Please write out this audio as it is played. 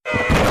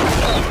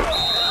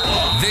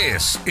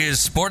This is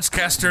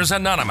Sportscasters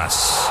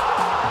Anonymous,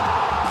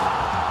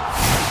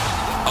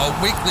 a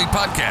weekly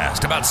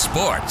podcast about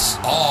sports,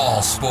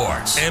 all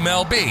sports,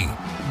 MLB,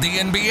 the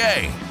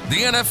NBA,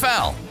 the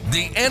NFL,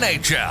 the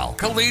NHL,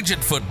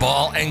 collegiate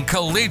football, and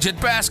collegiate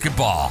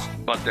basketball.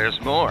 But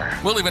there's more.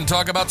 We'll even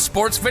talk about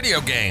sports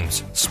video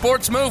games,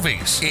 sports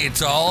movies.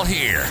 It's all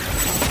here.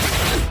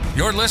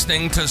 You're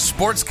listening to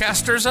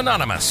Sportscasters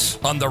Anonymous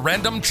on the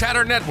Random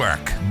Chatter Network,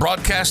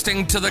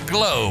 broadcasting to the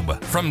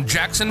globe from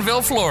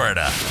Jacksonville,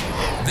 Florida.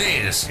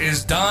 This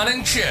is Don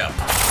and Chip.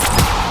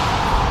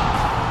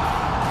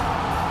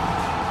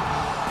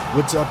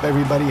 What's up,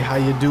 everybody? How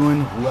you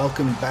doing?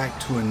 Welcome back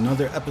to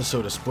another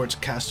episode of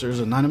Sportscasters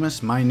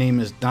Anonymous. My name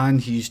is Don.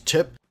 He's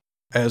Chip.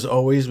 As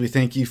always, we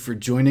thank you for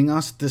joining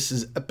us. This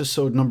is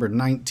episode number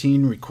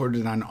 19,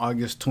 recorded on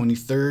August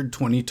 23rd,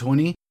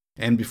 2020.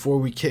 And before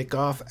we kick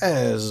off,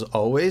 as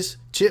always,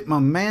 Chip, my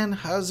man,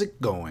 how's it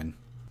going?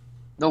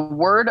 The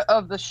word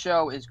of the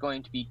show is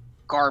going to be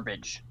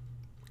garbage.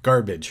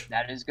 Garbage.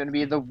 That is going to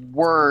be the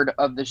word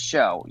of the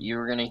show.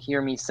 You're going to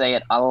hear me say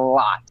it a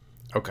lot.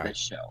 Okay. This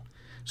show.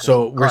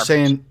 So we're Garbage.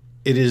 saying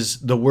it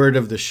is the word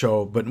of the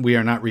show, but we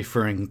are not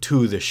referring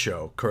to the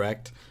show,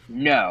 correct?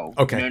 No.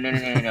 Okay.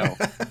 No.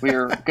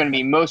 We're going to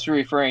be mostly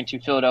referring to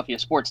Philadelphia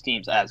sports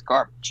teams as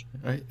garbage.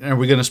 Right. And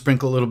we're going to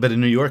sprinkle a little bit of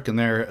New York in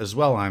there as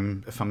well,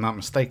 if I'm not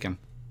mistaken.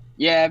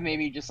 Yeah,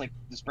 maybe just like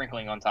the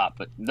sprinkling on top,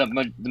 but the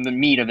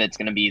meat of it's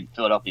going to be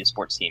Philadelphia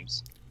sports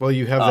teams. Well,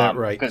 you have that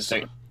right. Because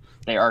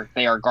they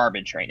are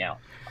garbage right now.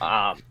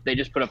 They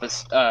just put up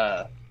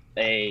a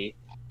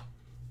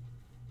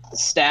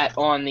stat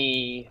on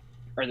the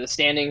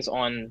standings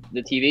on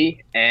the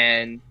TV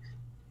and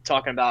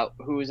talking about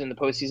who's in the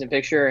postseason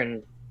picture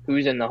and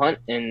who's in the hunt,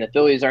 and the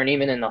Phillies aren't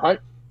even in the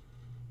hunt.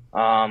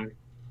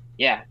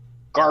 Yeah,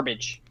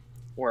 garbage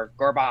or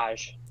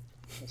garbage,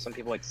 as some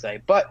people like to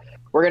say. But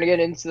we're gonna get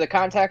into the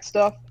contact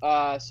stuff.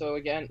 So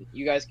again,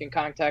 you guys can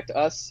contact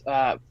us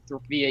via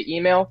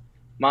email.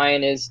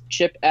 Mine is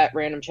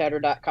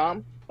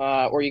chip@randomchatter.com,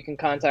 or you can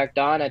contact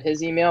Don at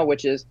his email,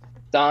 which is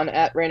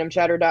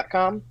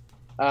don@randomchatter.com.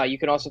 You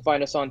can also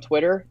find us on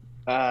Twitter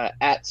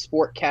at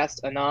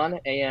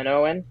SportcastAnon,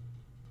 ANON,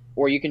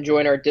 or you can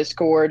join our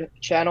Discord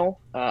channel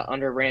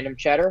under Random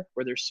Chatter,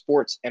 where there's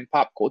sports and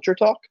pop culture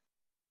talk.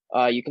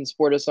 You can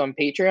support us on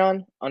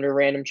Patreon under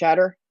Random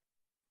Chatter,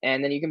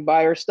 and then you can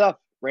buy our stuff,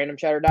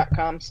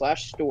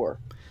 randomchatter.com/store.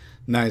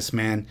 Nice,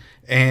 man.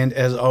 And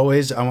as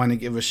always, I want to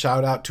give a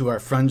shout out to our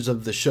friends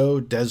of the show,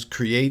 Des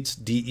Creates,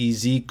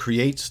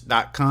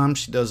 DEZcreates.com.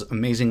 She does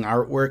amazing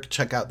artwork.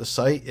 Check out the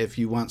site. If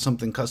you want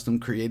something custom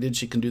created,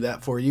 she can do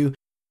that for you.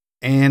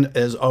 And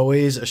as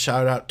always, a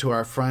shout out to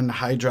our friend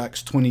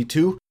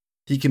Hydrox22.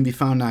 He can be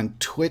found on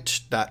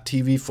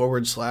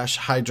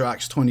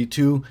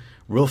twitch.tv/Hydrox22.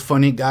 Real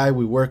funny guy.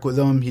 We work with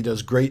him. He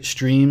does great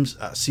streams.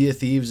 Sea of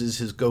Thieves is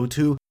his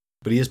go-to,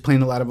 but he is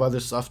playing a lot of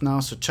other stuff now,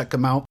 so check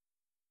him out.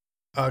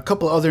 A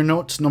couple other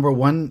notes. Number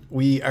one,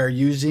 we are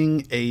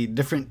using a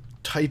different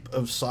type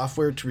of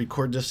software to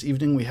record this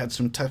evening. We had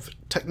some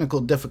technical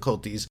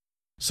difficulties.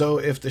 So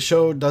if the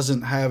show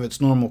doesn't have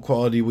its normal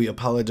quality, we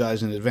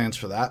apologize in advance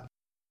for that.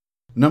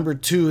 Number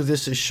two,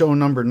 this is show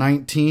number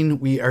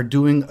 19. We are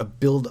doing a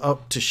build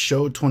up to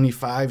show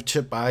 25.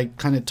 Chip, I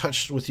kind of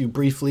touched with you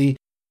briefly.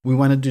 We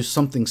want to do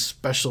something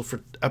special for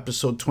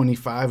episode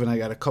 25, and I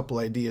got a couple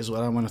ideas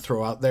what I want to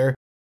throw out there.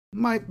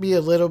 Might be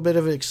a little bit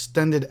of an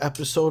extended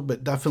episode,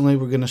 but definitely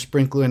we're going to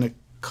sprinkle in a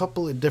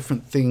couple of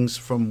different things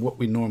from what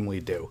we normally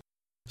do.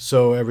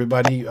 So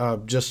everybody,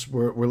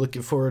 we're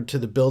looking forward to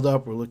the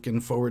build-up. We're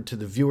looking forward to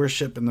the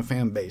viewership and the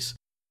fan base.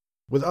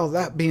 With all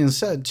that being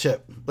said,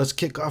 Chip, let's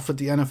kick off with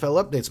the NFL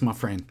updates, my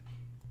friend.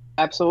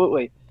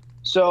 Absolutely.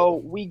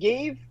 So we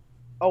gave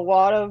a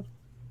lot of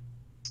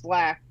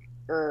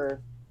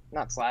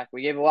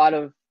we gave a lot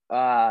of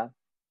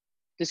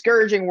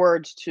discouraging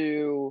words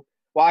to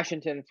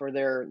Washington for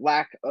their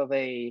lack of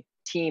a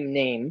team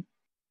name.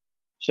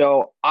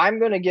 So I'm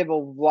going to give a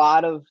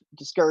lot of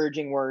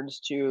discouraging words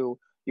to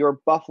your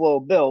Buffalo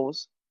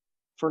Bills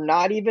for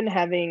not even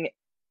having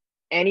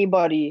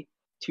anybody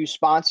to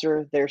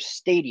sponsor their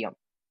stadium.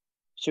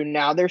 So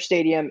now their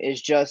stadium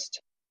is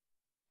just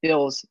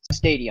Bills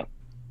Stadium.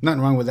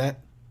 Nothing wrong with that.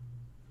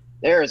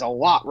 There is a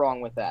lot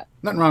wrong with that.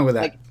 Nothing wrong with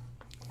that. Like,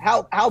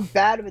 how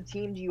bad of a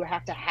team do you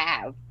have to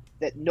have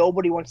that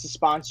nobody wants to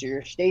sponsor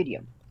your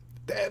stadium?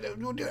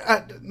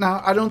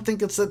 Now, I don't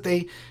think it's that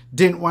they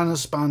didn't want to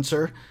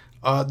sponsor.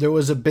 There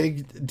was a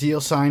big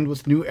deal signed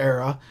with New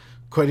Era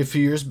quite a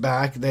few years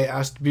back. They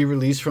asked to be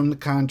released from the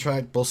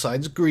contract. Both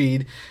sides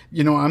agreed.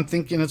 I'm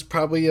thinking it's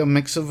probably a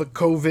mix of a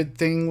COVID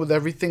thing with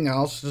everything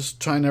else,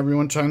 just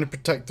everyone trying to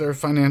protect their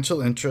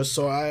financial interests.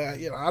 So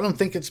I don't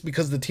think it's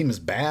because the team is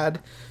bad.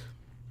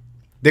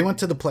 They went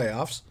to the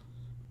playoffs.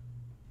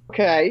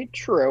 Okay,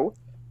 true.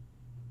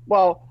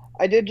 Well,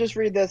 I did just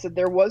read this, that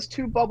there was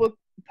two public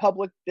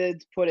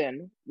bids put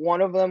in. One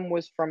of them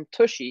was from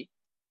Tushy,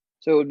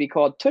 so it would be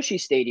called Tushy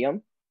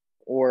Stadium,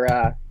 or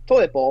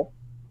Toilet Bowl.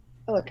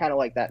 I kind of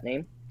like that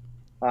name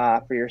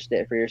for your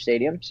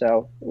stadium.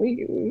 So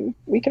we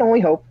can only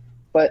hope.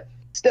 But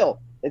Still,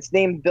 it's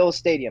named Bills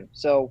Stadium,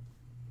 so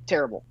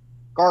terrible.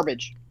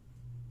 Garbage.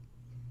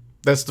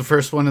 That's the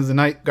first one of the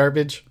night,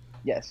 garbage?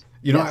 Yes.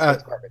 You know, Yes,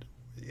 that's garbage.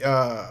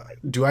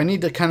 do I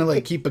need to kind of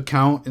like keep a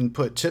count and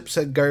put Chip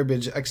said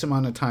garbage X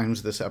amount of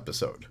times this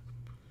episode?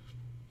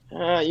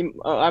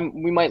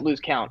 We might lose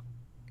count.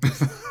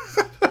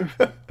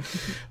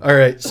 All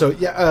right, so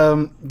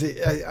yeah,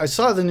 I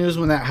saw the news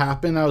when that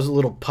happened. I was a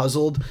little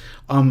puzzled.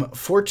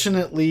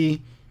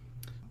 Fortunately,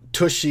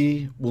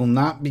 Tushy will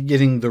not be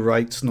getting the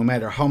rights no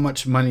matter how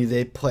much money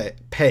they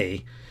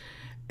pay,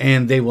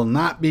 and they will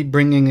not be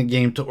bringing a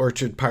game to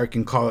Orchard Park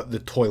and call it the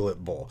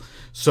Toilet Bowl.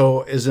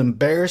 So as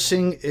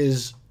embarrassing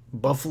as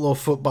Buffalo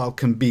football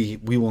can be,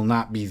 we will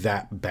not be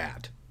that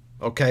bad.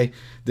 Okay?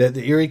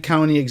 The Erie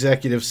County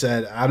executive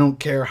said, I don't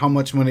care how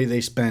much money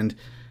they spend,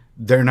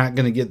 they're not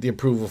going to get the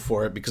approval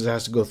for it because it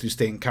has to go through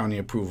state and county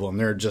approval, and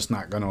they're just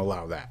not going to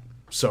allow that.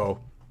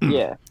 So,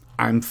 yeah,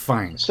 I'm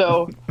fine.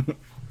 So,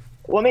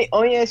 let me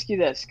ask you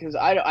this, because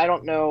I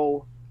don't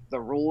know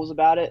the rules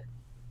about it.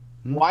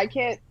 Why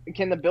can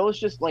the Bills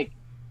just like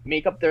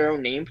make up their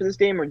own name for this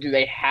game, or do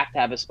they have to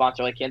have a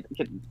sponsor? Like,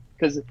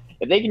 because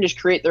if they can just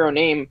create their own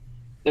name,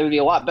 it would be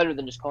a lot better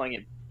than just calling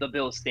it the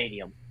Bills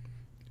Stadium.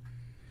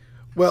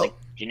 Well, like,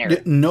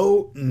 generic.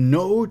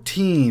 No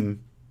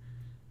team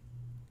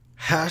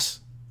has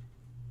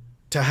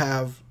to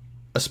have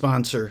a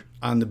sponsor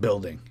on the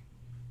building.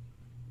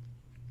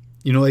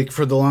 You know, like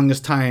for the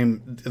longest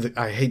time,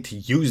 I hate to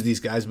use these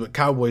guys, but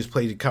Cowboys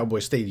played at Cowboy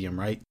Stadium,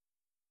 right?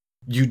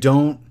 You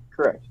don't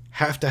Correct.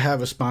 have to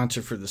have a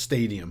sponsor for the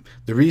stadium.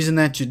 The reason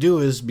that you do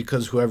is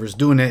because whoever's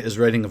doing it is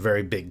writing a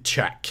very big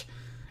check.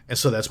 And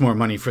so that's more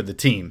money for the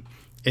team.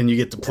 And you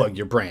get to plug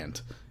your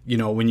brand. You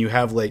know, when you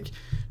have like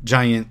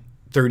giant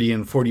 30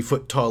 and 40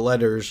 foot tall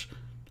letters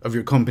of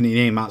your company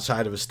name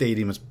outside of a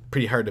stadium, it's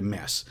pretty hard to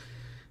miss.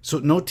 So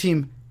no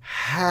team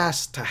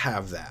has to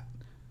have that.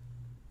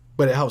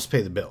 But it helps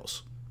pay the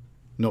bills.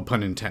 No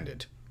pun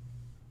intended.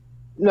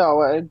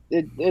 No,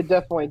 it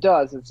definitely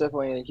does. It's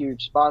definitely a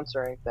huge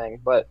sponsoring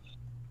thing. But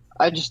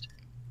I just,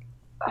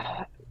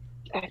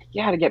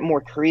 you got to get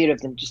more creative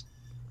than just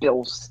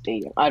Bills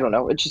Stadium. I don't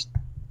know. It's just,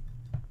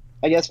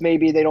 I guess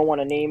maybe they don't want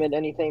to name it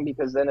anything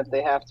because then if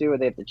they have to, or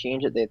they have to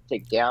change it, they have to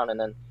take it down, and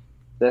then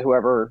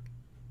whoever.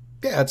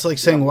 Yeah, it's like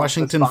saying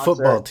Washington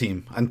football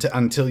team.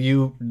 Until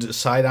you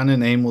decide on a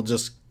name, we'll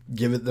just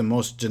give it the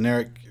most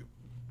generic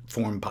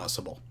form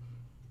possible.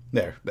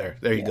 There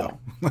you go.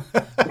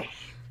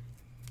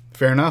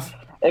 Fair enough.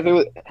 I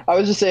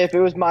was just saying, if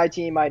it was my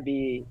team, I'd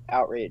be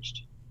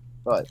outraged.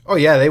 But oh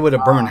yeah, they would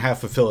have burned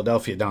half of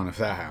Philadelphia down if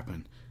that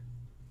happened.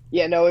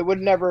 Yeah, no, it would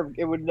never.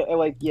 It would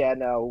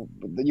no,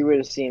 you would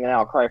have seen an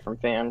outcry from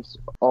fans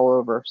all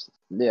over.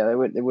 Yeah, it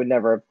would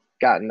never have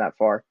gotten that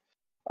far.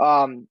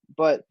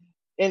 But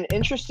in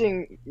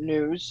interesting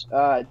news,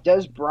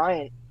 Des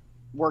Bryant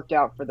worked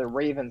out for the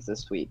Ravens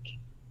this week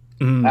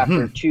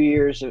after 2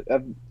 years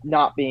of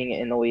not being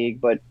in the league.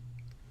 But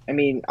I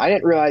mean, I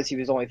didn't realize he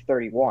was only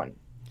 31.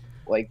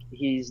 Like,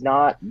 he's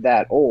not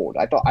that old.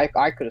 I thought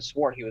I could have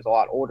sworn he was a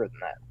lot older than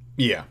that.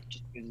 Yeah,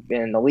 He's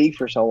been in the league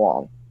for so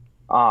long.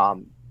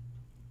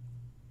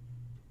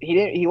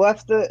 He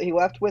left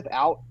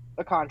without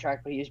a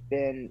contract, but he's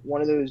been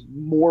one of those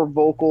more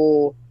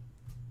vocal,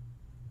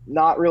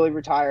 not really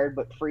retired,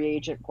 but free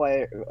agent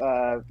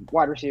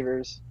wide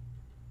receivers,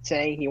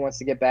 saying he wants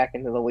to get back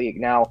into the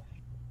league. Now,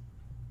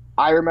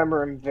 I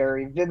remember him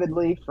very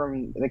vividly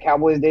from the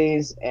Cowboys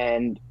days,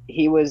 and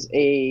he was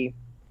a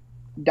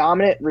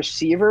dominant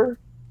receiver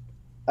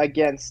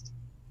against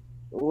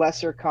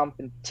lesser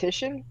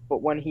competition,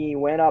 but when he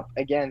went up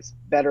against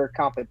better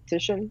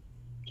competition,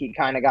 he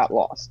kind of got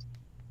lost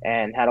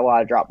and had a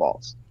lot of drop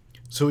balls.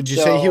 So would you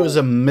say he was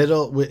a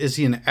middle? Is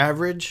he an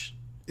average?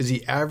 Is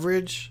he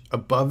average,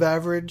 above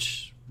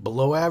average,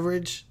 below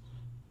average?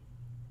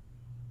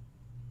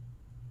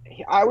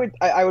 I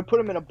would put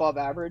him in above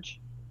average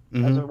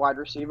as a wide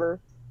receiver.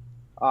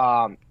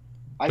 But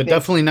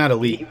definitely not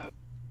elite.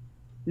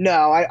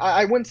 No,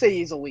 I wouldn't say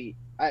he's elite.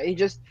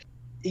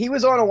 He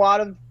was on a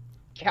lot of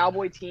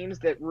Cowboy teams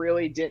that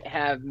really didn't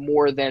have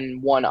more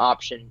than one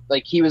option.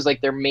 Like, he was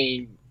like their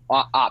main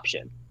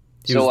option.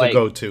 He was the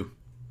go-to.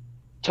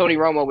 Tony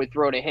Romo would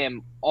throw to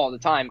him all the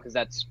time because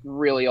that's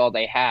really all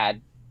they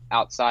had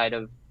outside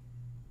of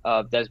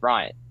Des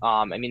Bryant.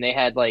 I mean, they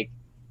had like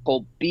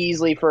Cole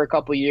Beasley for a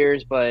couple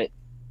years, but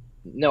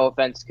no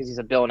offense because he's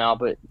a Bill now,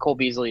 but Cole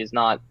Beasley is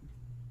not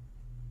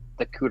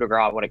the coup de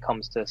grace when it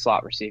comes to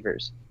slot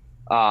receivers.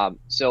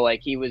 So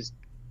like he was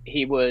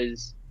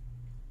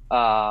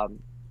Tony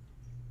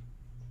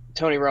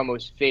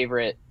Romo's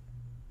favorite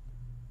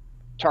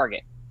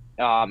target.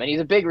 And he's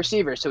a big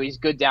receiver, so he's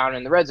good down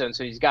in the red zone.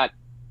 So he's got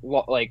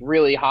like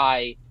really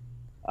high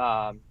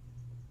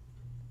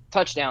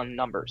touchdown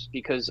numbers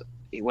because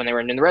when they were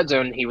in the red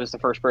zone, he was the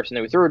first person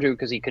they would throw to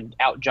because he could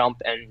out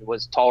jump and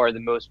was taller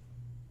than most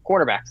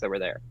cornerbacks that were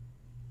there.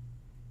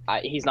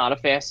 He's not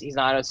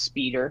a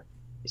speedster.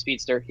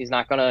 He's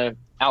not going to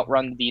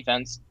outrun the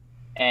defense,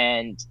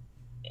 and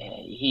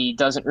he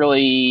doesn't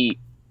really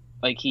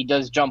like he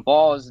does jump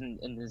balls and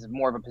is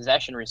more of a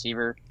possession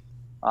receiver.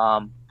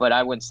 But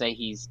I wouldn't say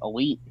he's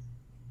elite.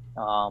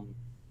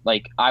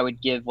 Like I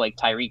would give like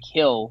Tyreek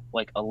Hill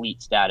like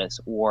elite status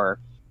or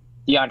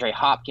DeAndre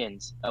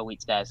Hopkins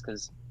elite status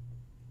because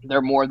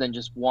they're more than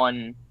just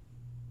one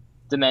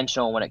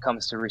dimensional when it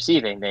comes to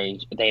receiving. They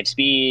have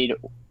speed,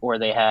 or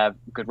they have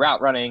good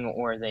route running,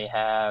 or they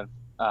have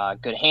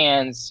good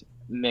hands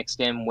mixed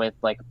in with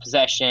like a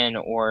possession,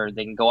 or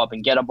they can go up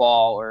and get a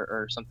ball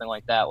or something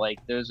like that. Like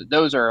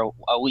those are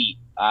elite.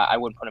 I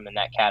wouldn't put them in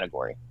that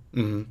category.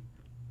 Mm-hmm.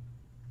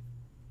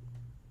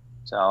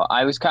 So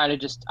I was kind of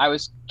just I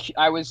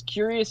was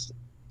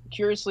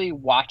curiously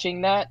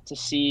watching that to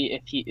see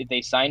if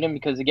they signed him,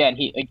 because again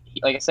he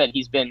like I said,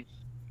 he's been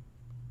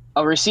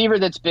a receiver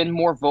that's been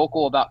more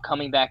vocal about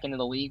coming back into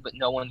the league, but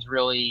no one's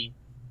really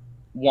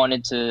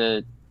wanted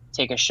to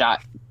take a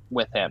shot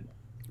with him.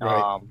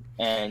 Right.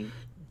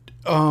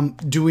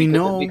 Do we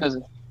know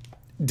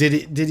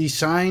did he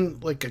sign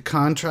like a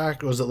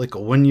contract? Was it like a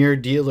 1-year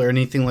deal or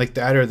anything like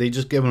that, or they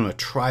just give him a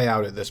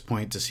tryout at this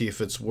point to see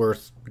if it's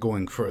worth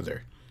going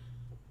further?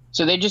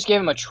 So they just gave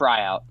him a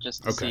tryout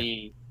just to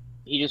see.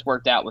 He just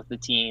worked out with the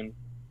team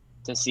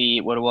to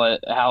see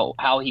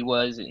how he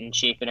was in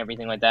shape and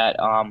everything like that.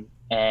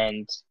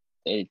 And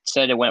it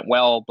said it went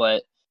well,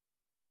 but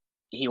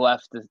he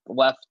left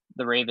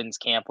the Ravens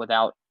camp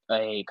without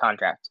a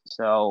contract.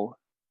 So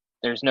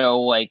there's no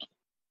like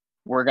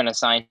we're gonna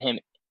sign him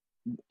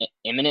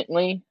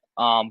imminently.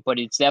 But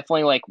it's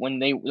definitely like when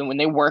they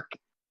work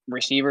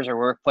receivers or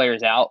work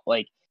players out,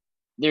 like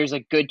there's a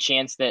good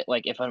chance that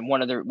like if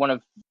one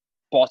of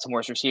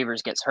Baltimore's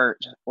receivers gets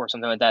hurt or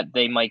something like that,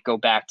 they might go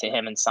back to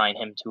him and sign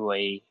him to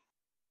a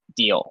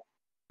deal.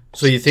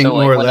 So you think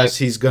more or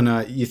less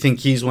you think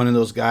he's one of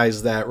those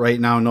guys that right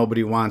now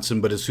nobody wants him,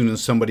 but as soon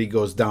as somebody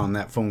goes down,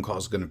 that phone call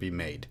is going to be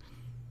made.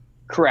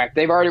 Correct.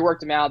 They've already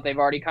worked him out. They've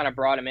already kind of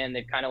brought him in.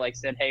 They've kind of like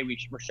said, hey,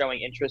 we're showing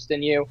interest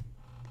in you.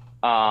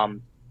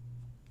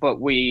 But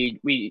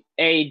we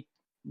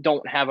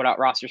don't have a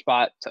roster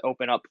spot to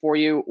open up for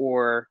you,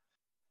 or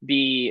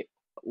B,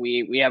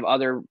 we have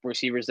other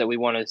receivers that we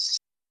want to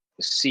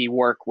see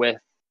work with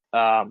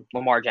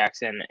Lamar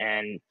Jackson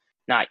and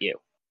not you.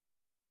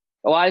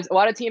 A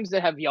lot of teams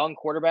that have young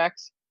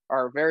quarterbacks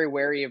are very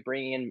wary of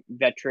bringing in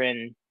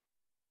veteran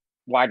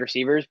wide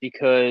receivers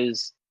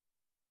because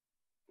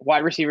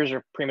wide receivers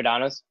are prima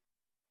donnas,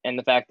 and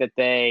the fact that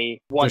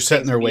they want they're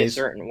set in their ways ways a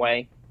certain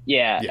way,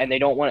 yeah, and they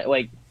don't want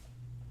like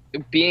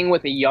being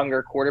with a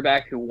younger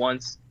quarterback who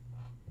wants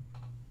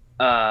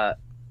to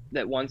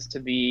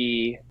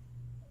be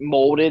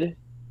molded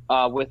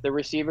with the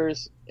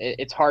receivers.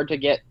 It's hard to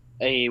get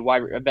a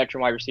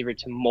veteran wide receiver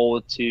to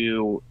mold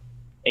to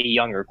a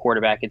younger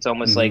quarterback. It's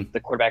almost like the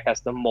quarterback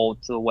has to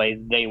mold to the way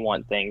they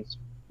want things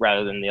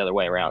rather than the other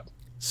way around.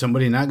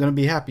 Somebody not going to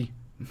be happy.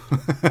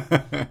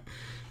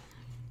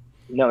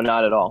 No,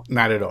 not at all.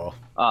 Not at all.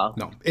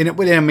 No. And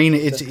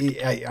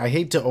I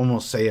hate to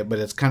almost say it, but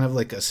it's kind of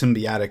like a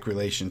symbiotic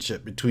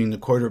relationship between the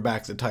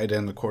quarterback, the tight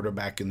end, the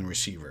quarterback, and the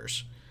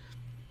receivers.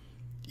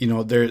 You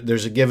know,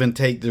 there's a give and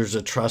take, there's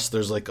a trust,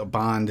 there's like a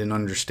bond and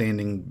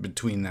understanding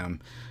between them.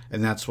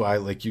 And that's why,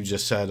 like you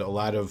just said, a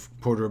lot of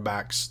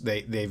quarterbacks,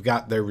 they've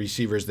got their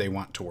receivers they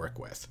want to work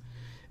with.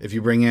 If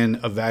you bring in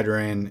a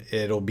veteran,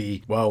 it'll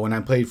be, well, when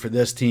I played for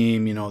this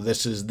team, you know,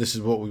 this is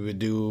what we would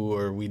do,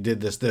 or we did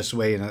this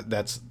way,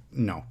 and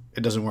no,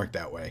 it doesn't work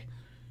that way.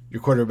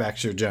 Your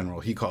quarterback's your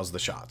general. He calls the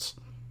shots.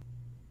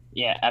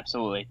 Yeah,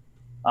 absolutely.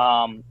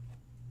 And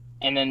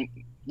then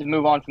to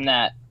move on from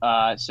that,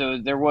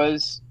 so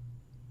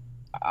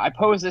I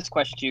posed this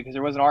question to you because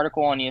there was an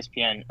article on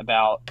ESPN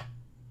about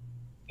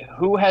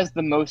who has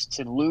the most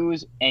to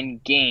lose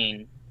and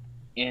gain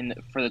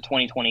for the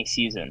 2020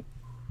 season.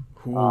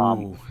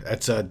 Ooh,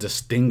 that's a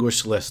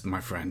distinguished list, my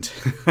friend.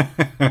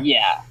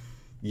 Yeah.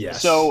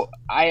 Yes. So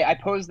I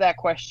posed that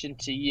question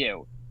to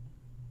you.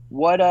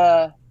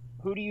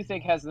 Who do you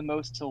think has the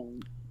most to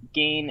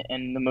gain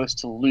and the most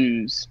to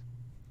lose,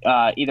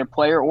 either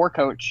player or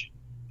coach,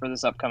 for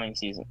this upcoming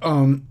season?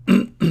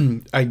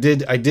 I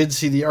did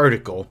see the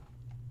article,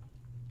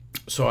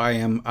 so I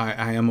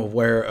am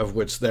aware of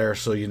what's there.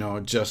 So you know,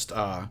 just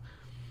to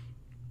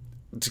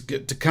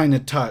kind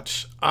of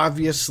touch.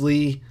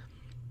 Obviously,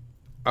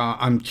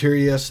 I'm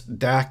curious.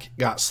 Dak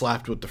got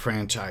slapped with the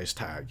franchise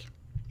tag.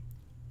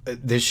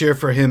 This year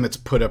for him, it's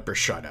put up or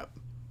shut up.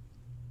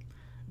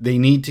 They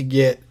need to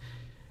get.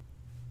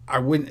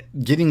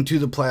 Getting to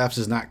the playoffs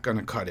is not going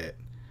to cut it.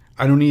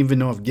 I don't even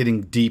know if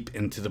getting deep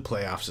into the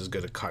playoffs is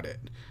going to cut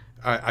it.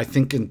 I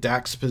think in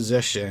Dak's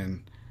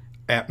position,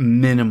 at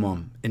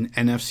minimum, an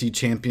NFC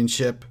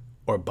championship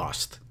or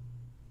bust.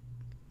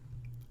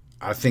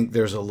 I think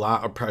there's a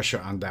lot of pressure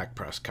on Dak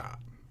Prescott,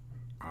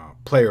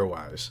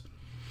 player-wise.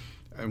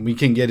 And we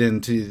can get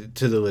into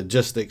the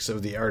logistics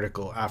of the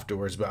article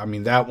afterwards, but I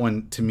mean, that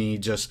one to me,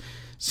 just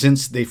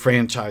since they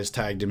franchise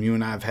tagged him, you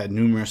and I have had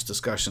numerous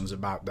discussions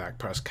about Dak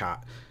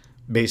Prescott.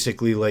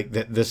 Basically, like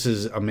that, this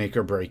is a make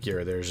or break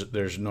year.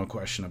 There's no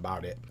question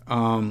about it.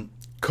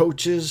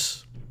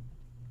 Coaches,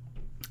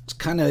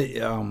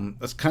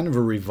 it's kind of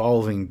a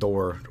revolving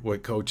door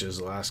with coaches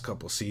the last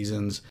couple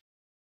seasons.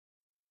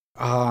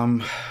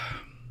 I'm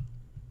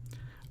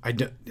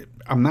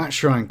not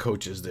sure on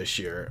coaches this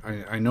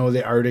year. I know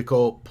the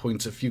article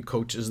points a few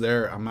coaches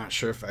there. I'm not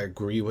sure if I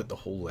agree with the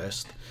whole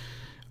list.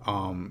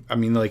 I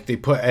mean, like, they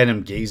put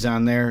Adam Gase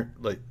on there.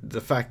 Like,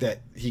 the fact that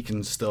he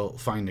can still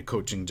find a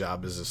coaching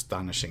job is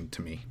astonishing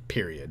to me,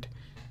 period.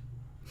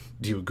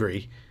 Do you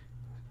agree?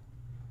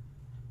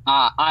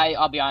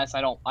 I'll be honest,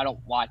 I don't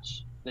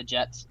watch the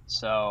Jets,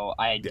 so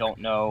I don't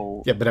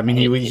know. Yeah, but I mean,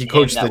 he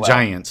coached the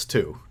Giants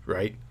too,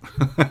 right?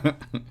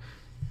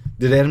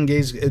 Didn't Adam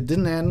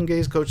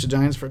Gase coach the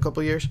Giants for a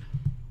couple of years?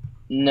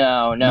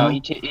 No. He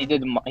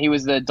did. He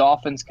was the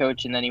Dolphins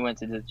coach, and then he went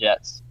to the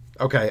Jets.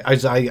 Okay,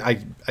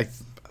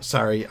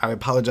 sorry, I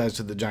apologize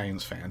to the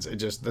Giants fans. It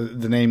just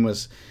the name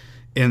was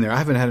in there. I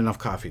haven't had enough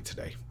coffee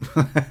today.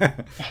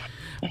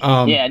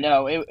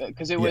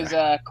 Because it was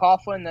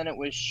Coughlin, then it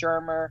was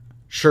Shermer.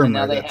 And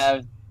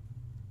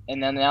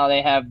now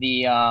they have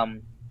the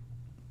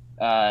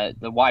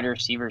wide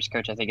receivers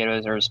coach, I think it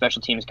was, or a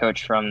special teams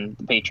coach from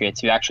the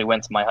Patriots, who actually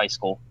went to my high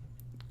school.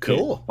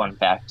 Cool. Fun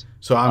fact.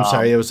 So I'm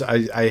sorry. It was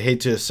I hate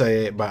to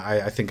say it, but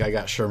I think I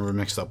got Shermer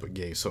mixed up with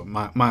Gase. So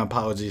my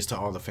apologies to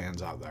all the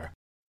fans out there.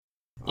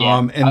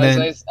 Yeah,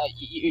 and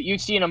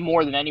you've seen him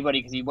more than anybody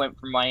because he went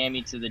from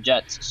Miami to the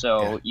Jets.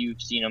 So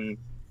you've seen him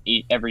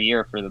every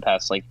year for the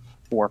past 4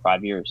 or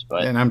 5 years.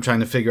 And I'm trying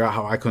to figure out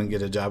how I couldn't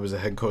get a job as a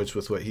head coach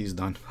with what he's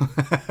done.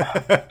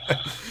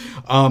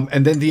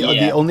 And then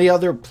the only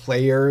other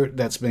player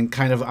that's been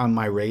kind of on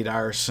my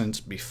radar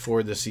since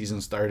before the season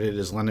started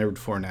is Leonard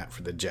Fournette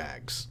for the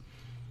Jags.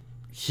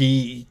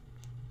 He's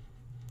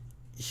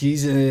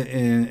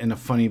in a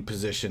funny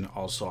position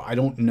also. I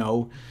don't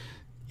know.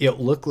 It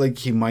looked like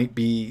he might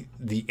be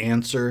the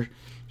answer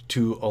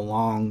to a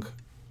long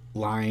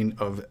line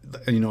of,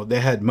 they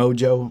had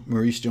Mojo,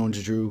 Maurice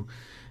Jones-Drew,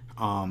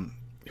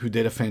 who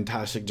did a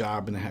fantastic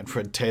job, and they had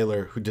Fred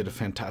Taylor, who did a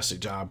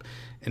fantastic job.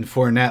 And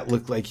Fournette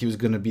looked like he was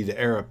going to be the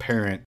heir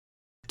apparent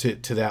to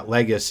that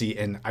legacy,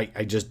 and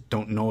I just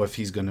don't know if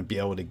he's going to be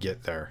able to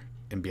get there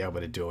and be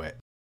able to do it.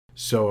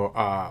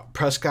 So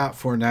Prescott,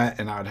 Fournette,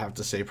 and I would have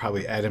to say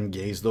probably Adam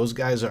Gase. Those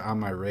guys are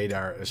on my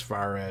radar as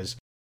far as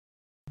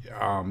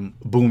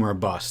boom or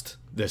bust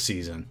this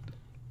season.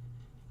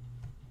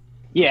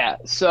 Yeah,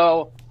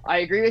 so I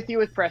agree with you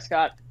with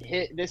Prescott.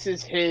 This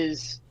is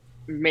his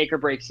make or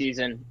break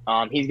season.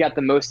 He's got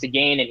the most to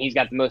gain and he's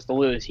got the most to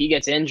lose. He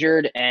gets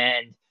injured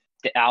and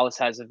Dallas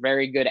has a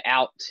very good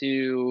out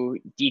to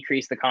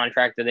decrease the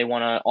contract that they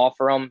want to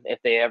offer him if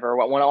they ever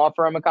want to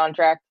offer him a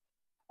contract.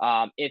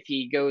 If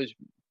he goes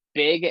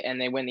big and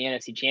they win the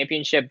NFC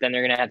Championship, then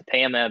they're going to have to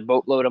pay him a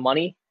boatload of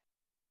money.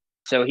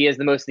 So he has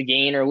the most to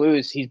gain or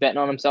lose. He's betting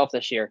on himself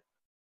this year.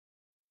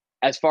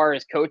 As far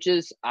as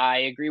coaches, I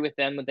agree with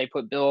them that they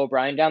put Bill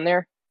O'Brien down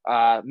there,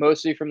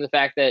 mostly from the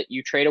fact that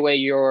you trade away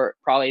your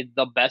probably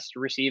the best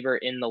receiver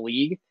in the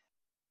league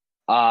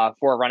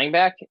for a running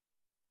back.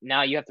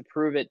 Now you have to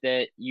prove it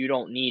that you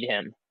don't need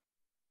him.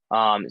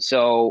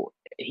 So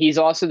he's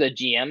also the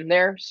GM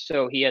there,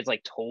 so he has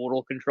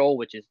total control,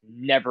 which is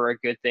never a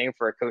good thing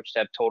for a coach to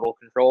have total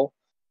control.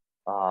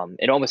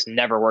 It almost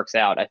never works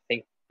out. I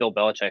think Bill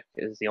Belichick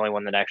is the only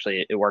one that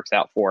actually it works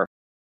out for.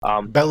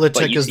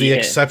 Belichick is the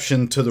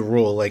exception to the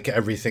rule, like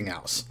everything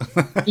else.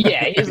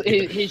 Yeah, he's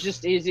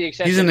the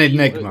exception. He's an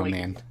enigma,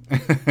 man.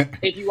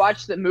 If you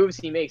watch the moves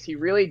he makes, he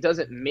really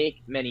doesn't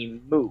make many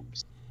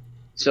moves.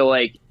 So,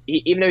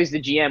 even though he's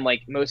the GM,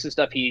 most of the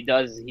stuff he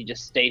does, he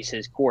just stays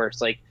his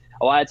course. A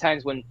lot of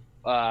times when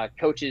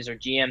coaches or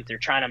GMs, they're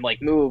trying to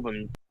move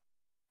and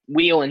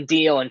wheel and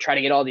deal and try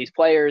to get all these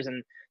players,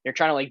 and they're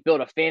trying to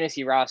build a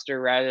fantasy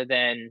roster rather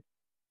than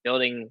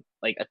building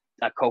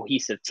a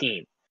cohesive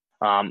team.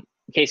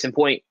 Case in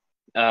point,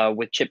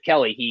 with Chip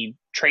Kelly, he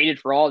traded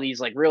for all these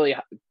really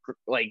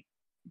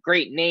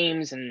great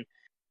names and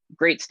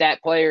great stat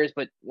players,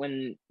 but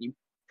when you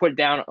put it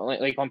down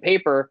on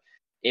paper,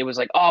 it was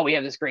we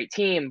have this great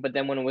team, but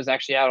then when it was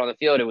actually out on the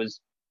field, it was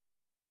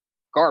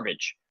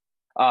garbage.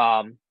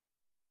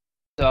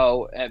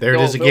 So there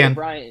it is again.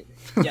 Bill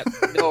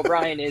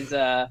O'Brien is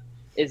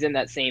in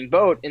that same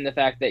boat in the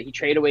fact that he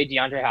traded away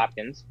DeAndre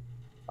Hopkins,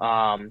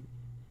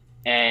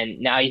 and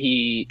now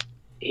he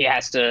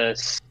has to.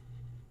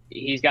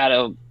 He's got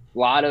a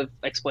lot of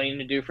explaining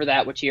to do for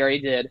that, which he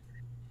already did,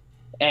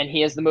 and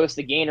he has the most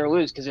to gain or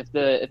lose. Because if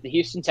the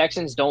Houston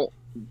Texans don't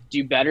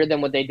do better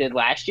than what they did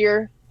last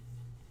year,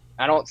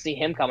 I don't see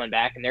him coming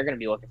back, and they're going to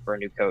be looking for a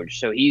new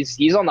coach. So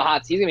he's on the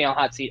hot seat. He's going to be on the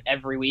hot seat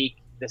every week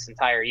this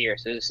entire year.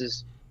 So this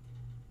is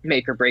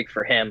make or break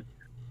for him.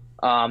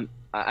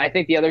 I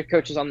think the other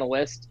coaches on the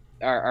list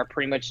are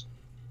pretty much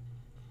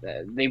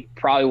they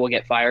probably will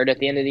get fired at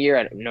the end of the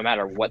year, no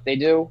matter what they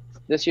do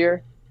this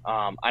year.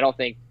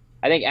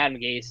 I think Adam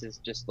Gase is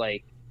just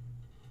like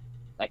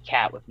a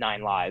cat with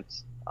 9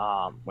 lives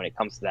when it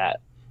comes to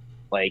that.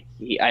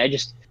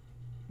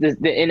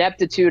 The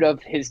ineptitude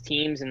of his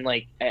teams, and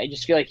I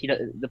just feel like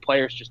the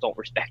players just don't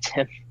respect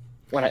him.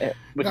 which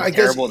No, is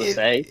terrible to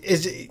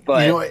say.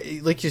 But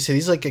like you said,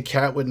 he's like a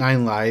cat with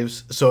 9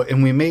 lives. So,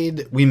 and we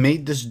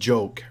made this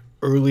joke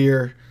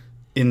earlier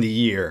in the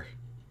year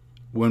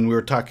when we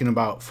were talking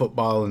about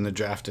football and the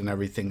draft and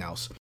everything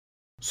else.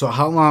 So,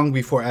 how long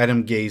before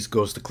Adam Gase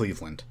goes to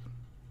Cleveland?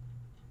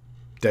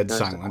 Dead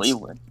silence.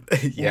 Cleveland.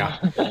 Yeah,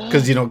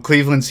 because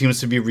Cleveland seems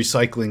to be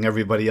recycling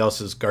everybody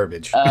else's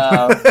garbage.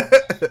 All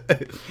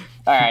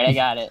right, I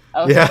got it.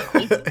 Yeah.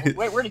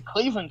 Where did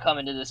Cleveland come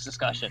into this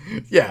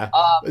discussion? Yeah,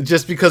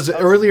 just because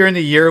earlier in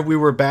the year we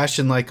were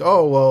bashing like,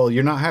 oh well,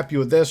 you're not happy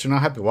with this, you're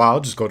not happy. Well, I'll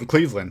just go to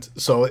Cleveland.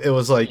 So it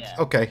was like,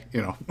 okay,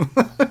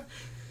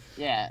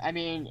 Yeah, I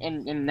mean,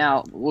 and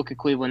now look at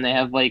Cleveland. They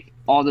have like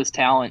all this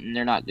talent, and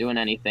they're not doing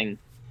anything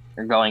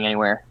or going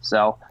anywhere.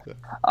 So,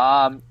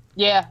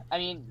 yeah, I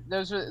mean,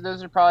 those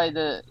are probably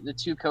the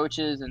two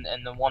coaches and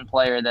the one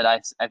player that I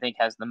think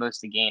has the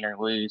most to gain or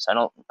lose. I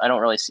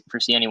don't really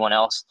foresee anyone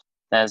else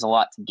that has a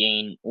lot to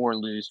gain or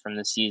lose from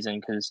this season,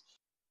 because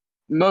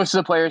most of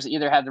the players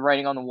either have the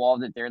writing on the wall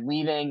that they're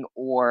leaving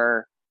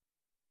or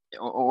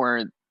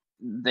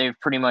they've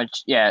pretty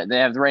much they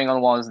have the writing on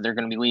the wall that they're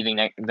going to be leaving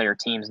their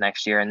teams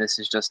next year, and this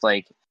is just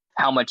like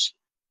how much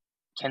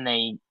can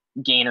they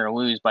gain or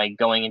lose by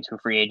going into a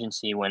free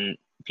agency when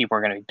people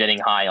are going to be bidding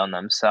high on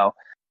them. So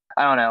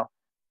I don't know.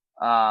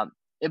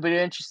 It'll be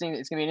interesting.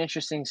 It's going to be an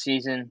interesting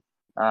season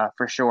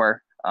for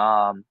sure.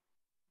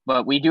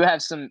 But we do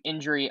have some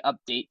injury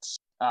updates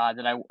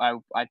that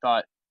I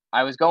thought.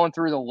 I was going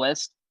through the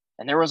list,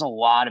 and there was a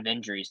lot of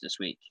injuries this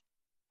week.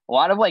 A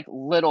lot of like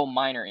little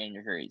minor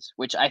injuries,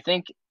 which I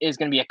think is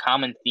going to be a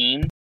common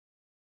theme.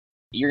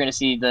 You're going to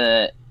see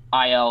the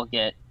IL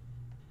get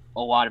a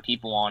lot of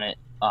people on it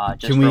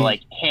for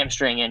like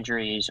hamstring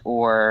injuries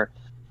or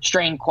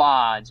strained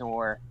quads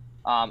or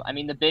I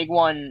mean, the big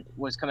one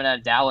was coming out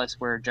of Dallas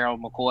where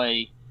Gerald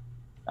McCoy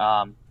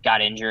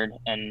got injured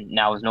and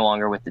now is no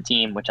longer with the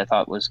team, which I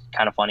thought was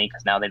kind of funny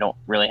because now they don't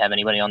really have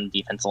anybody on the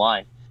defensive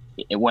line.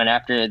 It went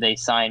after they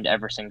signed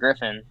Everson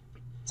Griffin.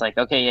 It's like,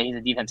 okay, yeah, he's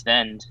a defensive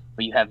end,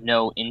 but you have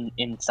no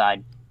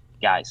inside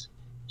guys.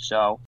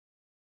 So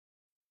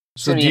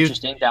it's going to be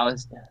interesting.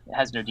 Dallas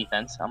has no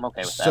defense. I'm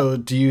okay with that. So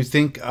do you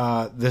think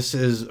this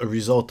is a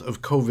result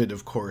of COVID,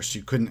 of course?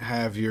 You couldn't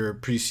have your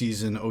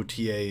preseason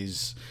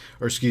OTAs,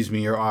 or excuse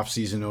me, your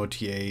off-season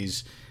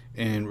OTAs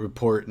and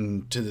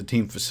reporting to the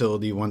team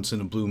facility once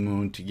in a blue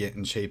moon to get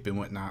in shape and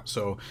whatnot.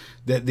 So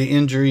that the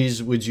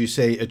injuries, would you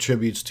say,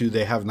 attributes to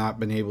they have not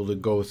been able to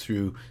go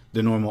through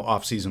the normal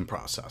off-season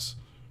process?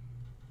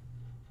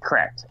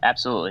 Correct.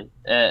 Absolutely.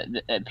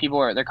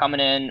 They're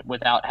coming in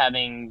without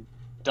having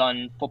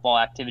done football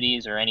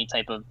activities or any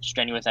type of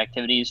strenuous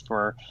activities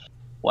for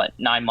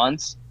 9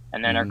 months,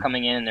 and then are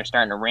coming in and they're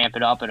starting to ramp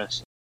it up at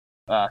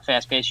a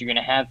fast pace. You're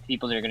going to have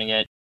people that are going to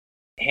get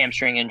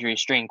hamstring injuries,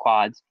 strained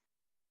quads,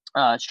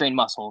 strained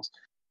muscles,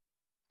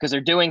 because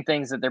they're doing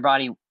things that their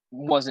body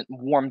wasn't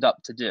warmed up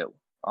to do,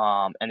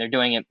 and they're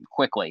doing it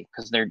quickly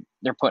because they're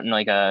putting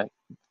like a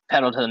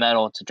pedal to the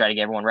metal to try to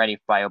get everyone ready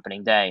by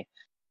opening day.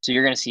 So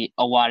you're going to see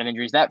a lot of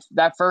injuries.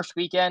 That first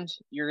weekend,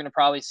 you're going to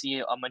probably see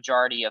a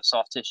majority of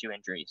soft tissue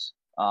injuries,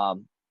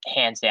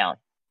 hands down,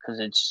 because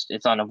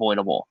it's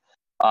unavoidable.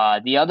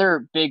 The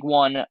other big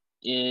one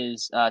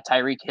is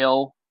Tyreek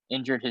Hill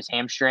injured his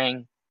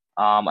hamstring.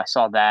 I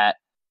saw that,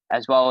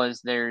 as well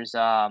as there's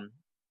for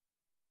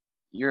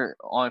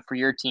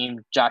your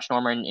team, Josh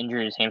Norman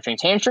injured his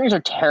hamstrings. Hamstrings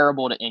are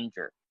terrible to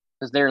injure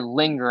because they're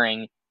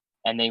lingering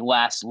and they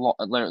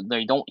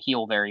they don't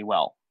heal very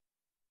well.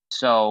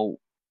 So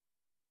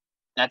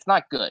that's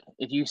not good.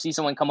 If you see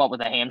someone come up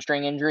with a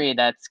hamstring injury,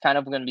 that's kind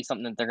of going to be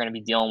something that they're going to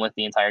be dealing with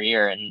the entire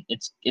year. And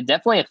it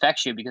definitely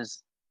affects you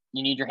because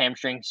you need your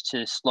hamstrings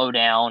to slow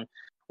down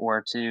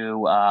or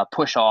to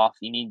push off.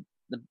 You need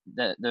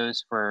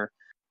those for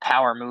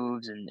power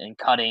moves and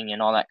cutting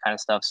and all that kind of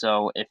stuff.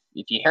 So if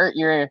you hurt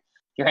your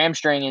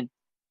hamstring,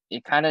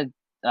 it kind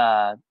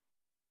of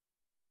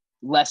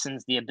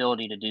lessens the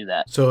ability to do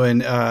that. So,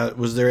 and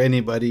was there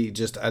anybody,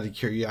 just out of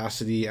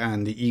curiosity,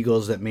 on the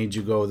Eagles that made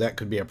you go, that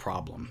could be a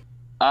problem?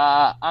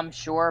 I'm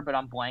sure, but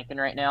I'm blanking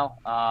right now.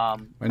 I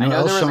know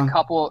there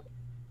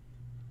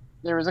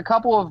was a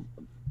couple of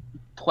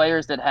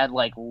players that had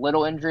like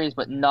little injuries,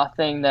 but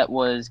nothing that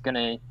was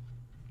gonna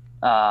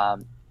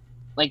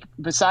like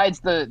besides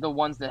the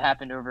ones that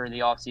happened over the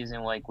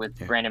offseason, like with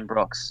Brandon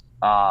Brooks.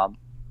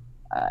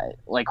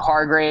 Like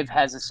Hargrave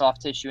has a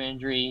soft tissue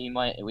injury.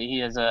 He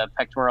has a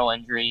pectoral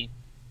injury,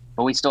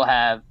 but we still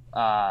have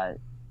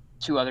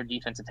two other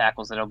defensive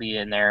tackles that'll be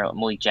in there,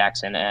 Malik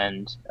Jackson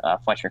and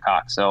Fletcher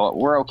Cox. So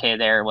we're okay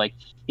there. Like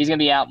he's gonna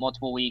be out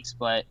multiple weeks,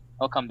 but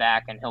he'll come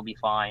back and he'll be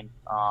fine.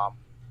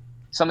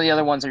 Some of the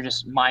other ones are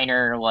just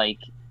minor, like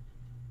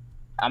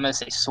I'm gonna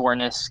say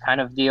soreness kind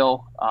of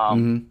deal.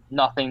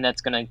 Nothing that's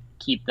gonna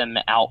keep them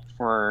out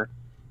for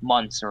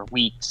months or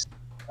weeks.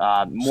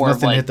 More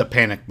nothing like, hit the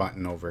panic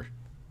button over.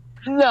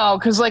 No,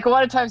 because like a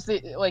lot of times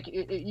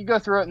you go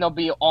through it and they'll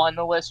be on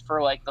the list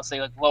for like they'll say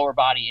like lower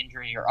body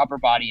injury or upper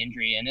body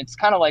injury, and it's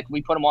kind of like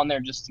we put them on there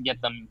just to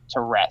get them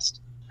to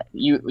rest.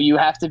 You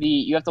have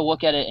to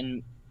look at it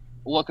and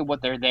look at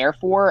what they're there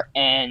for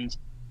and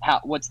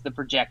what's the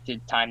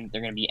projected time that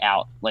they're going to be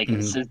out. Like if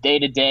it says day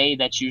to day,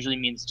 that usually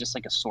means just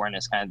like a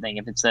soreness kind of thing.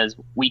 If it says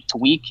week to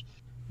week,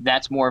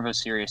 that's more of a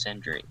serious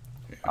injury.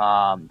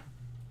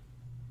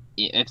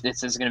 If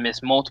this is going to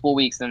miss multiple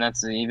weeks, then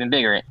that's an even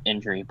bigger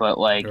injury. But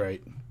like,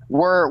 right.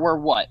 we're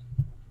what,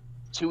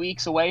 2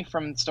 weeks away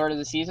from the start of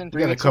the season? 3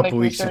 We got weeks a couple away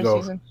weeks from the to start go.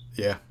 of the season?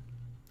 Yeah,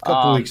 a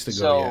couple weeks to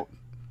go yet.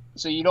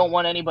 So you don't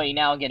want anybody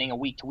now getting a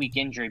week-to-week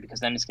injury because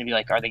then it's going to be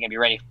like, are they going to be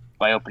ready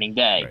by opening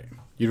day? Right.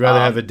 You'd rather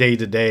have a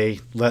day-to-day,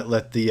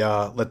 let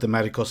the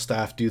medical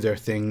staff do their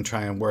thing,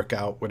 try and work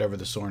out whatever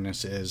the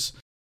soreness is,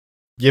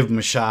 give them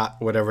a shot,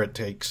 whatever it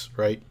takes,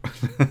 right?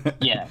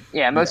 Yeah.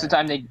 Most of the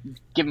time they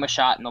give them a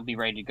shot and they'll be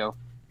ready to go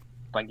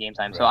by game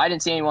time. Right. So I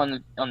didn't see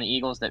anyone on the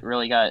Eagles that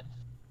really got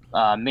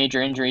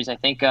major injuries. I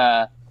think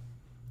Alshon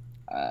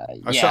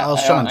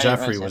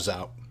Jeffrey was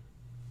out.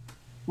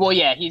 Well,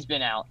 yeah, he's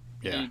been out.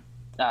 Yeah. He,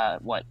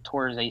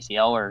 tore his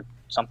ACL or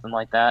something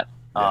like that.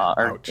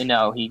 Ouch. It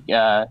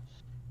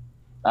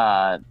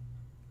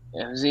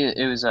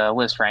was a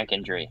Liz Frank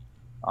injury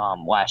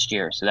last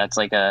year, so that's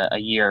like a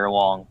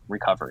year-long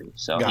recovery.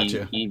 So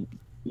gotcha. he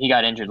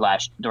got injured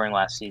during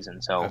last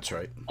season. So that's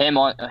right. Him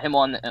on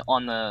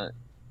the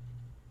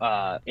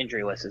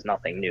injury list is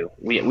nothing new.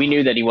 We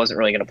knew that he wasn't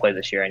really going to play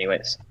this year,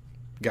 anyways.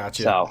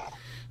 Gotcha.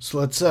 So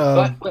let's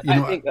I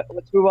think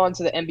let's move on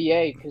to the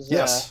NBA because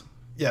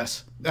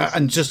Yes.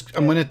 I'm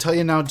going to tell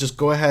you now, just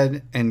go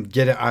ahead and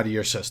get it out of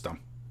your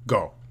system.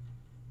 Go.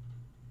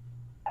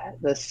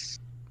 The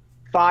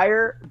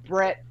Fire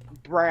Brett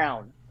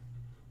Brown.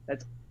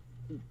 That's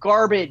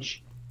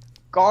garbage.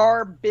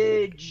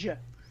 Garbage.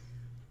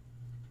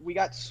 We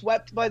got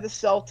swept by the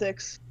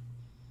Celtics.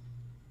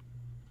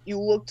 You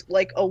looked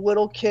like a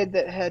little kid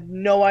that had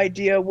no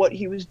idea what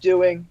he was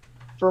doing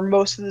for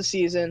most of the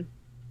season.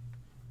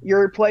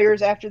 Your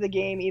players after the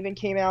game even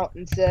came out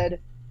and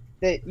said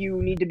that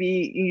you need to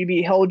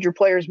be held your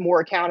players more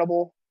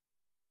accountable.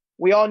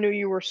 We all knew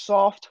you were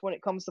soft when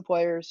it comes to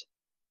players.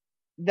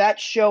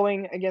 That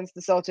showing against the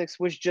Celtics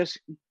was just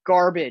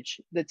garbage.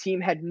 The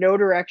team had no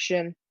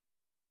direction.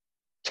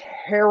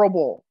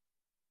 Terrible.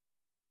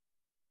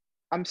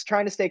 I'm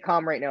trying to stay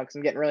calm right now because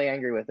I'm getting really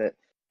angry with it.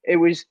 It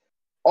was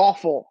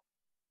awful.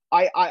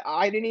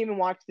 I didn't even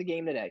watch the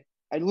game today.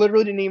 I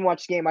literally didn't even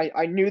watch the game.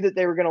 I knew that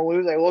they were going to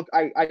lose.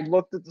 I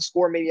looked at the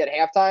score maybe at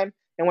halftime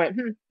and went,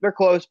 they're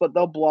close, but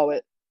they'll blow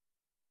it.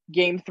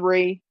 Game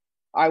 3,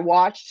 I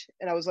watched,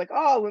 and I was like,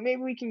 oh, well,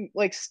 maybe we can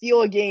like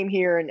steal a game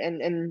here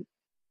and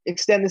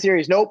extend the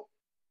series. Nope.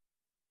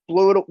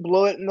 Blew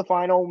it in the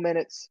final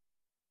minutes.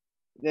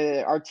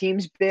 Our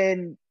team's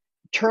been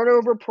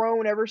turnover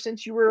prone ever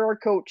since you were our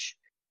coach.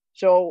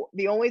 So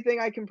the only thing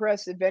I can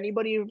press, if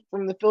anybody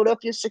from the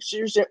Philadelphia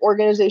Sixers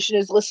organization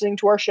is listening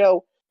to our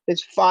show,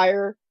 is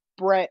fire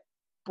Brett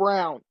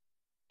Brown.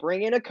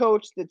 Bring in a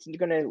coach that's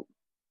going to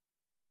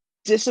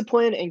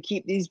discipline and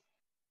keep these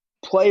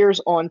players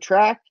on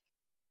track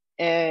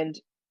and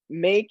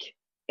make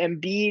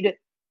Embiid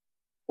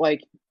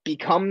like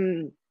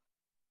become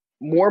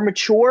more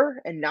mature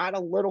and not a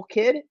little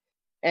kid,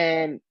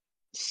 and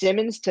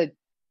Simmons to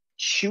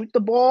shoot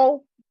the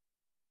ball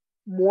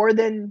more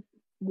than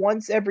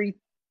once every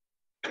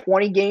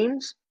 20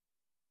 games.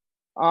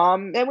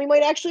 And we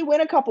might actually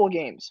win a couple of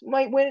games.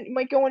 Might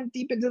go in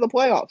deep into the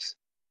playoffs.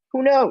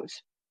 Who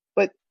knows?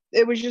 But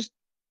it was just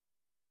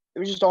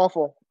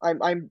awful.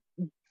 I'm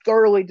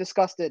thoroughly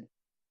disgusted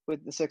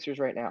with the Sixers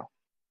right now.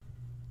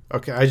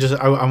 Okay,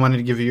 I wanted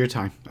to give you your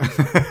time.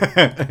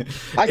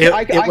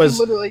 I could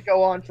literally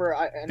go on for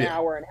an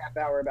hour and a half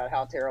hour about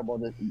how terrible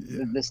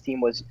this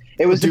team was.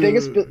 It was the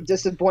biggest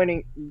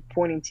disappointing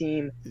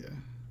team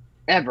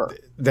ever.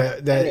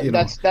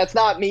 That's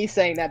not me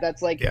saying that.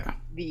 That's like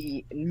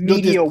the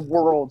media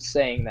world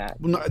saying that.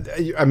 Well,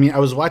 no, I mean, I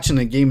was watching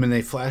the game and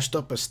they flashed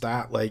up a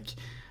stat. Like,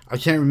 I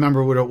can't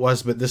remember what it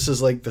was, but this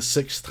is like the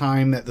 6th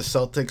time that the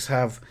Celtics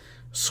have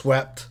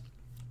swept.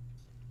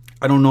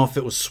 I don't know if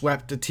it was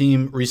swept a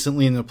team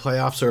recently in the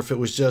playoffs or if it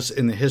was just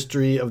in the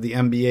history of the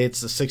NBA.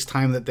 It's the 6th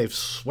time that they've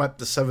swept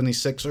the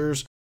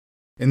 76ers.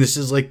 And this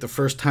is like the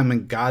first time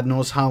in God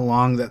knows how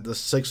long that the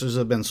Sixers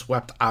have been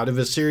swept out of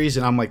a series.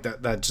 And I'm like,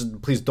 that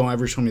just, please don't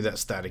ever show me that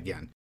stat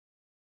again.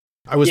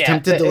 I was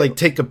tempted to like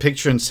take a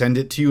picture and send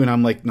it to you. And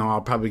I'm like, no,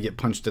 I'll probably get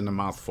punched in the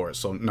mouth for it.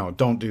 So no,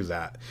 don't do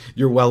that.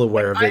 You're well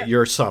aware of it.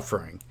 You're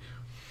suffering.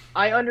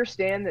 I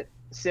understand that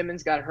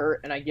Simmons got hurt,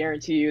 and I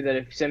guarantee you that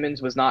if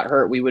Simmons was not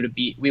hurt, we would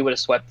have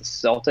swept the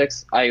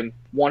Celtics. I am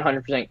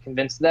 100%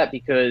 convinced of that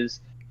because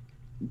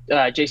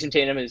Jason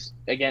Tatum is,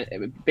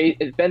 again,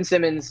 Ben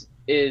Simmons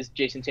is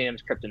Jason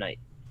Tatum's kryptonite.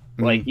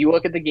 Mm-hmm. Like, you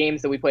look at the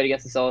games that we played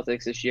against the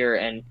Celtics this year,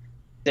 and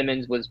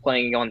Simmons was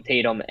playing on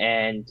Tatum,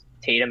 and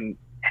Tatum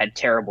had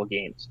terrible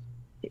games.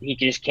 He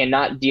just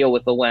cannot deal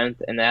with the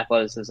length and the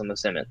athleticism of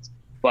Simmons.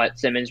 But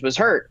Simmons was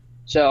hurt.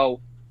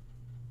 So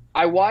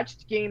I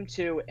watched Game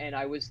 2, and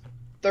I was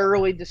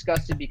thoroughly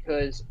disgusted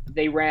because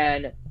they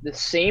ran the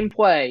same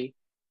play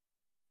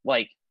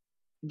like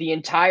the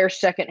entire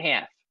second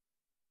half.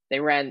 They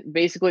ran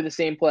basically the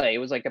same play. It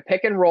was like a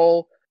pick and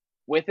roll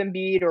with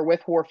Embiid or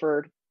with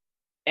Horford,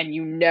 and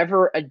you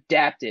never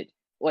adapted.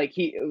 Like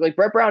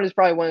Brett Brown is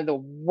probably one of the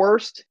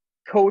worst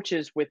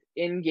coaches with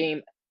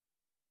in-game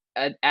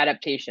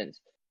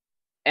adaptations.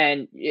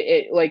 And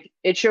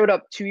it showed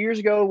up 2 years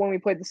ago when we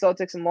played the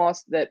Celtics and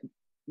lost, that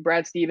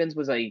Brad Stevens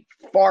was a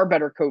far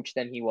better coach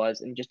than he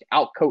was and just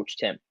outcoached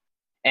him.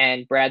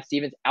 And Brad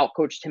Stevens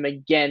outcoached him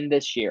again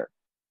this year,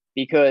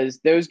 because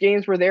those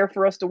games were there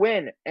for us to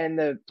win, and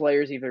the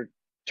players either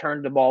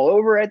turned the ball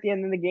over at the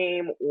end of the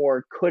game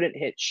or couldn't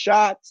hit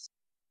shots,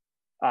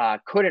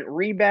 couldn't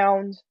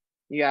rebound.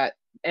 You got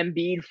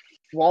Embiid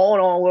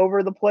falling all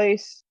over the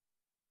place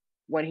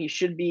when he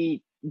should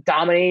be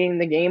dominating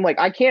the game. Like,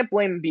 I can't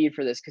blame Embiid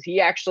for this, because he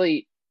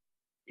actually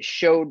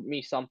showed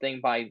me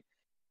something by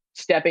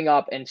stepping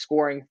up and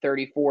scoring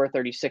 34,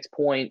 36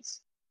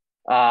 points,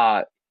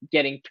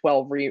 getting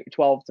 12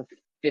 to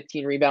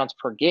 15 rebounds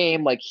per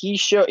game. Like, he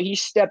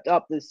stepped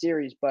up this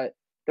series, but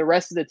the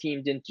rest of the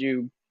team didn't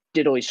do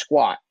diddly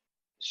squat.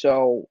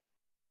 So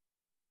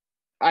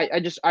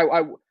I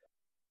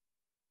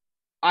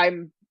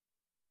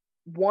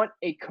want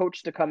a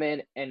coach to come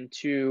in and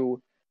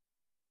to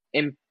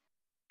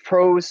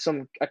impose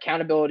some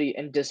accountability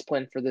and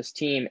discipline for this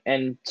team,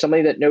 and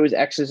somebody that knows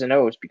X's and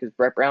O's, because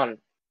Brett Brown,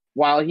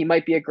 while he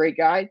might be a great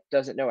guy,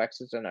 doesn't know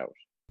X's and O's.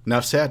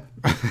 Enough said.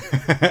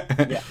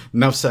 Yeah.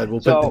 Enough said.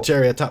 We'll put the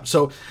cherry at top.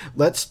 So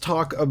let's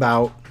talk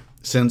about,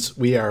 since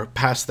we are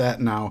past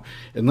that now,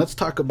 and let's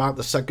talk about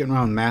the second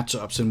round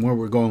matchups and where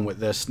we're going with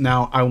this.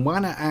 Now, I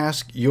want to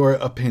ask your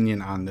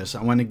opinion on this.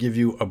 I want to give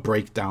you a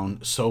breakdown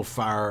so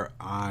far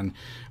on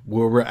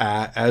where we're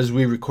at as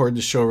we record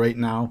the show right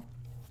now.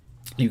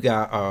 You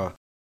got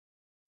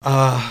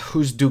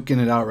who's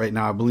duking it out right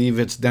now? I believe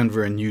it's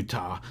Denver and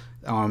Utah.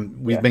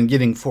 We've been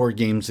getting 4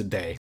 games a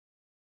day.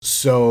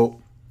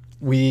 So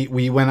we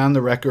went on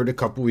the record a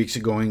couple weeks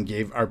ago and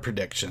gave our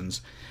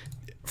predictions.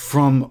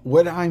 From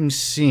what I'm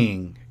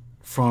seeing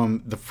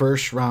from the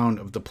first round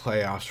of the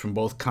playoffs from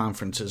both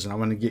conferences, and I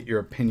want to get your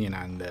opinion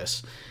on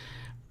this,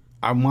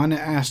 I want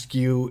to ask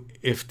you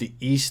if the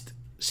East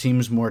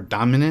seems more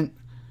dominant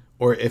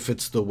or if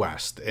it's the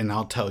West, and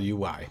I'll tell you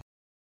why.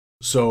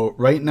 So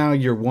right now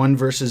you're 1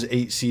 versus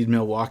 8 seed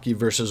Milwaukee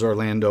versus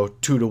Orlando,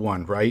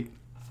 2-1, right?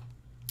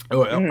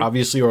 Mm-hmm.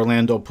 Obviously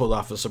Orlando pulled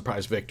off a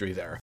surprise victory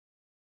there.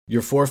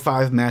 Your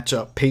 4-5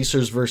 matchup,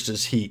 Pacers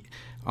versus Heat.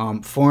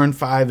 4 and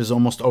 5 is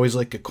almost always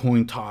like a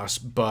coin toss,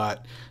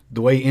 but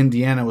the way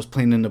Indiana was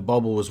playing in the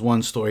bubble was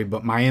one story,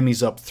 but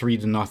Miami's up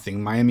 3-0.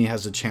 Miami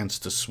has a chance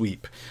to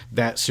sweep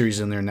that series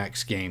in their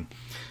next game.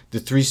 The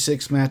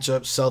 3-6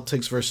 matchup,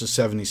 Celtics versus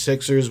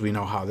 76ers. We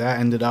know how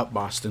that ended up,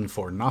 Boston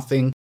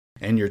 4-0.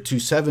 And your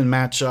 2-7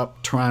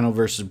 matchup, Toronto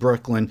versus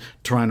Brooklyn.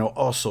 Toronto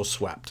also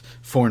swept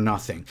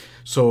 4-0.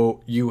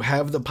 So you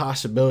have the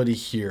possibility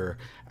here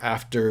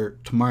after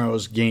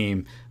tomorrow's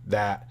game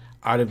that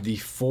out of the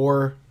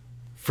 4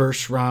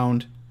 first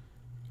round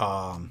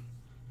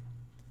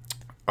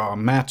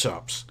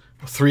matchups,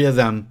 3 of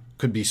them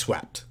could be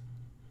swept,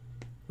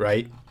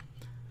 right?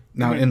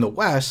 Now in the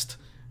West,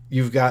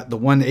 you've got the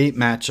 1-8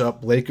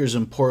 matchup, Lakers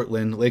and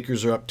Portland.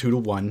 Lakers are up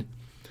 2-1.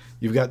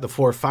 You've got the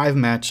 4-5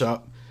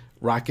 matchup,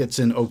 Rockets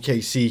and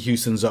OKC.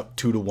 Houston's up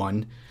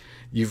 2-1.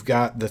 You've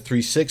got the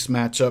 3-6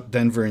 matchup,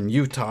 Denver and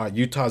Utah.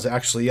 Utah's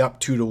actually up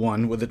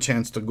 2-1 with a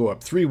chance to go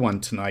up 3-1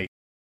 tonight.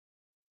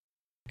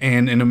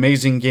 And an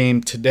amazing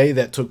game today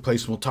that took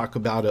place, and we'll talk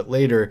about it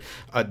later.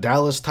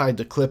 Dallas tied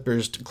the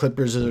Clippers. The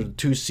Clippers are the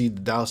 2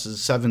 seed, Dallas is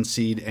the 7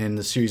 seed, and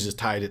the series is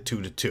tied at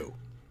 2-2.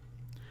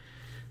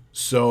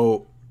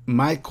 So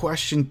my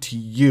question to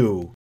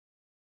you,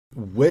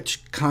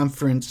 which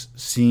conference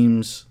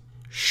seems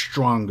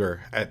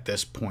stronger at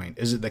this point?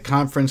 Is it the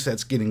conference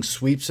that's getting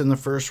sweeps in the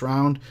first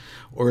round,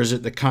 or is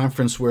it the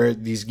conference where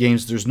these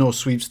games, there's no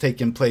sweeps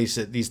taking place,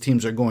 that these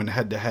teams are going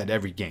head-to-head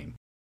every game?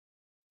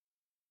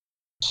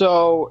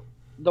 So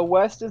the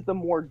West is the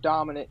more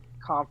dominant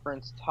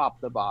conference top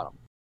to bottom.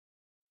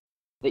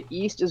 The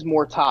East is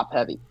more top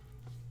heavy.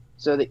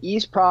 So the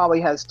East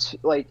probably has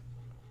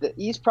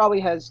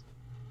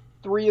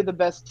 3 of the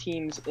best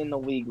teams in the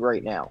league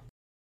right now.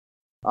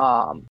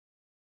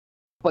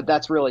 But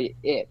that's really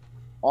it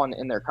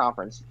in their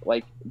conference.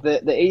 Like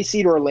the 8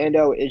 seed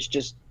Orlando is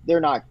just, they're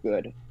not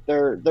good.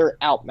 They're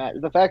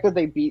outmatched. The fact that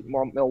they beat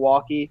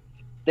Milwaukee,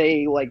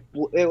 they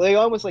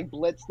almost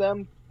blitzed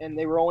them, and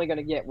they were only going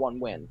to get 1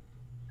 win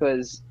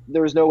because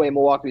there was no way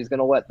Milwaukee was going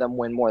to let them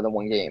win more than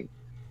 1 game.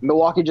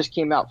 Milwaukee just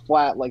came out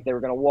flat, like they were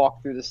going to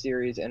walk through the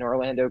series, and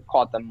Orlando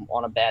caught them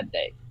on a bad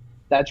day.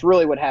 That's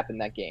really what happened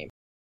that game.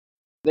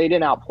 They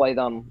didn't outplay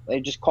them.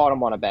 They just caught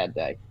them on a bad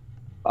day.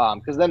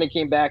 Because then they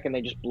came back and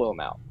they just blew them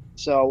out.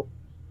 So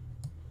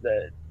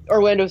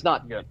Orlando's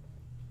not good.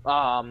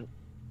 I'm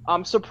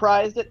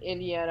surprised at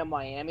Indiana,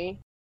 Miami,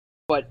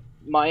 but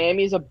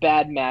Miami's a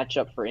bad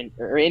matchup for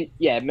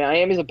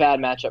Miami's a bad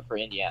matchup for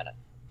Indiana.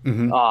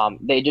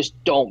 Mm-hmm. They just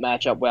don't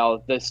match up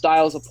well. The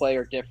styles of play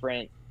are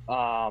different,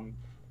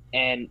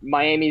 and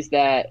Miami's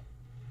that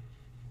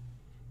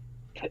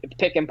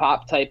pick and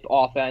pop type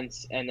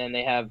offense, and then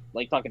they have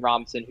like Duncan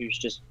Robinson, who's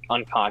just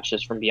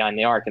unconscious from behind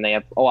the arc, and they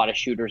have a lot of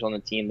shooters on the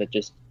team that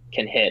just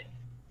can hit.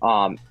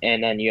 And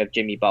then you have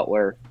Jimmy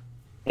Butler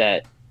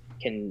that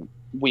can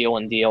wheel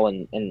and deal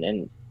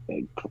and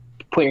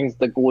brings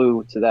the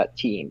glue to that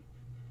team.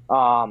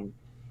 And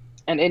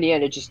in the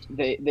end, it just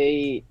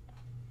they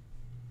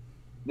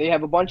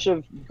have a bunch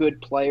of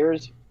good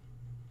players,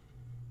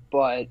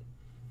 but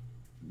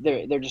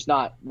they're just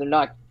not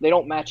they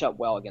don't match up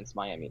well against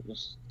Miami.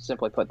 Just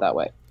simply put that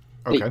way.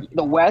 Okay.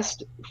 The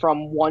West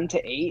from 1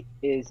 to 8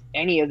 is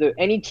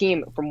any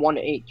team from 1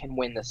 to 8 can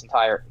win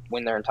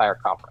their entire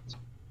conference.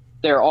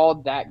 They're all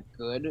that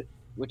good,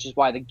 which is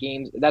why the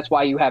games. That's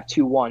why you have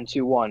 2-1,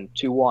 2-1,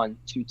 2-1,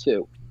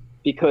 2-2,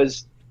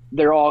 because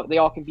they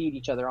all can beat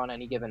each other on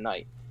any given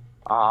night.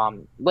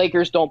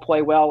 Lakers don't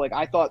play well. Like,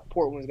 I thought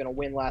Portland was going to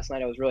win last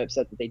night. I was really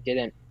upset that they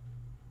didn't.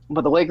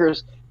 But the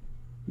Lakers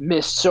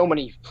missed so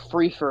many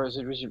free throws.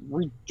 It was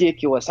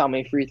ridiculous how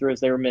many free throws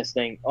they were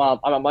missing.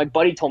 My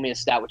buddy told me a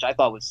stat, which I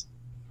thought was,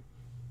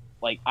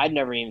 like, I'd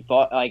never even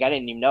thought, like, I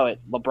didn't even know it.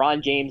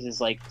 LeBron James is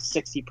like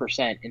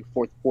 60% in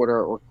fourth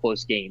quarter or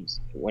close games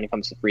when it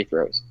comes to free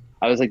throws.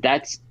 I was like,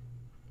 that's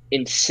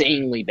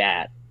insanely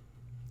bad.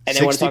 And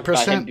then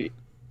 60%?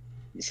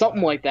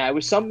 Something like that. It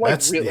was something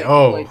like really.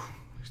 Like,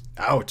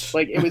 ouch.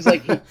 Like, it was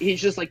like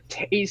he's just like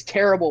he's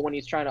terrible when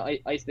he's trying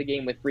to ice the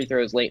game with free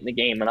throws late in the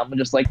game, and I'm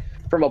just like,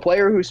 from a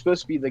player who's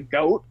supposed to be the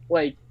GOAT,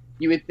 like,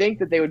 you would think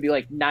that they would be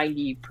like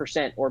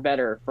 90% or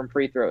better from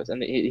free throws,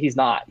 and he's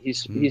not.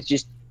 He's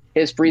just,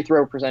 his free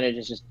throw percentage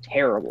is just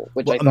terrible,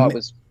 which I thought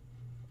was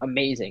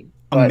amazing.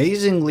 But,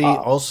 amazingly,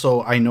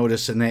 also, I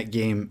noticed in that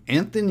game,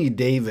 Anthony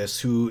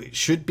Davis, who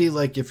should be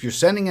like, if you're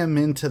sending him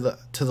into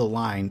the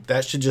line,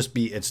 that should just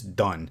be, it's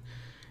done.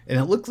 And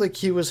it looked like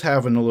he was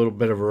having a little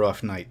bit of a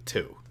rough night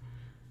too.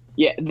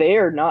 Yeah, they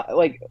are not,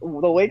 like, the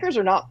Lakers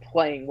are not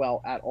playing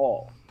well at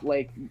all.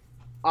 Like,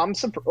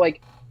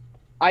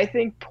 I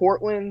think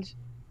Portland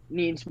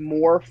needs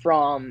more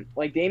from,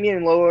 like,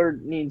 Damian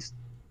Lillard needs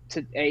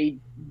to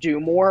do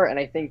more, and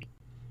I think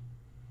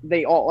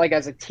they all, like,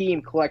 as a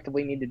team,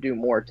 collectively need to do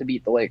more to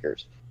beat the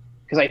Lakers,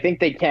 because I think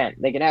they can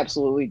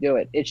absolutely do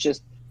it. It's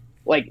just,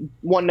 like,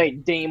 one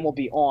night Dame will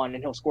be on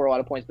and he'll score a lot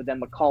of points, but then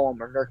McCollum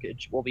or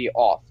Nurkic will be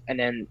off, and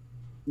then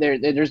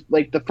there's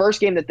like the first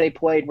game that they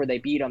played where they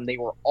beat them, they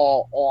were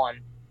all on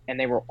and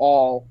they were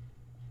all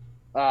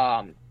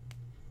on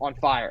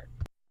fire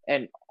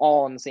and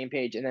all on the same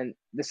page, and then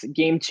this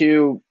game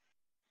 2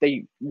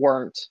 they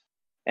weren't,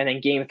 and then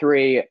game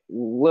 3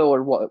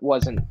 Lillard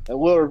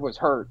was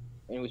hurt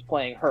and he was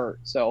playing hurt,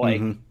 so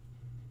like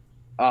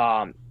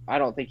I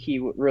don't think he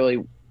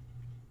really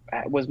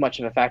was much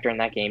of a factor in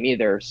that game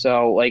either.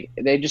 So like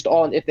they just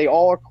all, if they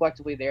all are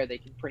collectively there, they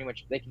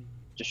can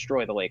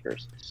destroy the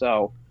Lakers.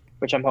 So,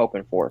 which I'm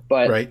hoping for.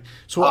 But right.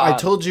 So I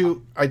told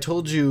you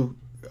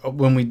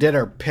when we did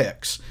our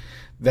picks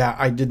that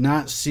I did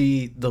not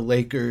see the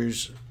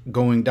Lakers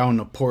going down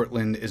to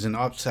Portland as an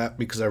upset,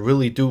 because I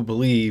really do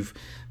believe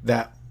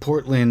that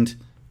Portland,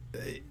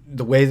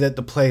 the way that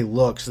the play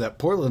looks, that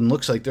Portland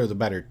looks like they're the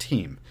better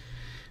team.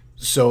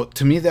 So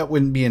to me, that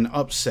wouldn't be an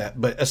upset.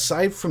 But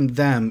aside from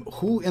them,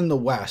 who in the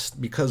West?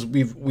 Because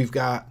we've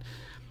got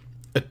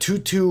a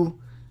 2-2,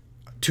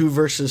 2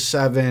 versus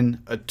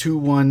 7, a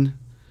 2-1,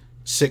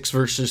 6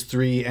 versus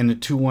 3, and a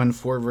 2-1,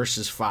 4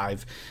 versus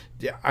 5.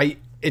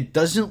 It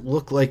doesn't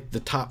look like the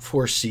top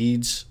 4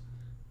 seeds,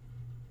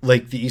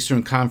 like the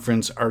Eastern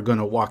Conference, are going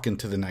to walk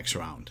into the next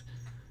round.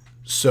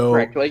 So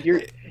correct. Like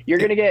you're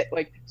going to get,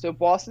 like, so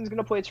Boston's going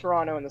to play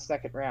Toronto in the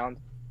second round.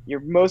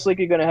 You're most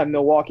likely going to have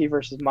Milwaukee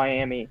versus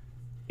Miami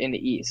in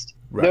the East.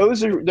 Right.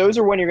 Those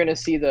are when you're going to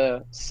see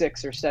the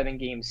 6 or 7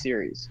 game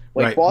series.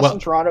 Like right. Boston,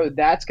 Toronto,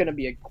 that's going to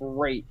be a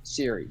great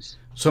series.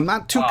 So I'm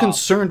not too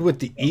concerned with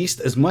the East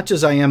as much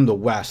as I am the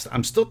West.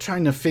 I'm still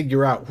trying to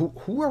figure out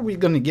who are we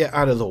going to get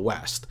out of the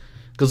West?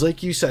 Because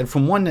like you said,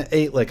 from 1 to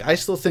 8, like, I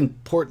still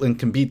think Portland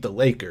can beat the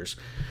Lakers.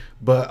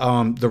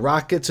 But the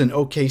Rockets and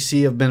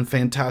OKC have been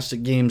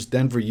fantastic games.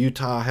 Denver,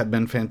 Utah have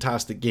been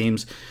fantastic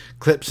games.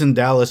 Clips and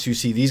Dallas, you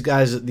see these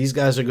guys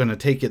are going to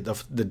take it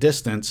the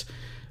distance.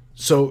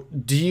 So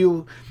do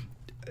you,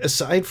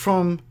 aside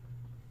from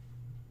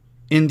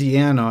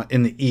Indiana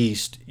in the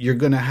East, you're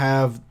going to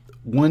have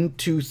 1,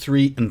 2,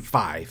 3, and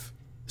 5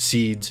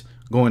 seeds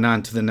going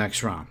on to the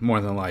next round,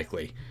 more than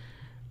likely.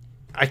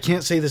 I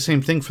can't say the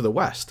same thing for the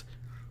West.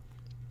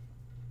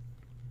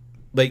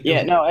 Like,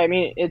 yeah, no, I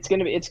mean, it's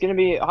gonna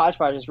be a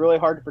hodgepodge. It's really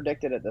hard to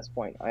predict it at this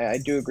point. I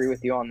do agree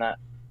with you on that.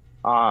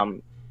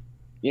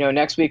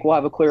 Next week we'll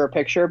have a clearer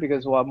picture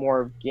because we'll have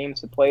more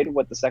games to play,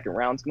 what the second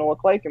round's gonna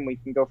look like, and we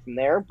can go from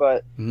there.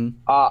 But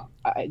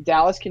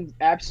Dallas can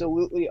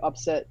absolutely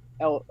upset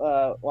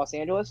Los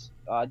Angeles.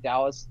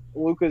 Dallas,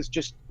 Luka's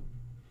just.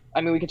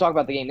 I mean, we can talk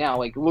about the game now.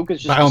 Like,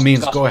 Luka's just. By all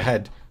means, go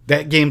ahead.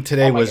 That game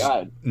today was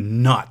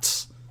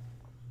nuts.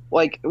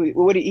 Like,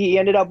 he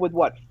ended up with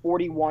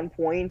 41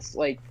 points,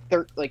 like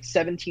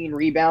 17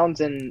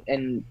 rebounds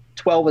and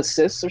 12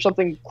 assists or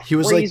something. He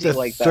was like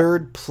the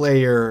third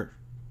player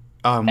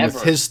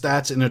with his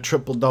stats in a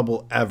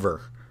triple-double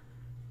ever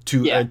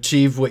to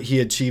achieve what he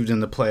achieved in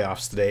the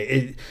playoffs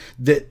today.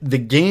 The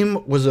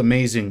game was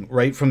amazing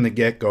right from the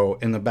get-go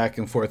and the back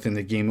and forth in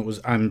the game.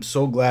 I'm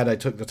so glad I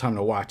took the time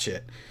to watch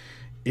it.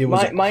 It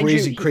was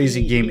a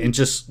crazy game. And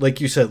just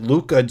like you said,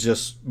 Luka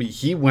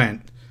he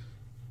went.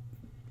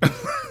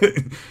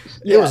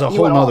 It was a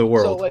whole nother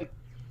world. So, like,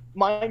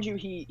 mind you,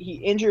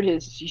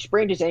 he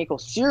sprained his ankle,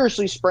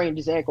 seriously sprained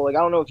his ankle. Like, I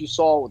don't know if you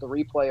saw the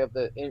replay of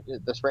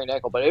the sprained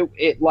ankle, but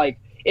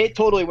it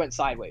totally went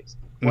sideways.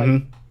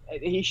 Like,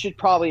 he should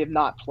probably have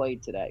not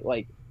played today.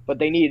 Like, but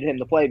they needed him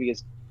to play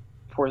because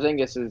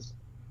Porzingis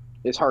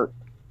is hurt.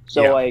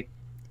 So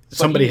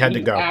somebody had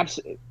to go.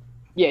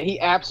 He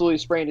absolutely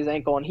sprained his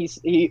ankle, and he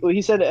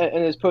said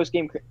in his post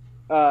game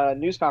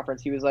news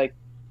conference, he was like,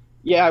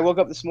 "Yeah, I woke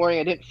up this morning.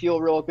 I didn't feel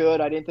real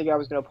good. I didn't think I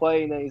was going to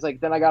play." And then he's like,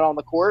 "Then I got on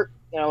the court,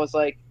 and I was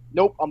like,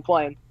 nope, I'm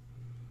playing."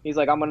 He's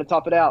like, "I'm going to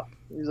tough it out."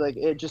 He's like,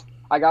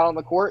 I got on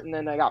the court, and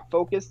then I got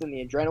focused, and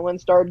the adrenaline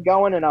started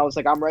going, and I was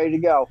like, I'm ready to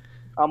go.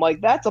 I'm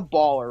like, that's a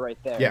baller right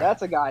there. Yeah.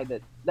 That's a guy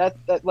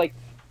that like,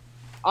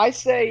 I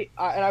say,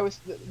 and I was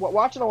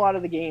watching a lot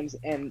of the games,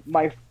 and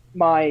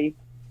my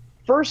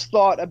first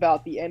thought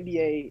about the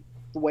NBA,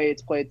 the way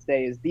it's played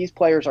today, is these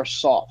players are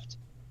soft.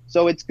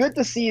 So it's good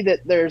to see that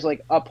there's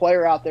like a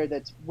player out there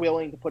that's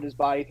willing to put his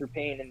body through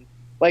pain. And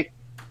like,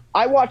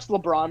 I watched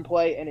LeBron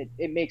play, and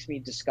it makes me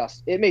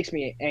disgusted. It makes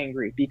me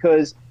angry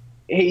because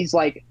he's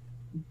like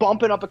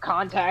bumping up a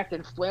contact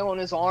and flailing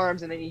his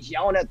arms, and then he's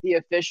yelling at the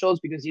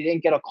officials because he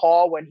didn't get a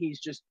call when he's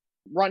just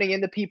running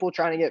into people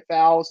trying to get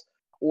fouls,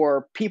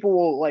 or people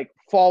will like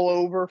fall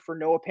over for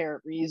no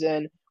apparent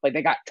reason, like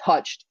they got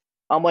touched.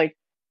 I'm like,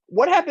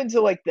 what happened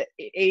to like the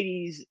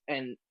 80s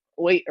and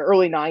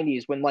early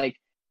 90s when like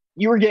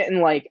you were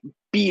getting like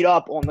beat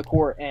up on the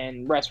court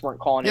and refs weren't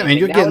calling anything? Yeah, man,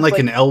 you're getting like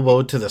an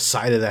elbow to the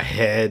side of the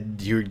head.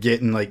 You're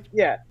getting like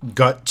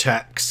gut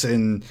checks,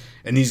 and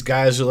these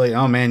guys are like,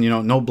 "Oh man,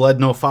 no blood,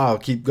 no foul.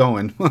 Keep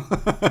going."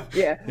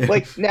 Yeah,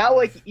 like now,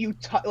 like you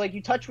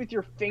touch with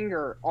your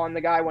finger on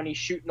the guy when he's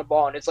shooting the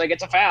ball, and it's like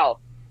it's a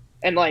foul,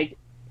 and like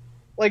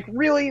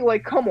really,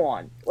 like come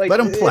on, like let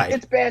him play.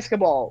 It's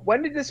basketball.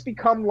 When did this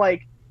become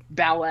like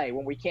ballet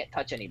when we can't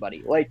touch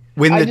anybody? Like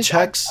when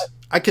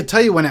I could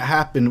tell you when it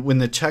happened, when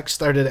the checks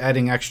started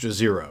adding extra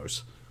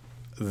zeros.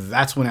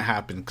 That's when it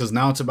happened, because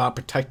now it's about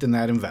protecting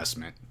that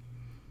investment.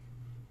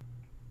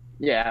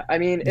 Yeah, I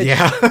mean, they're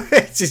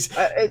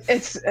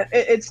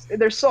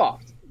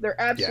soft. They're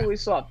absolutely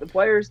soft. The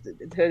players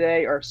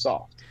today are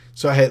soft.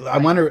 So hey, I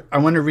want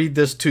to read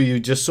this to you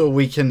just so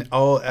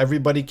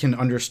everybody can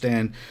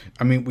understand.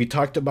 I mean, we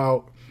talk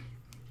about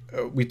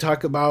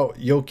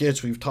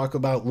Jokic, we've talked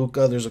about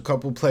Luka. There's a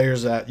couple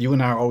players that you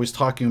and I are always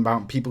talking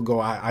about, and people go,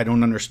 I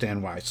don't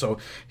understand why. So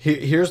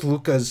here's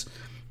Luka's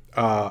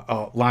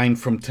line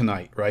from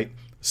tonight, right?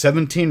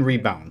 17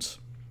 rebounds.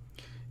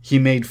 He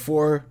made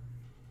 4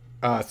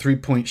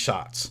 3-point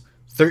shots,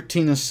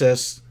 13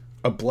 assists,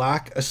 a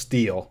block, a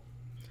steal,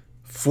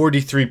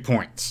 43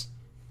 points.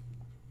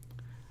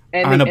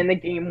 And the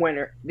game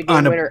winner. The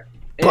game winner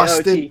in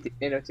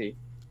OT.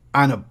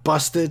 On a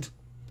busted...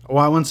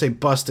 Well, I wouldn't say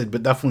busted,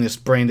 but definitely a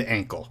sprained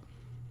ankle.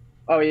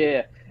 Oh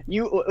yeah,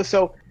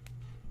 so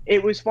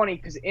it was funny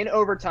because in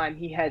overtime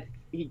he had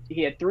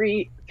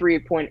 3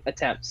 3-point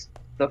attempts.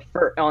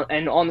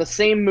 And on the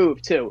same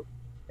move too,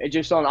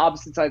 just on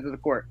opposite sides of the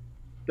court.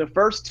 The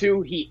first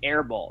 2 he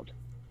airballed.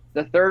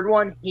 The third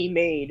one he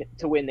made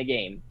to win the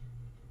game.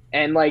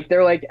 And like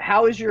they're like,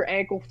 "How is your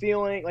ankle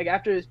feeling?" Like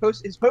after his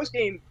post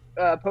game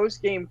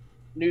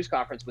news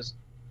conference was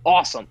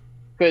awesome.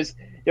 Because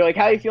you're like,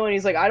 "How are you feeling?"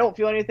 He's like, "I don't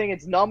feel anything.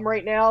 It's numb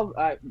right now.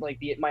 My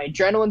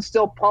adrenaline's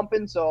still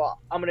pumping, so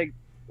I'm gonna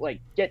like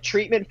get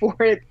treatment for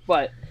it."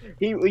 But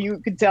you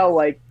could tell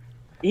like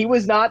he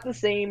was not the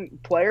same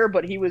player,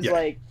 but he was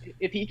like,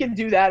 if he can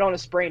do that on a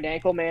sprained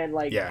ankle, man,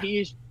 like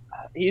he's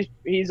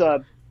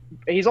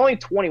only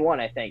 21,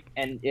 I think,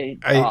 and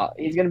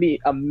he's gonna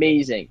be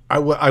amazing. I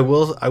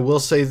will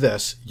say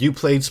this: you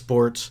played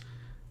sports,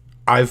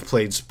 I've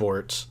played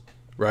sports,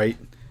 right?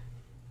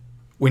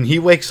 When he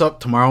wakes up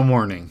tomorrow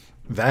morning,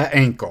 that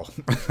ankle,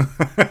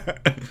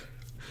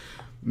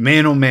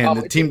 man, oh man,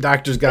 the team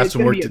doctor's got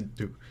some work to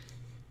do.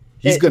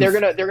 They're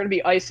gonna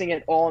be icing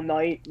it all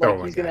night.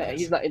 Like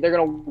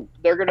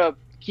they're gonna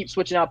keep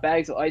switching out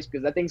bags of ice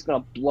because that thing's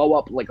gonna blow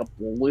up like a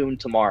balloon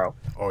tomorrow.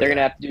 They're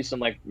gonna have to do some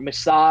like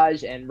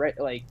massage and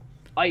like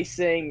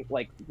icing,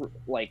 like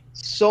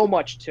so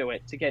much to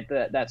it to get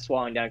that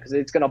swelling down because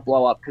it's gonna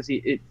blow up. Because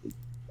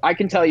I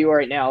can tell you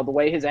right now, the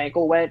way his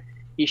ankle went,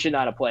 he should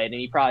not have played, and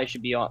he probably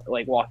should be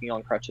walking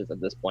on crutches at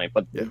this point.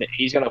 But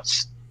he's gonna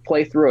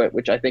play through it,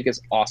 which I think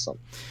is awesome.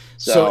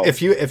 So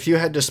if you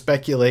had to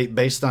speculate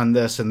based on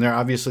this, and they're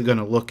obviously going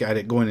to look at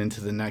it going into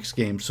the next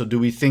game, so do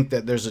we think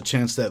that there's a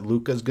chance that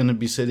Luka's going to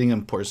be sitting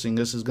and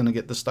Porzingis is going to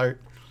get the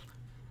start?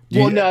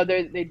 No,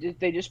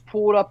 they just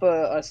pulled up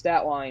a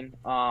stat line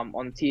on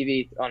the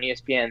TV on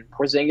ESPN.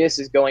 Porzingis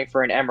is going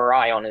for an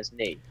MRI on his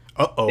knee.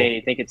 Uh-oh.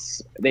 They think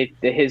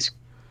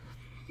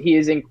he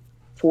is in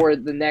for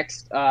the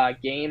next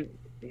game.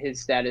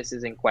 his status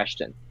is in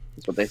question.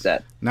 That's what they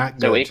said. Not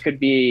good. So it could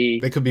be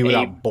they could be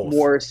without both.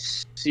 More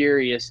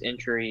serious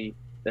injury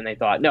than they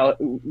thought. No,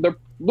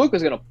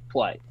 Luka's going to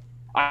play.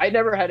 I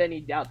never had any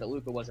doubt that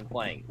Luka wasn't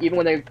playing. Even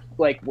when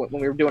when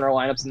we were doing our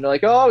lineups and they're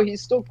like, "Oh,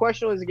 he's still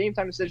questionable as a game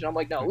time decision." I'm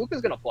like, "No, Luka's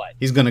going to play.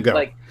 He's going to go."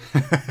 Like,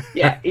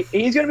 yeah,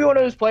 he's going to be one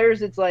of those players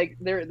that's like,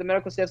 the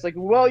medical staff's like,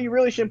 "Well, you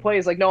really shouldn't play."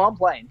 He's like, "No, I'm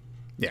playing."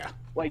 Yeah.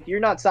 Like, you're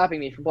not stopping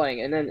me from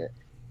playing. And then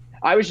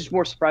I was just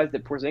more surprised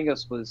that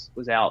Porzingis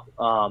was out.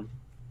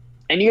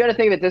 And you got to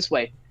think of it this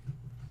way: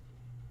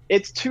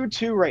 it's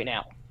 2-2 right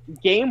now.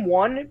 Game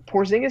 1,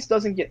 Porzingis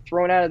doesn't get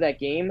thrown out of that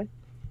game.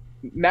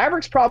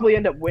 Mavericks probably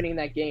end up winning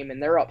that game,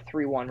 and they're up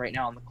 3-1 right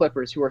now on the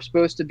Clippers, who are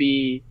supposed to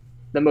be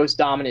the most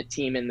dominant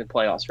team in the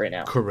playoffs right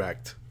now.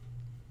 Correct.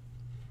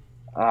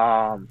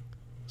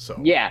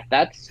 Yeah,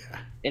 that's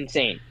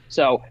insane.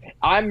 So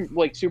I'm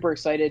like super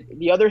excited.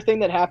 The other thing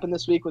that happened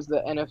this week was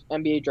the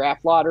NBA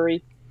draft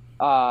lottery.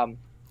 Wow,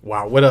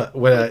 what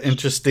a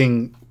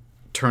interesting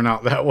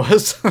turnout that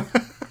was.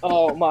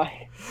 Oh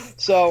my.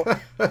 So,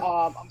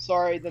 I'm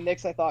sorry. The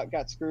Knicks, I thought,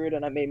 got screwed,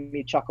 and it made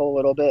me chuckle a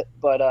little bit.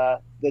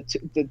 But the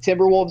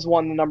Timberwolves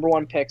won the number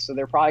 1 pick, so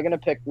they're probably going to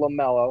pick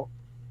LaMelo.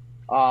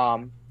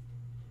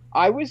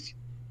 I was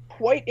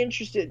quite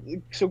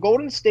interested. So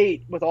Golden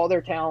State, with all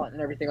their talent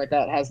and everything like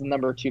that, has the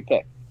number 2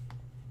 pick.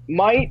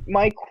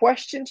 My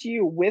question to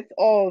you, with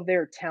all of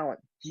their talent,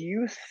 do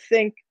you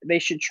think they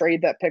should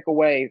trade that pick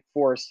away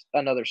for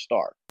another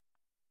star?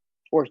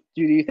 Or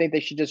do you think they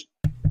should just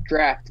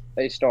draft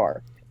a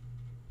star?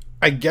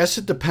 I guess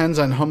it depends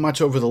on how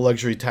much over the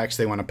luxury tax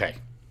they want to pay.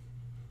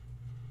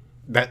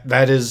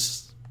 That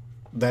is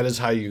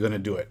how you're going to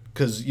do it.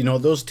 Because,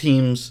 those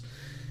teams,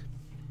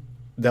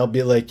 they'll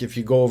be like, if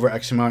you go over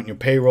X amount in your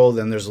payroll,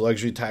 then there's a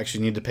luxury tax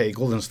you need to pay.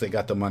 Golden State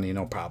got the money,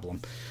 no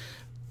problem.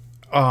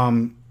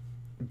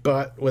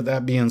 But with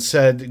that being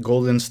said,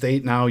 Golden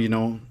State now,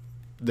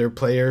 their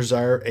players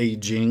are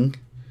aging.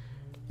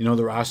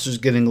 The roster's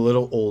getting a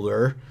little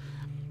older.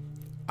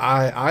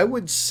 I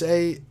would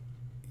say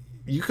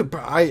you could.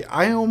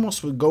 I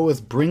almost would go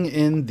with bring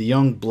in the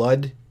young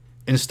blood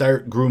and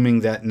start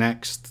grooming that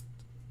next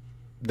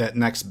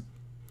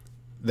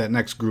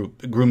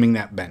group, grooming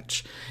that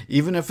bench.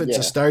 Even if it's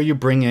a star you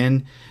bring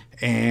in,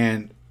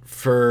 and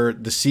for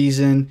the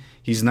season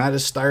he's not a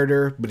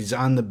starter, but he's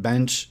on the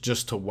bench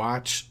just to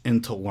watch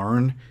and to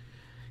learn,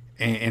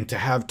 and to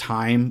have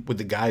time with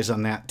the guys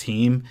on that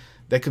team.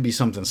 That could be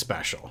something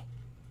special.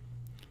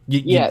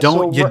 You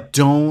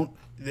don't.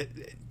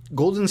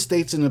 Golden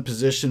State's in a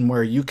position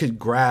where you could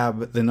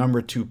grab the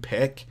number 2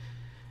 pick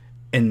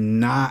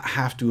and not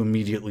have to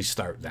immediately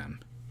start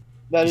them.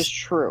 That is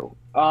true.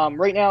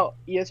 Right now,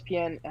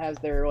 ESPN has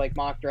their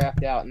mock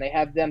draft out, and they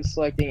have them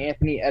selecting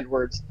Anthony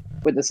Edwards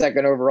with the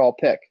 2nd overall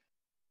pick.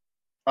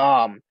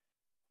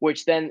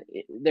 Which then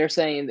they're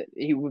saying that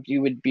he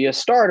would be a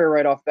starter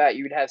right off bat.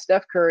 You would have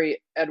Steph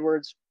Curry,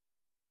 Edwards,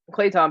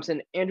 Klay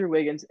Thompson, Andrew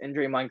Wiggins, and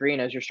Draymond Green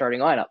as your starting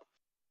lineup.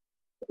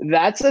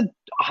 That's a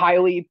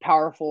highly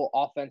powerful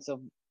offensive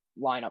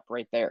lineup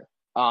right there.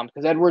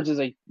 Because Edwards is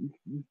a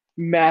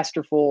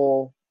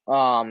masterful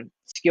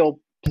skill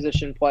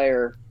position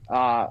player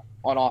on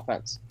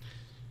offense.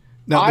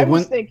 Now, I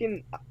was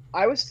thinking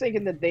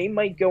that they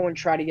might go and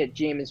try to get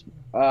James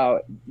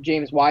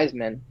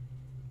Wiseman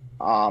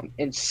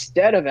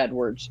instead of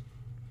Edwards,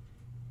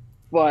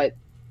 but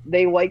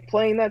they like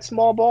playing that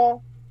small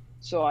ball,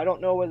 so I don't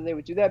know whether they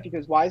would do that,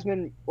 because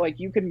Wiseman,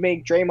 you could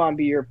make Draymond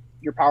be your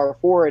power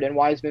forward, and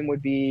Wiseman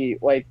would be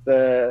like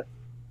the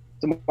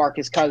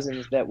DeMarcus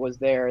Cousins that was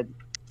there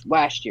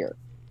last year.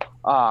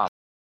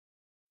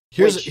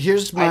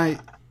 Here's my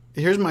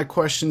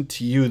question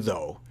to you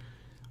though.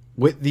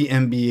 With the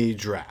NBA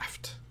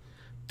draft,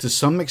 to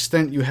some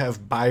extent you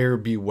have buyer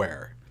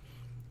beware.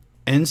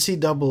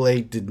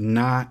 NCAA did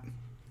not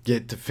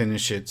get to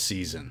finish its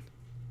season.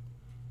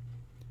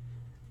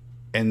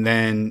 And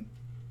then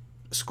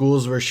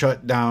schools were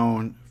shut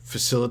down,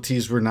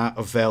 facilities were not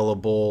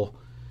available.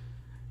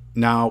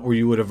 Now, where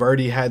you would have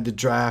already had the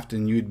draft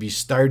and you'd be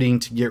starting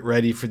to get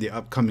ready for the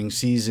upcoming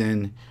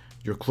season,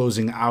 you're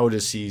closing out a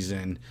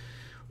season.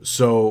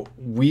 So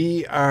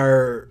we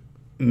are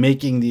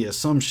making the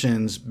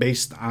assumptions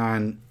based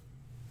on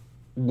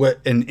what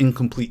an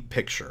incomplete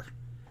picture.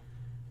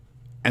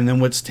 And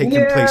then what's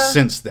taken place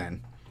since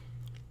then.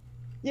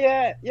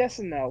 Yeah, yes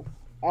and no.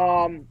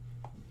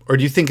 Or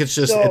do you think it's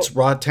just it's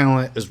raw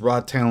talent is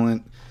raw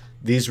talent?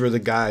 These were the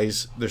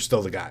guys, they're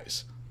still the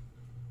guys.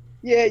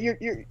 Yeah,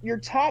 your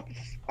top,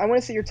 I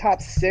want to say your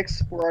top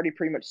 6 were already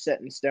pretty much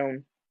set in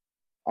stone.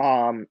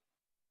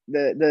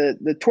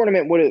 The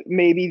tournament would have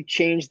maybe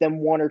changed them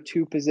 1 or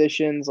 2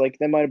 positions.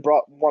 They might have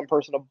brought one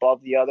person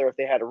above the other if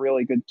they had a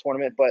really good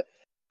tournament. But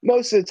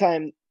most of the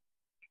time,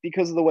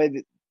 because of the way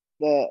that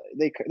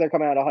they're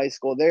coming out of high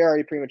school, they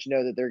already pretty much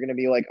know that they're going to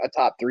be a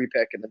top 3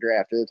 pick in the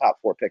draft or the top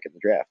 4 pick in the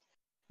draft.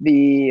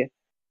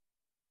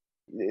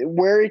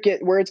 Where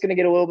it's going to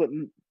get a little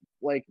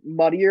bit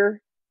muddier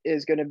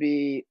is going to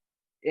be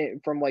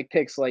from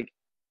picks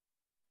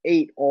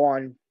 8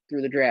 on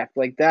through the draft.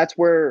 That's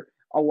where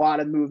a lot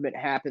of movement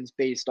happens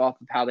based off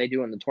of how they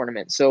do in the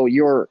tournament. So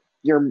your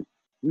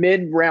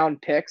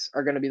mid-round picks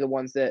are going to be the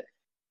ones that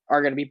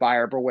are going to be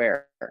buyer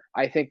beware.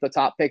 I think the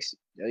top picks,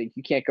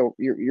 you can't go.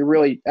 You're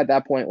really at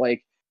that point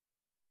like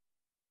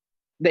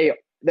they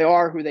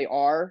are who they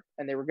are,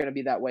 and they were going to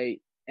be that way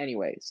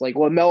anyways. Like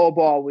LaMelo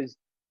Ball was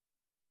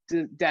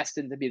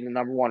destined to be the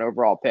number 1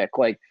 overall pick.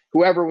 Like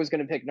whoever was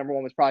going to pick number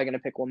 1 was probably going to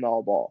pick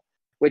LaMelo Ball,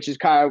 which is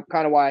kind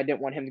of why I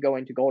didn't want him to go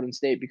into Golden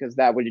State, because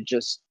that would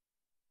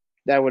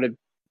have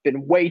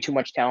been way too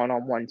much talent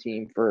on one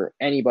team for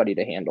anybody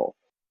to handle.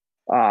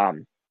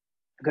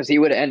 Because he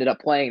would have ended up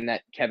playing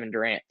that Kevin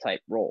Durant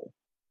type role.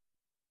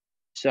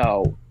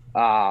 So,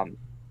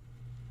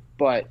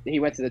 but he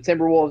went to the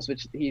Timberwolves,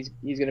 which he's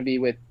going to be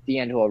with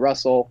D'Angelo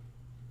Russell.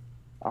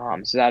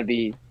 So that'd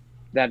be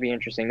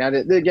interesting. Now,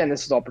 again,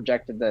 this is all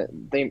projected that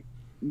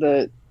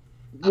the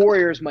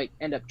Warriors might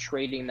end up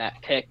trading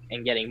that pick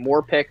and getting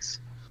more picks.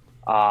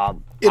 I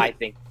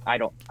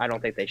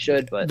don't think they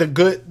should, but the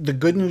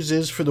good news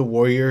is for the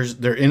Warriors,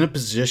 they're in a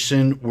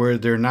position where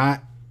they're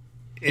not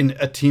in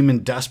a team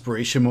in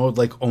desperation mode,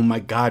 like, oh my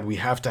God, we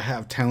have to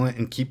have talent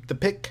and keep the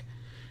pick.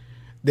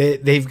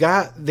 They've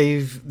got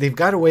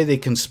a way they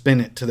can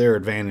spin it to their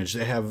advantage.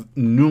 They have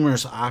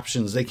numerous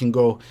options. They can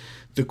go,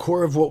 the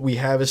core of what we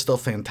have is still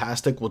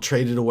fantastic. We'll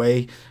trade it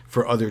away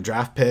for other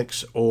draft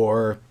picks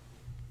or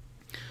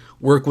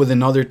work with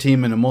another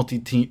team in a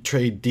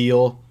multi-trade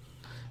deal.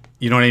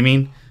 You know what I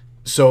mean?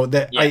 So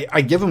that yeah.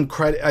 I give them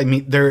credit. I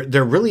mean,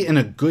 they're really in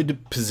a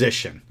good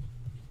position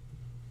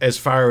as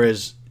far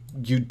as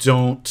you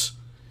don't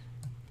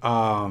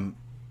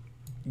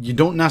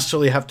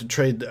necessarily have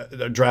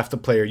to draft a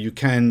player. You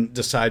can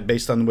decide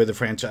based on the way the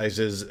franchise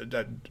is.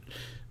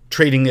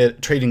 Trading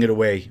it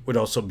away would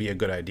also be a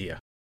good idea.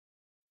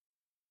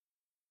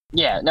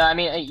 Yeah, no, I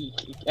mean,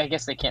 I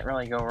guess they can't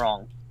really go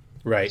wrong.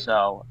 Right.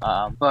 So,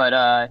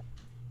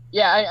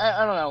 yeah,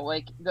 I don't know.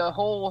 Like the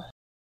whole,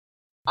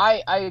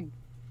 I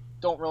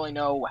don't really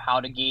know how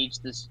to gauge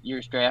this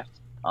year's draft.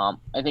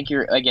 I think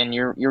you're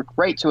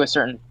right to a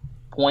certain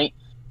point.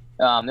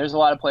 There's a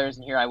lot of players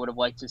in here I would have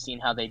liked to have seen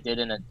how they did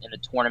in a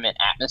tournament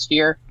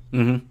atmosphere.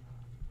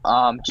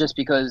 Mm-hmm. Just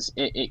because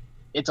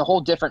it's a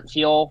whole different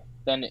feel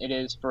than it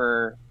is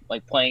for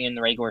like playing in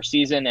the regular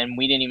season, and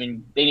they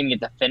didn't even get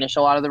to finish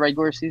a lot of the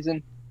regular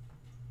season.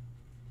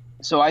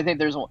 So I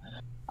think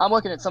I'm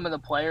looking at some of the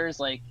players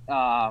like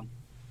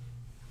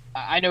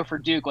I know for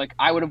Duke, like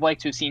I would have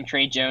liked to have seen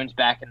Trey Jones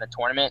back in the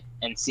tournament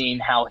and seen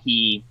how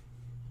he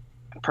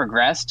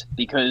progressed,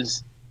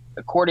 because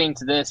according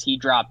to this, he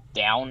dropped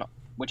down,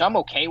 which I'm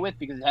okay with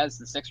because it has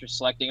the Sixers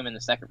selecting him in the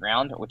second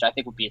round, which I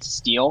think would be a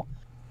steal.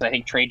 I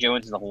think Trey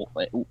Jones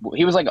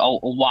he was like a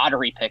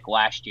lottery pick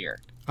last year.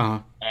 Uh-huh.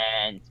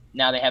 And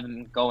now they have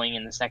him going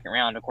in the second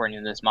round according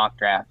to this mock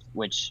draft,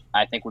 which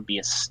I think would be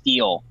a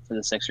steal for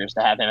the Sixers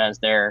to have him as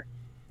their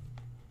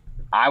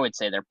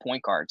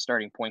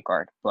starting point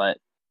guard. But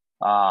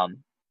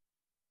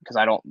because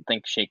I don't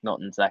think Shake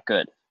Milton's that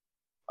good.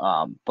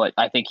 But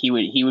I think he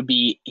would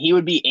be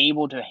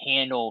able to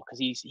handle, because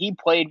he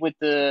played with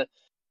the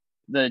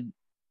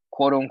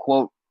quote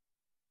unquote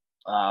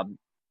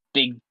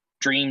big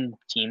dream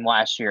team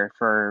last year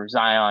for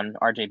Zion,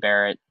 RJ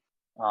Barrett,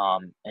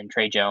 and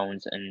Trey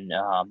Jones and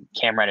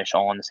Cam Reddish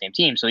all on the same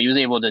team. So he was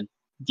able to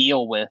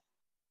deal with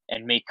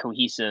and make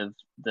cohesive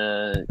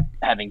the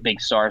having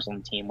big stars on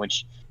the team,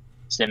 which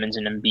Simmons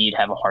and Embiid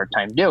have a hard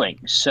time doing.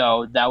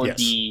 So that would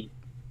be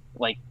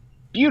like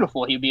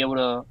beautiful. He'd be able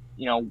to,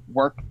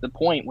 work the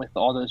point with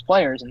all those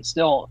players and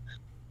still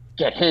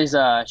get his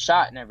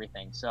shot and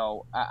everything.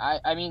 So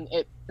I mean,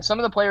 some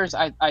of the players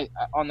I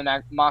on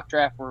the mock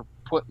draft were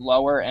put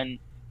lower, and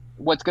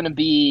what's going to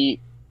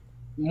be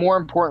more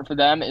important for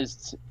them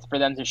is for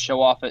them to show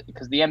off it,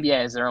 because the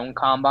NBA has their own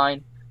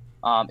combine,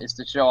 is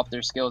to show off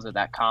their skills at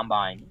that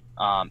combine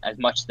as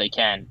much as they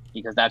can,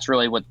 because that's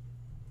really what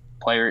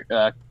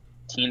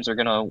teams are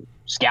going to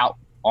scout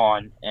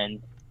on,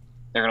 and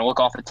they're going to look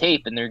off the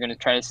tape and they're going to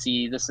try to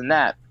see this and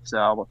that.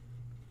 So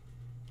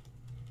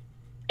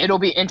it'll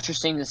be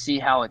interesting to see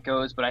how it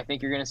goes, but I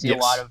think you're going to see a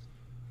lot of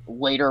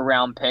later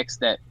round picks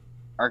that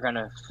are going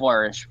to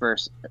flourish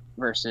versus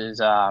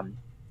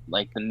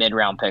like the mid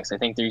round picks. I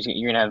think you're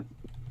going to have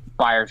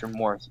buyer's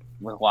remorse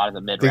with a lot of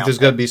the mid round. I think there's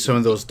going to be some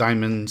of those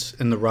diamonds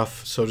in the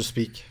rough, so to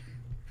speak.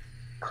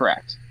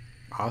 Correct.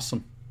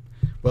 Awesome.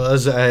 Well,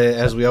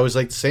 as we always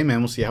like to say, man,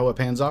 we'll see how it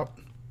pans out.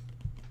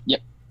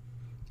 Yep.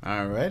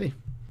 Alrighty.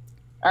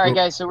 All right,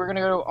 guys. So we're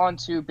gonna go on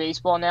to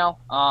baseball now.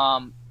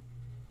 I'm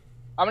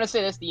gonna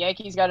say this: the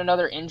Yankees got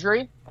another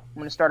injury. I'm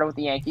gonna start out with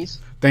the Yankees.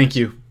 Thank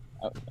you.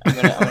 I'm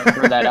gonna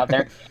throw that out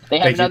there. They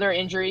have another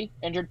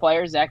injured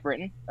player. Zach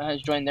Britton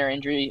has joined their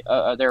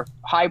their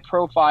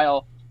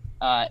high-profile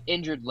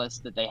injured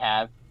list that they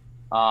have.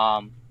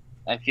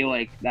 I feel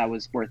like that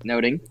was worth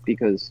noting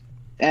because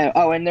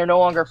and they're no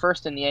longer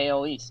first in the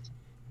AL East.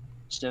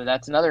 So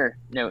that's another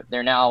note.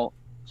 They're now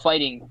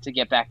fighting to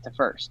get back to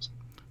first.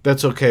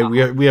 That's okay.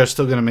 We are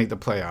still going to make the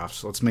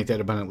playoffs. Let's make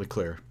that abundantly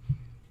clear.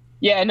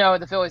 Yeah, no,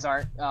 the Phillies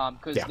aren't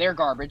because they're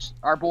garbage.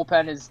 Our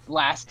bullpen is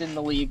last in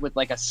the league with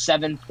like a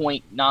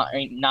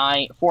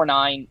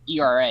 7.49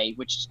 ERA,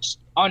 which is just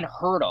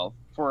unheard of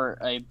for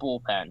a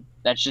bullpen.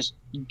 That's just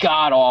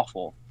god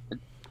awful,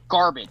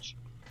 garbage.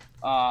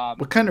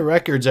 What kind of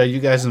records are you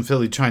guys in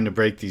Philly trying to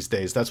break these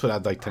days? That's what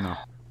I'd like to know.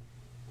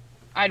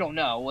 I don't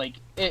know. Like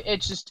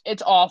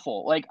it's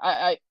awful. Like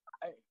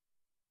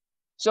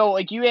so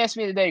like you asked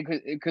me today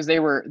because they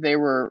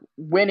were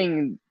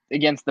winning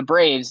against the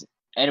Braves.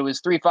 And it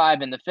was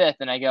 3-5 in the fifth,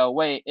 and I go,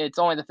 wait, it's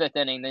only the fifth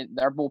inning.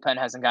 Our bullpen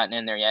hasn't gotten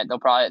in there yet.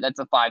 That's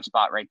a 5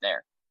 spot right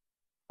there.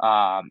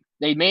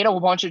 They made a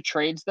bunch of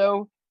trades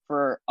though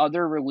for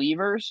other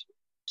relievers,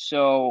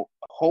 so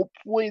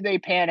hopefully they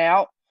pan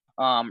out.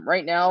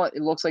 Right now it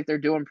looks like they're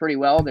doing pretty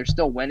well. They're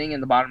still winning in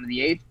the bottom of the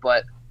 8th,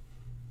 but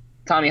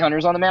Tommy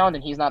Hunter's on the mound,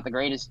 and he's not the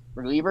greatest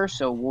reliever,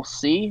 so we'll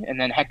see. And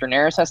then Hector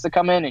Neris has to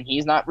come in, and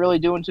he's not really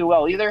doing too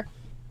well either.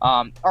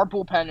 Our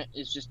bullpen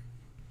is just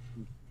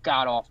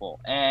god awful,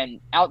 and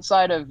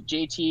outside of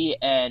JT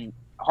and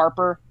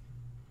Harper,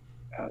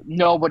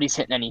 nobody's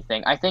hitting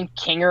anything. I think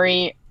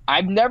Kingery.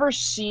 I've never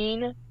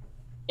seen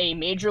a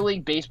Major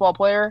League Baseball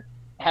player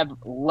have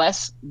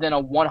less than a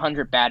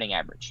 100 batting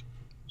average.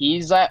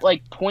 He's at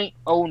like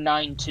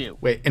 .092.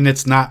 Wait, and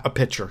it's not a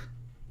pitcher.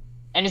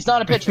 And it's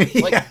not a pitcher.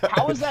 Like, Yeah.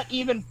 How is that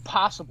even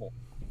possible?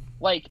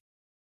 Like,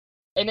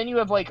 and then you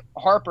have like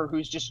Harper,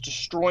 who's just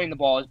destroying the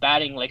ball, is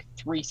batting like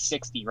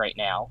 .360 right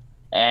now.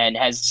 And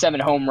has 7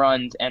 home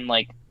runs and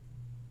like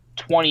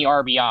 20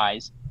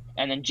 RBIs.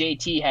 And then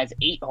JT has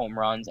 8 home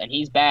runs and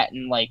he's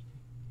batting like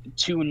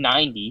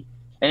 .290.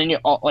 And then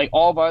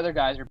all of our other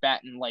guys are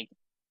batting like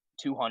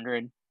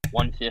 200,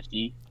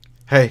 150.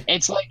 Hey,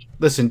 It's like,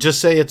 listen, just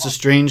say it's a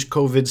strange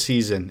COVID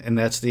season, and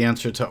that's the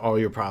answer to all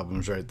your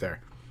problems right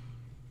there.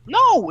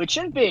 no, it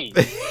shouldn't be.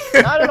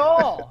 Not at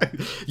all.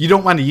 You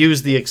don't want to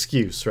use the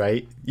excuse,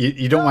 right?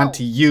 You don't want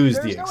to use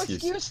the There's no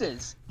excuse.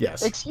 excuses.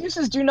 Yes.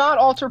 Excuses do not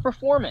alter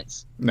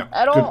performance. No.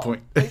 At Good all.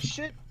 point. They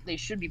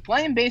should be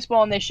playing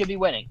baseball and they should be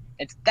winning.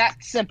 It's that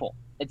simple.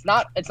 It's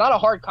not a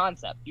hard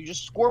concept. You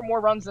just score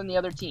more runs than the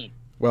other team.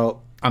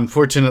 Well,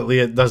 unfortunately,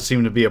 it does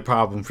seem to be a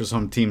problem for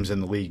some teams in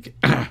the league.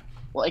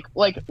 Like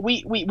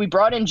we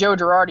brought in Joe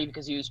Girardi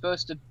because he was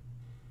supposed to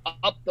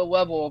up the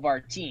level of our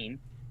team,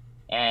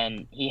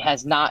 and he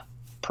has not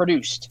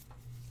produced.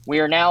 We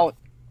are now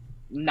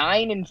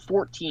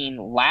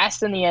 9-14,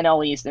 last in the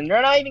NL East, and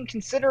they're not even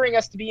considering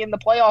us to be in the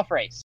playoff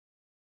race.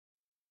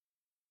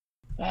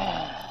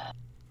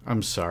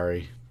 I'm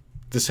sorry.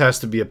 This has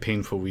to be a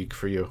painful week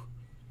for you.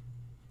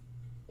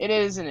 It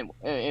is, and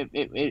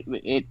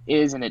it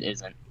is, and it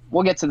isn't.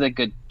 We'll get to the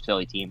good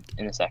Philly team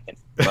in a second.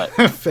 But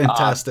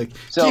Fantastic.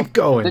 so Keep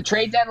going. The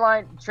trade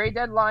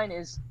deadline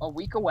is a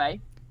week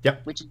away.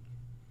 Yep. Which is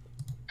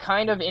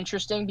kind of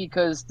interesting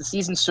because the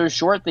season's so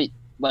short that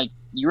like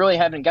you really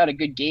haven't got a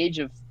good gauge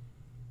of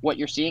what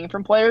you're seeing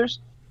from players.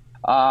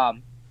 Let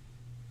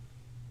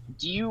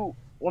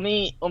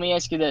me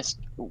ask you this: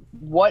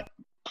 what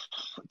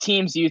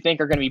teams do you think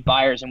are going to be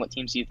buyers, and what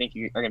teams do you think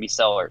are going to be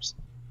sellers?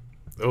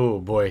 Oh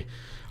boy.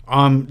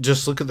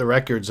 Just look at the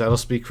records. That'll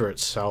speak for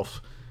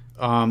itself.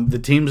 The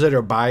teams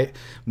that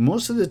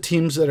most of the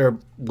teams that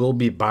will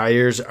be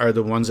buyers are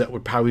the ones that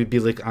would probably be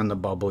like on the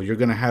bubble. You're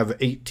going to have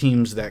 8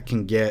 teams that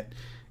can get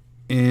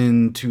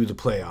into the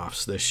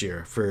playoffs this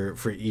year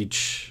for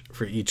each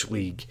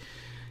league.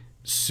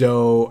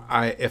 So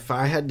if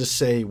I had to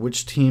say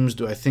which teams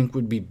do I think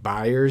would be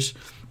buyers,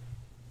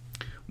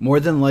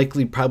 more than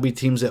likely probably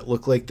teams that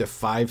look like the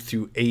 5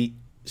 through 8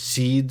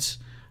 seeds,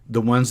 the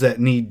ones that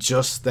need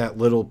just that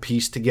little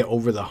piece to get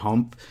over the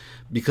hump.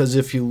 Because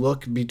if you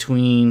look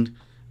between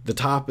the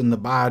top and the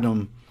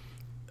bottom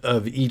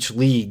of each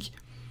league,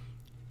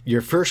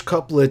 your first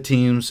couple of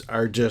teams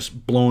are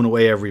just blowing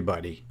away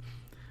everybody.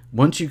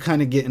 Once you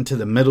kind of get into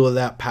the middle of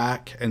that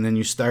pack and then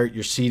you start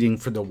your seeding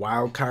for the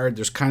wild card,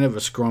 there's kind of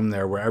a scrum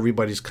there where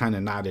everybody's kind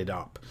of knotted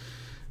up.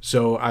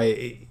 So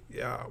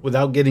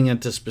without getting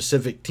into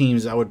specific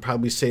teams, I would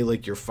probably say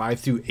like your 5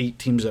 through 8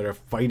 teams that are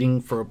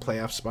fighting for a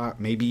playoff spot,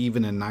 maybe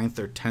even a 9th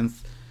or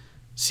 10th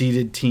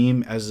seeded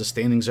team as the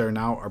standings are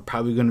now, are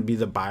probably going to be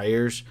the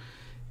buyers.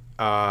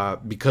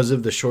 Because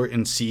of the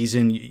shortened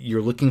season,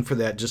 you're looking for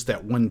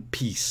that one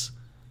piece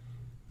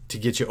to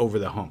get you over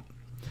the hump.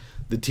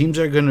 The teams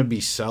are going to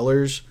be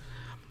sellers.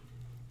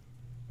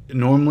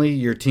 Normally,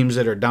 your teams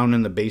that are down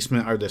in the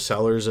basement are the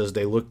sellers as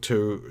they look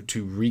to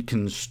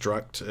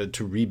reconstruct,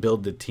 to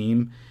rebuild the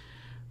team.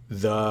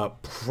 The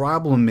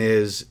problem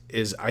is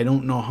I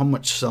don't know how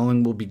much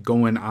selling will be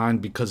going on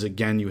because,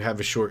 again, you have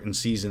a shortened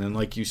season. And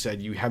like you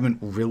said, you haven't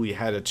really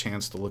had a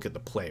chance to look at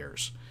the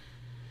players.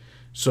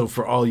 So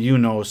for all you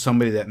know,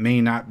 somebody that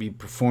may not be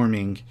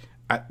performing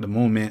at the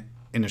moment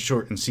in a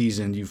shortened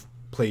season, you've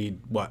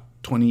played,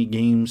 20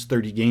 games,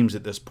 30 games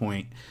at this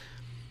point.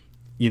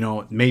 You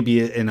know,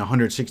 maybe in a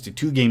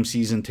 162-game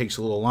season takes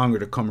a little longer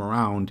to come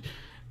around.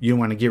 You don't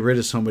want to get rid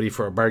of somebody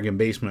for a bargain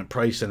basement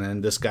price, and then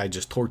this guy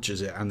just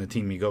torches it on the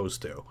team he goes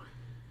to.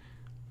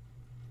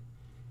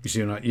 You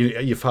see,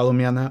 you follow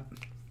me on that?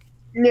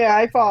 Yeah,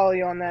 I follow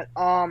you on that.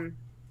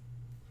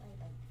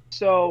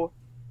 So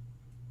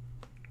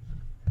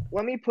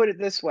let me put it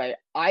this way.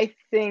 I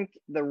think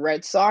the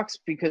Red Sox,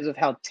 because of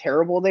how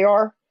terrible they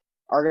are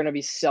going to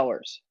be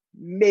sellers,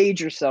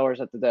 major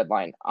sellers at the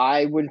deadline.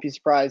 I wouldn't be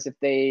surprised if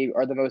they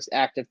are the most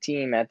active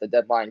team at the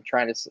deadline,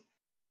 trying to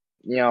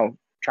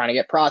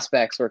get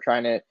prospects or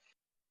trying to,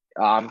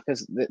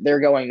 because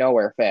they're going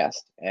nowhere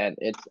fast, and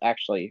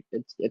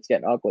it's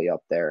getting ugly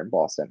up there in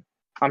Boston.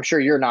 I'm sure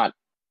you're not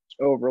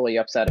overly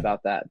upset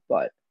about that,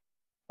 but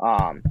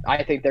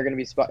I think they're going to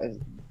be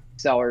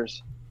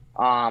sellers.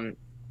 I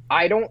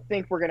don't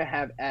think we're going to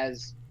have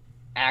as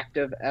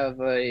active of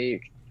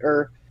I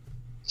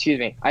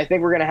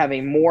think we're going to have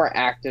a more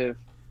active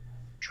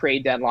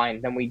trade deadline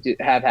than we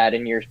have had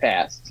in years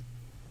past.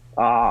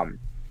 Do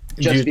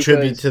you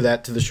attribute to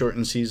the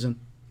shortened season?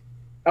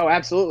 Oh,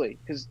 absolutely.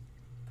 Because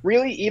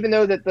really, even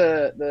though that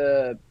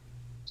the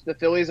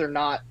Phillies are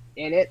not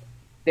in it,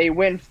 they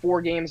win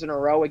 4 games in a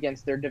row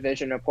against their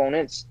division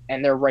opponents,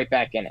 and they're right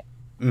back in it.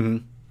 Mm-hmm.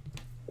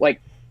 Like,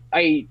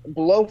 a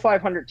below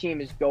 500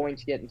 team is going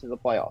to get into the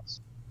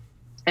playoffs.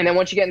 And then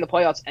once you get in the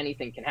playoffs,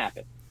 anything can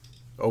happen.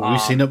 Oh, we've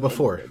seen it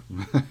before.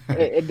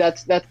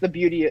 That's the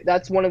beauty.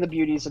 That's one of the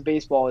beauties of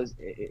baseball is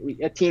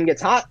a team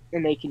gets hot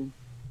and they can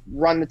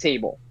run the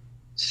table.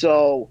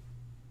 So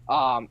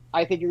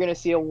I think you're going to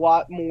see a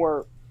lot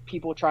more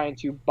people trying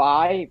to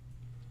buy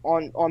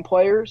on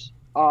players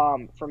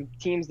from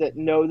teams that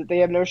know that they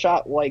have no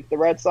shot, like the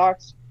Red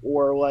Sox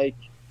or like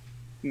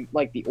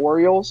the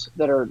Orioles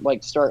that are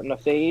like starting to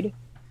fade.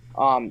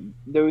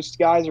 Those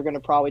guys are going to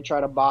probably try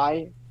to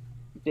buy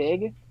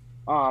big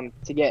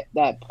to get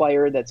that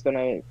player that's going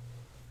to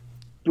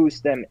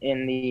boost them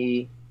in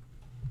the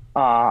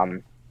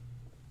playoffs.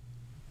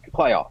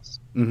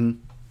 Mm-hmm.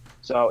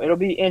 So it'll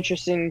be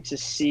interesting to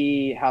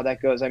see how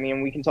that goes. I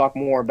mean, we can talk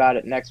more about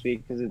it next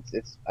week because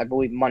it's I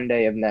believe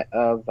Monday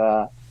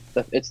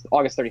it's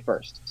August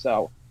 31st.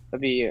 So it'll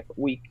be a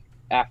week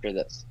after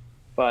this.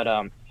 But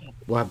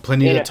we'll have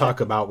plenty to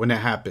talk about when it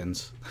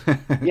happens.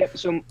 Yep.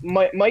 So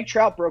Mike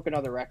Trout broke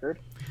another record.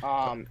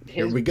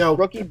 Here we go.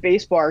 Rookie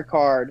baseball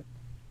card,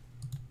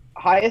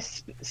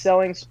 highest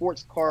selling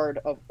sports card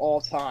of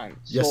all time.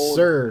 Yes, sold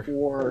sir.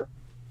 For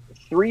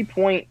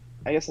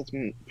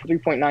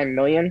 3.9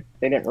 million.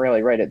 They didn't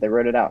really write it. They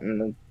wrote it out in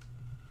the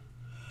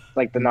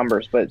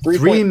numbers, but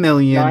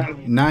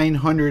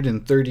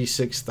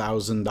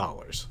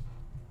 $3,936,000.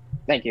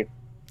 Thank you.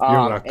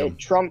 You're welcome.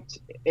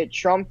 It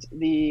trumped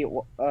the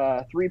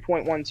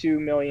 3.12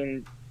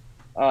 million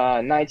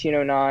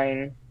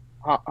 1909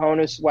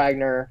 Honus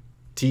Wagner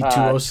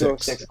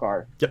T206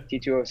 card. Yep.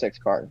 T206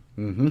 card.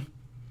 Mm-hmm.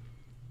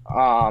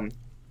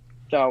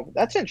 So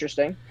that's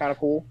interesting. Kind of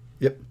cool.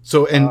 Yep.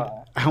 So, and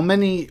how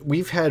many?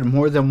 We've had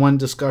more than one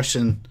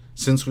discussion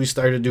since we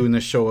started doing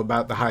this show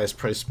about the highest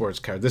price sports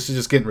card. This is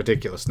just getting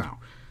ridiculous now.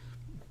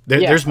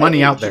 There's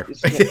money out there.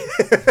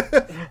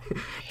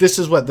 This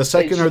is what, the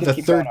second or the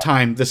third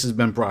time this has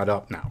been brought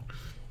up now.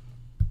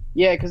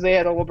 Yeah, because they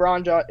had a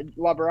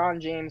LeBron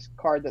James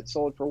card that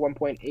sold for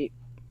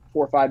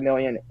 $1.845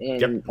 million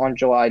on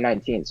July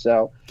 19th.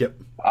 So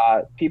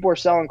people are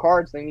selling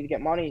cards. They need to get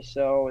money,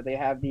 so they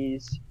have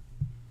these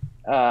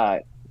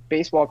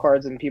baseball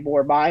cards, and people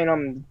are buying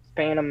them,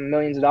 paying them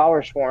millions of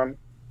dollars for them.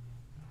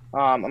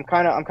 I'm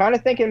kind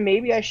of thinking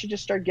maybe I should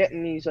just start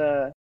getting these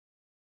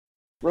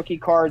rookie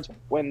cards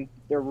when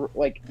they're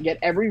get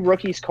every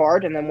rookie's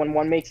card, and then when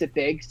one makes it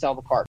big, sell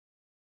the card.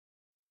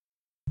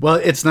 Well,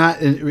 it's not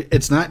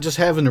just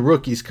having a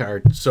rookie's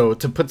card. So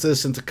to put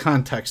this into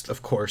context,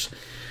 of course,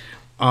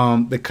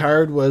 the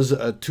card was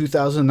a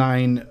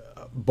 2009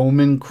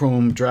 Bowman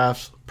Chrome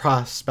Draft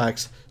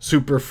Prospects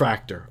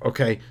Superfractor.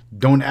 Okay,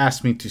 don't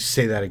ask me to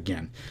say that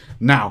again.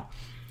 Now,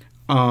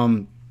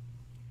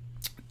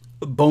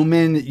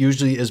 Bowman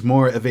usually is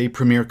more of a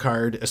premier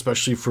card,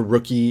 especially for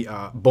rookie.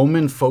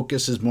 Bowman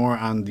focuses more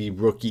on the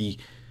rookie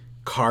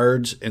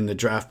cards and the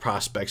draft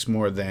prospects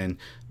more than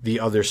the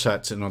other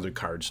sets and other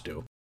cards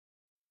do.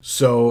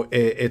 So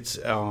it's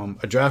a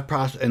draft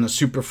prospect and a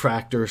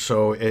superfractor.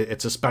 So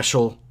it's a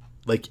special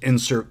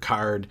insert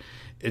card.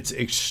 It's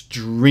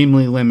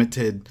extremely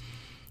limited.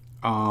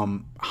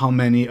 How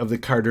many of the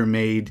card are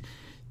made?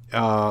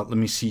 Let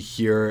me see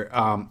here.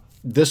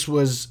 This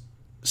was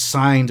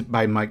signed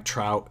by Mike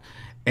Trout,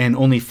 and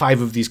only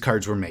 5 of these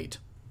cards were made.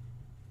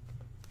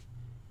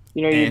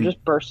 You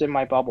just burst in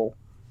my bubble.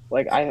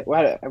 I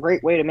had a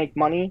great way to make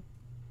money.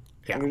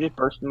 Yeah. And you just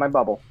burst in my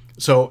bubble.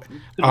 So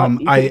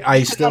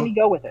I still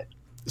go with it.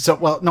 So,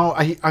 well, no,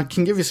 I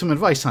can give you some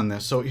advice on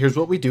this. So here's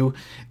what we do.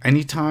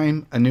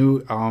 Anytime a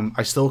new,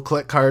 I still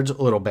collect cards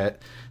a little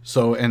bit.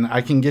 So, and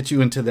I can get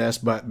you into this,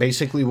 but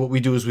basically what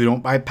we do is we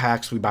don't buy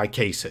packs, we buy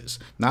cases,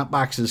 not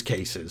boxes,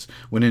 cases.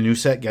 When a new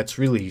set gets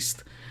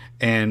released,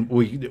 and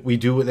we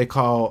do what they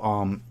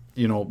call,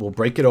 we'll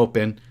break it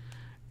open,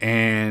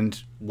 and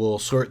we'll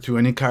sort through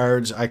any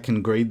cards. I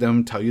can grade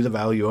them, tell you the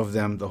value of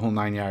them, the whole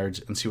 9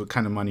 yards, and see what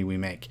kind of money we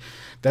make.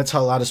 That's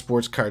how a lot of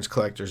sports card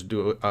collectors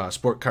do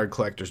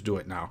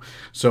it now.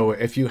 So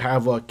if you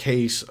have a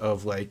case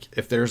of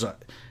if there's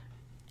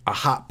a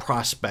hot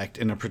prospect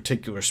in a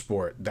particular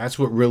sport. That's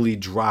what really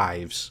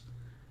drives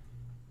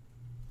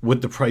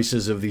what the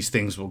prices of these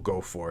things will go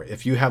for.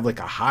 If you have like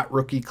a hot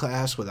rookie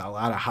class with a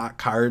lot of hot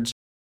cards,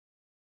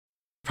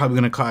 probably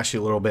going to cost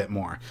you a little bit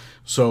more.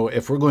 So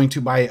if we're going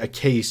to buy a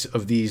case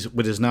of these,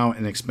 what is now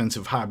an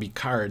expensive hobby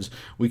cards,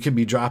 we could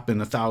be dropping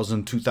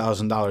 $1,000,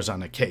 $2,000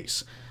 on a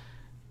case.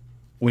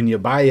 When you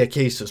buy a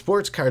case of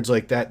sports cards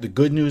like that, the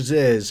good news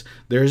is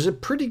there's a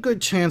pretty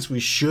good chance we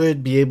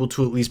should be able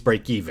to at least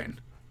break even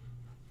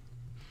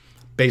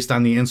based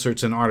on the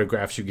inserts and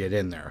autographs you get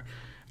in there.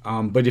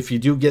 But if you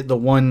do get the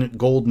one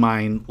gold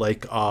mine,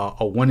 like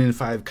a 1 in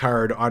 5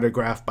 card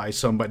autographed by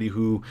somebody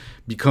who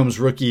becomes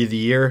Rookie of the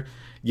Year,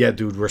 yeah,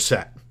 dude, we're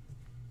set.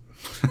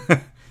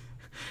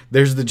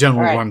 There's the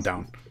general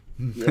rundown.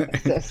 Yeah,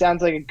 that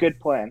sounds like a good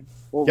plan.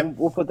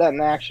 We'll put that in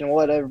action. We'll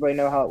let everybody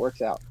know how it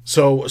works out.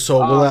 So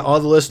we'll let all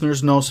the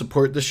listeners know,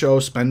 support the show,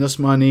 spend this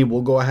money.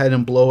 We'll go ahead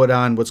and blow it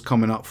on what's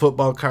coming up.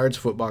 Football cards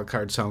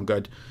sound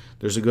good.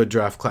 There's a good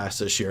draft class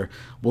this year.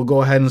 We'll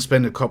go ahead and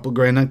spend a couple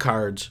grand on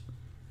cards.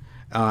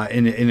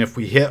 And if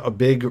we hit a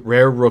big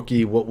rare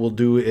rookie, what we'll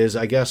do is,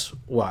 I guess,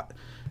 what?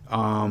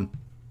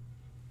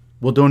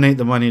 We'll donate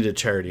the money to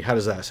charity. How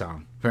does that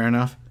sound? Fair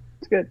enough?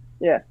 It's good,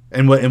 yeah.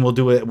 And we'll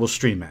do it. We'll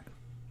stream it.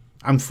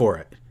 I'm for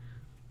it.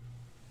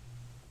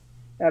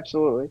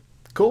 Absolutely.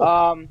 Cool.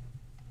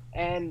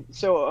 And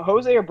so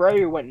Jose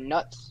Abreu went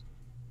nuts.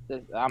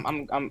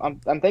 I'm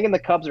thinking the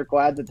Cubs are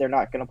glad that they're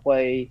not going to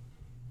play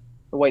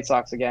the White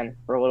Sox again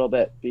for a little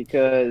bit,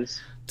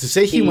 because to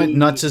say he went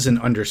nuts is an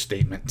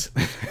understatement.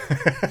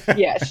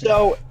 Yeah.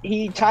 So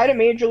he tied a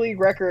major league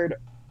record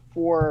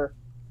for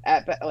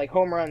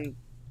home runs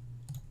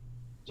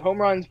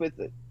with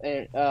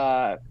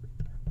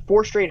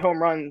 4 straight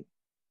home runs.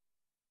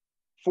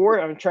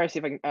 I'm trying to see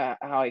if I can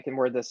how I can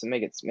word this and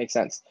make it make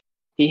sense.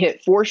 He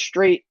hit 4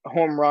 straight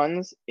home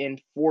runs in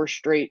 4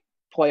 straight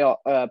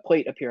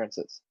plate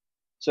appearances.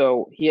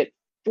 So he hit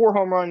 4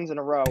 home runs in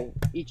a row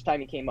each time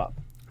he came up.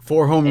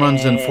 4 home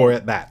runs and 4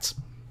 at bats.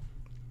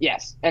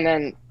 Yes, and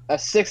then a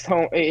 6th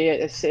home.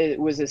 It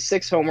was his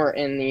 6th homer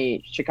in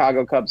the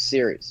Chicago Cubs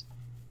series.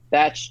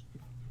 That's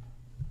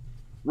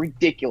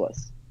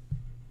ridiculous,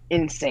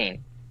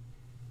 insane.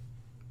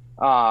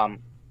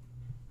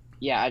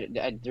 Yeah,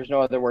 there's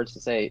no other words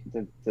to say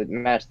to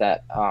match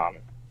that.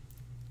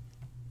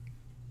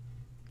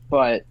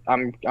 But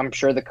I'm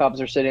sure the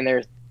Cubs are sitting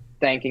there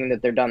thanking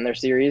that they're done their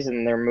series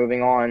and they're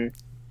moving on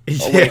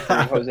away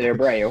from Jose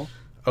Abreu.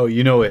 Oh,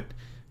 you know it.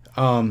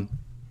 And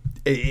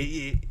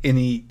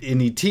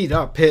he teed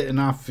up hitting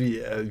off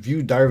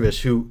Yu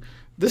Darvish, who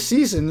this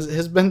season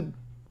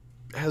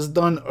has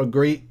done a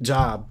great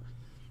job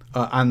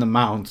on the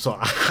mound. So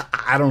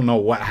I don't know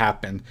what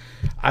happened.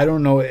 I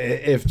don't know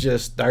if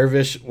just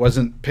Darvish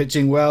wasn't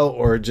pitching well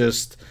or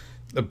just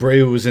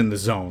Abreu was in the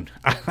zone.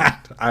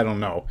 I don't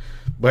know,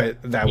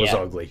 but that was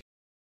ugly.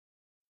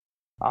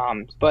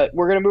 But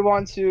we're gonna move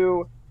on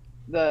to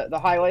the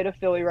highlight of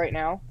Philly right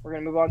now. We're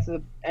gonna move on to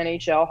the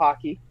NHL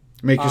hockey.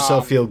 Make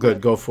yourself feel good.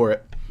 Go for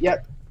it.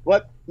 Yep.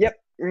 Yep.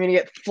 We're gonna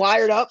get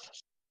flyered up.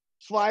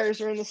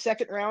 Flyers are in the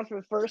second round for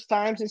the first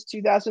time since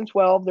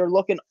 2012. They're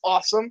looking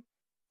awesome.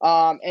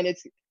 And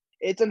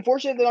it's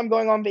unfortunate that I'm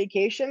going on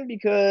vacation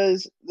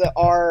because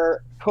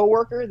our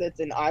coworker that's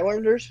an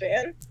Islanders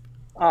fan.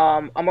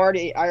 I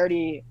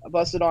already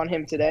busted on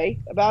him today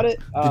about it.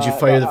 Did you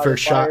fire the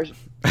first shot?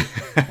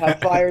 How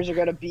Flyers are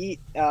going to beat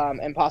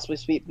and possibly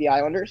sweep the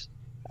Islanders.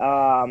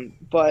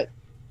 But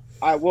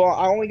I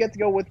only get to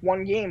go with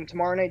one game.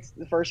 Tomorrow night's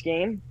the first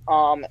game.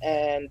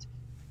 And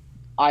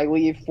I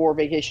leave for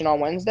vacation on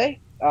Wednesday.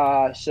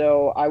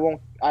 So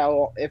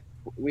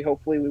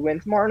hopefully we win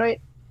tomorrow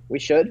night. We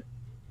should.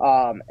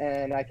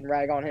 And I can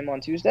rag on him on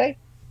Tuesday.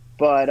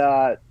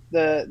 But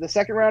the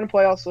second round of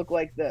playoffs look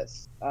like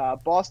this.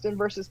 Boston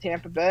versus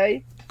Tampa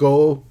Bay.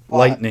 Go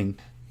Lightning.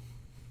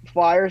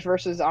 Flyers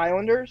versus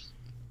Islanders.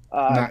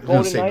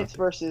 Golden Knights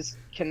versus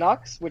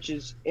Canucks, which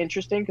is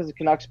interesting because the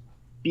Canucks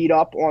beat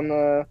up on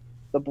the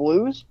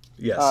Blues.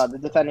 Yes. The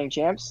defending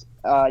champs.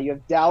 You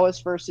have Dallas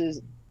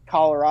versus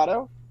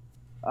Colorado.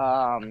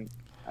 I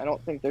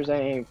don't think there's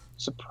any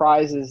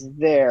surprises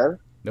there.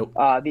 Nope.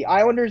 The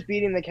Islanders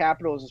beating the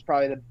Capitals is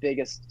probably the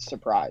biggest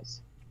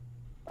surprise.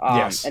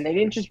 Yes. And they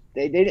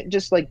didn't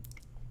just like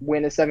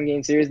win a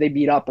 7-game series. They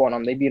beat up on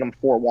them. They beat them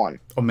 4-1.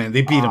 Oh man,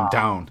 they beat them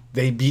down.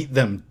 They beat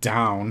them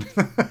down.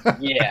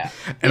 Yeah.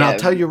 And I'll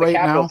tell you right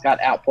now, the Capitals got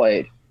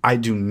outplayed. I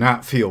do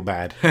not feel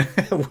bad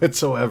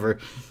whatsoever.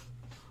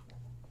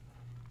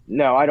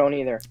 No, I don't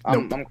either.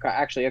 Nope. I'm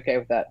actually okay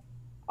with that.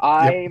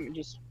 I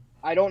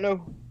don't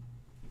know.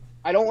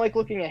 I don't like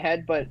looking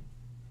ahead, but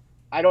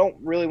I don't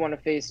really want to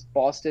face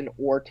Boston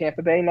or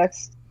Tampa Bay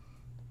next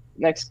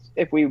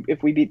if we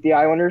beat the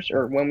Islanders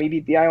or when we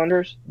beat the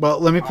Islanders. Well,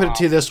 let me put it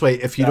to you this way.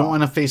 If you don't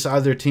want to face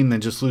either team,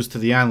 then just lose to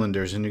the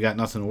Islanders and you got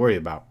nothing to worry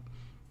about.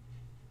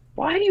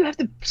 Why do you have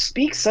to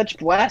speak such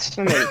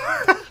blasphemy?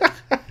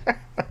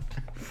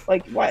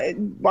 Like, why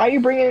are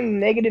you bringing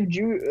negative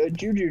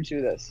juju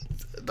to this?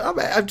 No,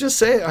 man, I'm just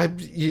saying.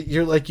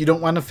 You're like, you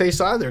don't want to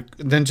face either.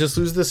 Then just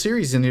lose the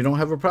series and you don't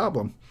have a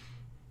problem.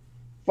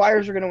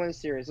 Flyers are going to win the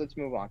series. Let's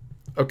move on.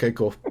 Okay,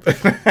 cool.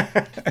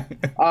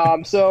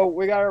 So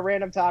we got our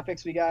random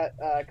topics. We got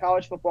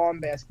college football and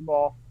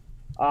basketball.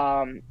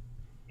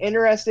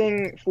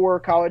 Interesting for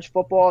college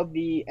football,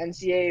 the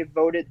NCAA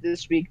voted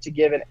this week to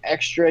give an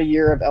extra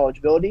year of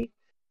eligibility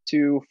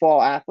to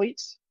fall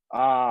athletes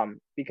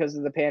because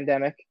of the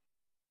pandemic,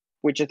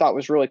 which I thought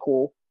was really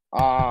cool.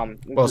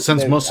 Well,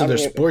 since most of their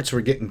sports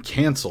were getting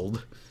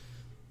canceled.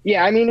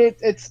 Yeah, I mean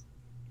it's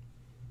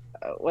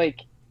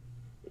like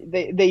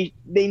they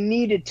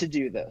needed to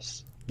do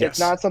this. Yes. It's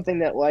not something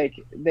that like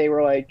they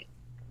were like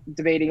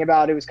debating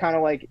about. It was kind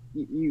of like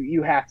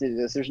you have to do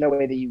this. There's no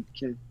way that you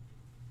can,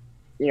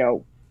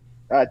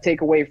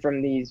 take away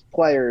from these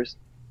players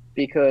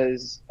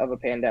because of a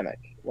pandemic.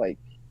 Like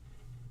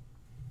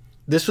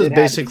this was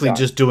basically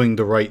just doing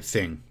the right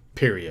thing.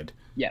 Period.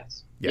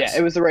 Yes. Yeah,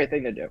 it was the right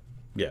thing to do.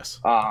 Yes.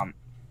 And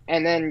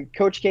then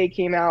Coach K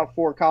came out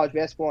for college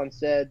basketball and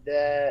said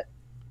that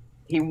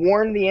he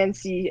warned the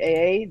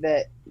NCAA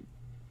that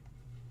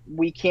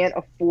we can't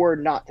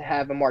afford not to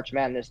have a March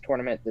Madness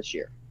tournament this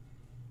year.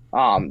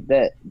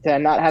 That to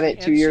not have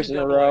it 2 years in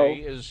a row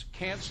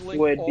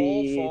would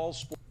be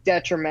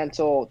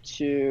detrimental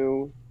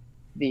to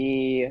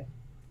the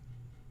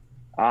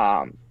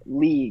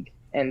league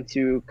and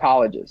to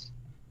colleges,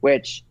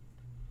 which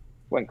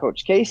when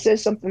Coach K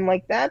says something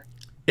like that,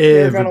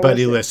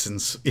 everybody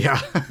listens.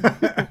 Yeah.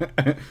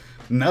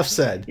 Enough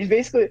said. He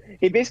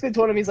basically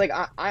told him, he's like,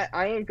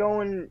 I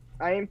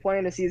ain't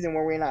playing a season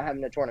where we're not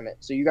having a tournament.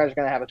 So you guys are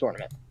going to have a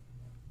tournament.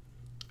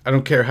 I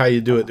don't care how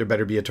you do it. There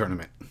better be a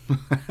tournament.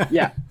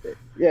 Yeah.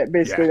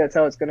 Basically that's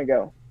how it's going to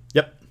go.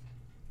 Yep.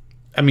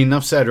 I mean,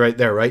 enough said right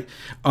there, right?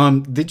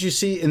 Did you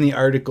see in the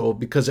article,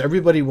 because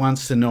everybody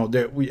wants to know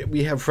that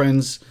we have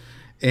friends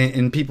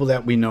and people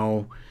that we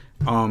know,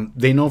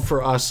 they know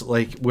for us,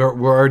 like we're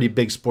already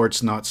big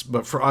sports nuts,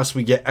 but for us,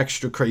 we get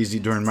extra crazy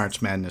during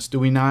March Madness. Do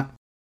we not?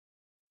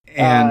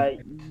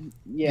 And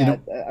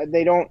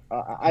they don't.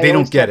 They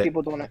don't get it.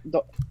 People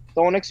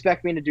don't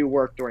expect me to do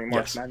work during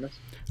March Madness.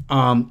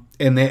 And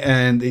the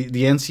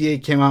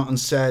NCAA came out and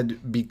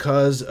said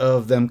because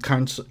of them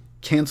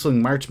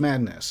canceling March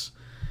Madness,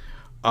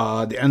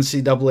 the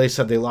NCAA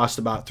said they lost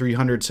about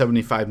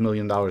 $375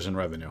 million in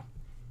revenue.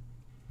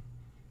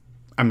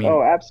 I mean,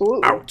 oh,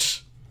 absolutely.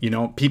 Ouch.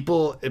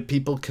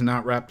 People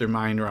cannot wrap their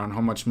mind around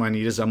how much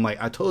money it is. I'm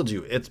like, I told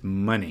you, it's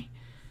money.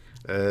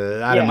 A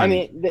lot of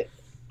money. I mean,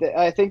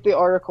 I think the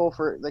article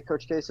for the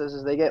Coach K says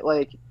is they get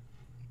like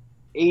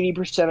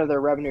 80% of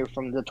their revenue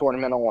from the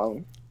tournament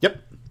alone.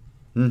 Yep.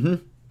 Mm-hmm.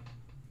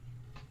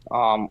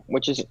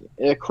 Which is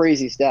a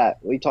crazy stat.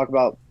 We talk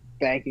about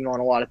banking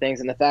on a lot of things,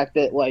 and the fact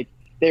that like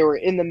they were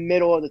in the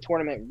middle of the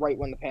tournament right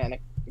when the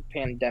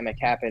pandemic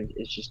happened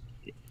is just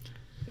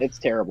it's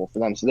terrible for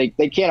them. So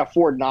they can't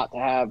afford not to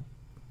have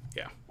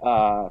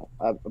a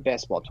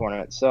basketball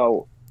tournament.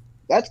 So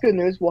that's good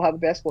news. We'll have a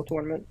basketball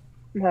tournament.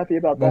 I'm happy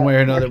about that. One way or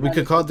another. We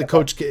could call it the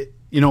Coach K.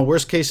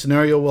 Worst case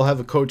scenario, we'll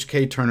have a Coach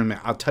K tournament.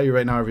 I'll tell you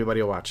right now,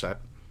 everybody will watch that.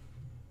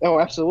 Oh,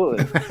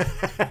 absolutely.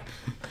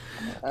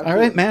 All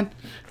right, man.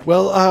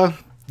 Well,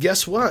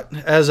 guess what?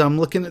 As I'm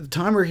looking at the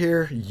timer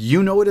here,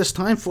 you know what it's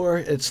time for.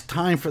 It's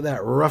time for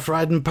that rough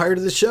riding part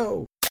of the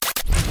show.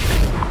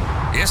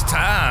 It's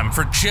time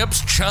for Chip's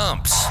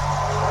Chumps.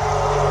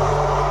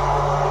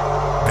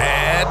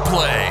 Bad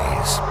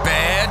plays,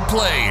 bad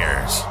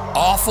players,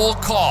 awful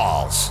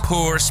calls,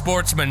 poor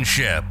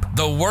sportsmanship.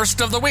 The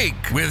worst of the week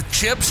with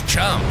Chip's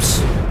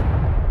Chumps.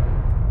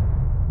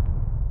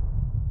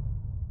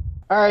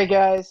 All right,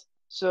 guys.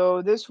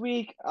 So this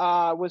week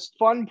was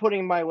fun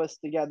putting my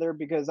list together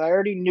because I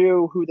already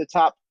knew who the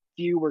top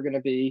few were going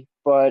to be,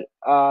 but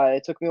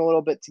it took me a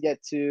little bit to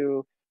get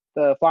to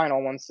the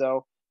final one.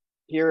 So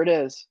here it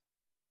is.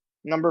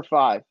 Number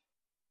 5.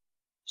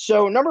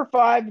 So number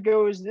 5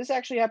 goes, this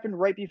actually happened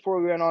right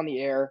before we went on the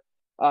air.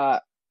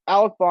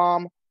 Alec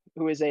Baum,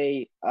 who is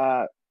a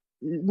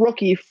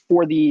rookie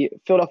for the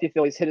Philadelphia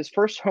Phillies, hit his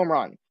first home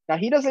run. Now,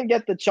 he doesn't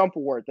get the Chump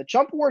Award. The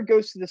Chump Award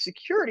goes to the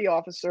security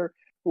officer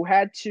who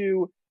had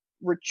to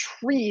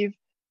retrieve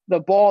the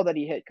ball that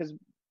he hit, because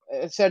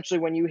essentially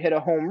when you hit a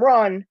home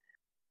run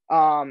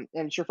and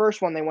it's your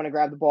first one, they want to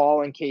grab the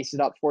ball and case it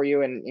up for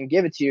you and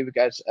give it to you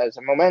because as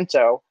a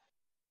memento.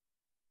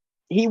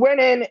 He went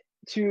in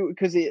to,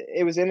 because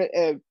it was in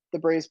the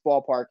Braves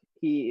ballpark,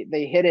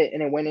 they hit it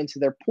and it went into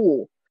their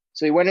pool.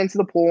 So he went into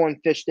the pool and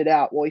fished it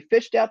out. Well, he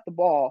fished out the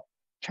ball,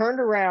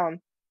 turned around,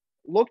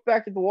 looked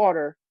back at the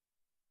water,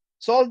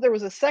 saw that there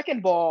was a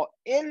second ball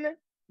in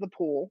the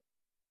pool,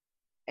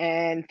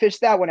 and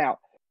fished that one out.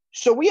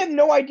 So we have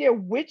no idea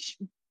which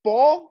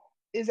ball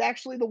is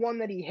actually the one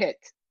that he hit.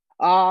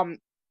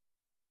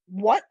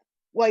 What?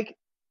 Like,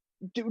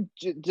 do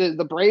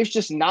the Braves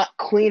just not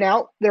clean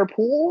out their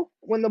pool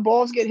when the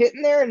balls get hit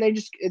in there and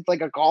it's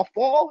like a golf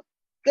ball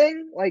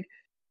thing? Like,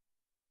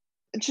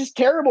 it's just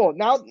terrible.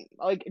 Now,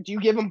 like, do you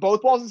give them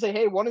both balls and say,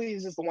 hey, one of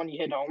these is the one you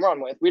hit home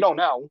run with? We don't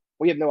know.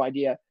 We have no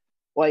idea.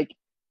 Like,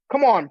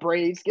 Come on,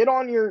 Braves. Get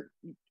on.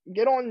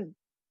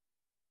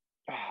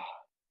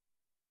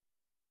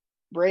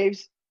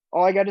 Braves,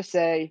 all I got to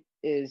say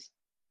is,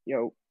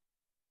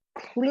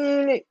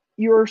 clean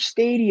your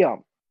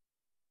stadium.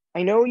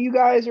 I know you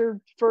guys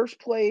are first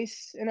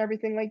place and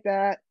everything like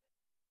that,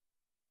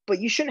 but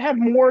you shouldn't have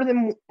more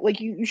than,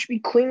 you should be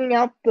cleaning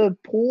out the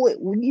pool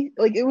at least.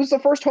 It was the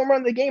first home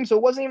run of the game, so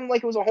it wasn't even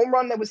like it was a home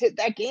run that was hit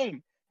that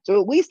game. So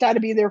at least had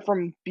to be there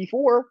from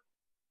before,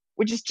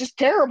 which is just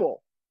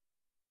terrible.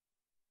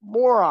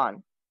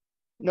 Moron,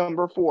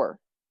 number 4.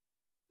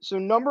 So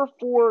number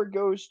 4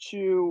 goes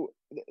to,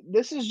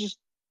 this is just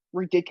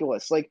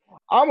ridiculous.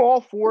 I'm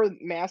all for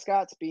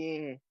mascots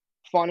being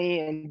funny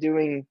and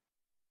doing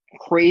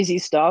crazy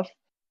stuff,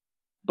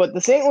 but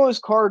the St. Louis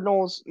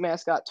Cardinals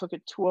mascot took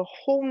it to a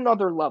whole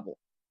nother level.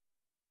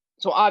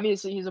 So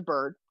obviously he's a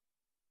bird.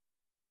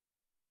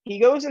 He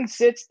goes and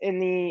sits in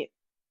the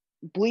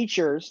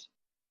bleachers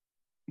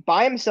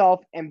by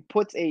himself and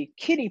puts a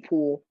kiddie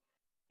pool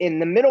in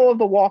the middle of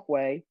the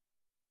walkway,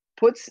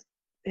 puts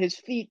his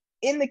feet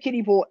in the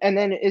kiddie pool, and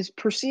then is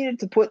proceeded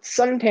to put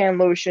suntan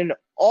lotion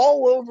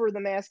all over the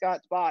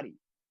mascot's body.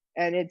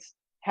 And it's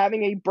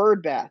having a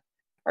bird bath.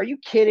 Are you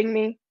kidding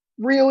me?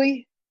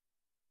 Really?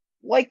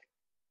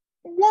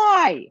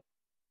 Why?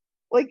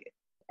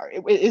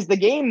 Is the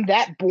game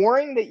that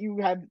boring that you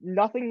have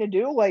nothing to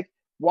do?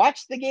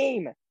 Watch the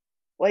game.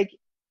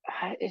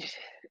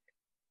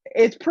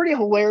 It's pretty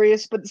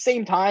hilarious, but at the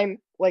same time,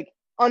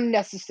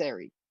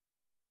 unnecessary.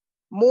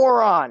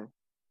 Moron.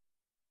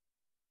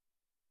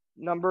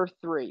 Number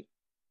 3.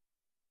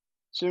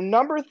 So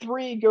number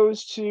 3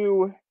 goes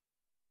to,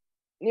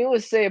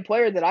 needless to say, a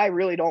player that I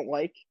really don't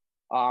like.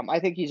 I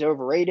think he's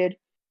overrated.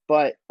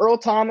 But Earl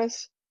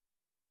Thomas,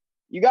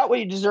 you got what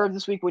you deserved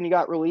this week when you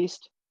got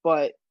released.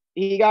 But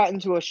he got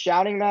into a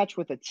shouting match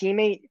with a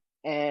teammate,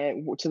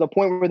 and to the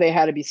point where they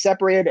had to be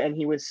separated, and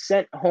he was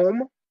sent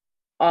home.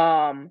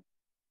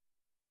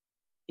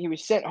 He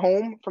was sent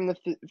home from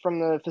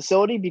the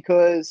facility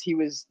because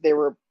they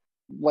were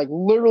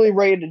literally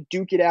ready to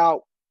duke it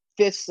out,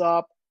 fists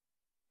up,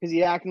 because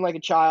he's acting like a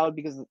child,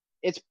 because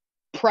it's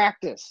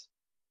practice.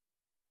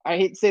 I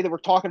hate to say that we're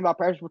talking about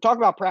practice. We're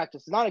talking about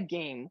practice. It's not a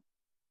game.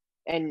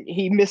 And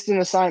he missed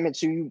an assignment,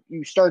 so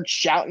you started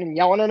shouting and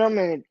yelling at him,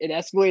 and it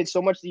escalated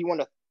so much that you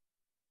want to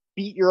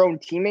beat your own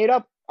teammate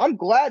up. I'm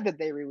glad that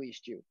they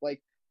released you.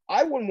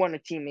 I wouldn't want a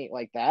teammate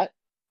like that.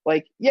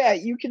 Yeah,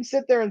 you can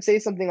sit there and say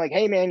something like,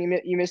 hey,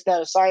 man, you missed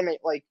that assignment.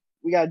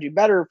 We got to do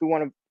better if we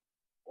want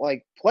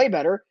to, play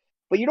better.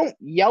 But you don't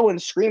yell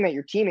and scream at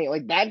your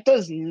teammate. That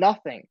does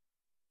nothing.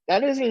 That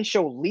doesn't even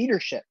show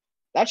leadership.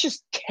 That's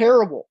just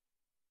terrible.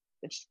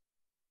 It's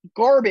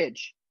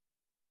garbage.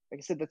 Like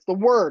I said, that's the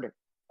word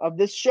of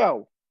this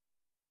show.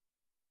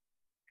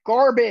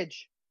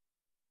 Garbage.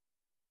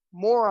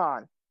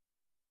 Moron.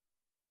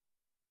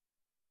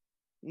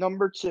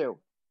 Number 2.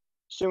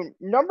 So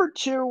number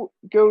 2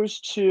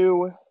 goes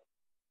to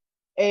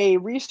a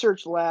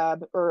research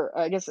lab, or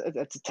I guess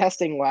it's a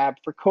testing lab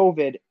for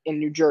COVID in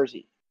New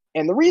Jersey.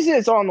 And the reason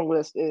it's on the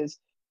list is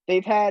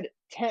they've had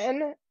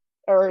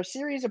a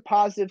series of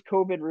positive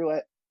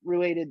COVID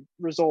related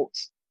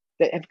results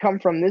that have come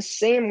from this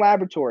same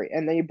laboratory,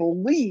 and they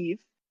believe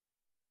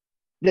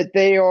that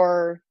they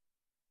are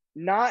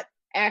not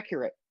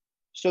accurate.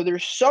 So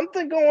there's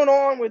something going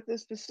on with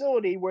this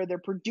facility where they're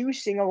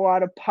producing a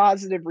lot of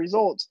positive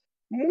results,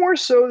 more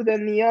so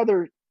than the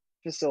other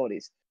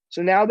facilities.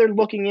 So now they're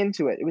looking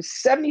into it. It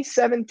was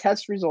 77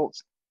 test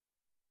results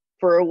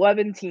for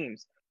 11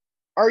 teams.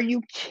 Are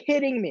you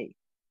kidding me?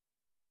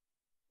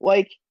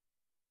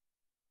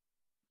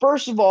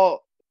 First of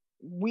all,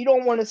 we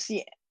don't want to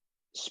see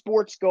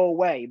sports go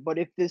away, but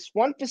if this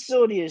one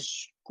facility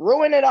is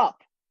screwing it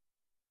up,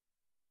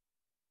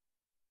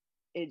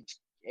 the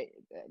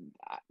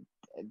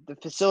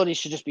facility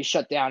should just be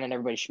shut down and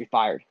everybody should be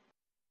fired,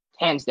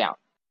 hands down,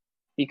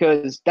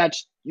 because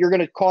you're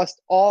going to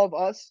cost all of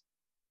us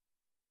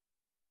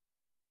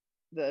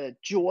the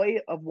joy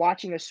of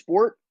watching a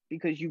sport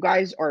because you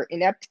guys are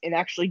inept in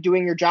actually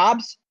doing your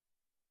jobs.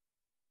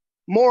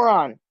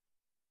 Moron.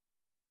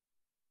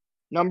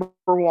 Number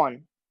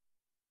 1.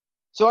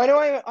 So I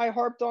know I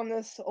harped on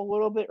this a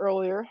little bit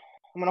earlier.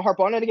 I'm going to harp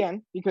on it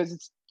again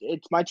because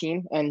it's my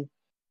team. And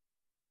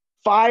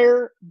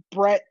fire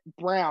Brett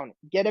Brown.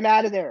 Get him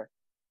out of there.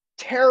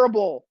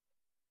 Terrible.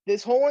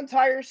 This whole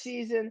entire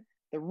season,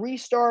 the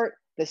restart,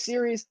 the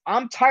series,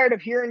 I'm tired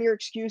of hearing your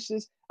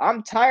excuses.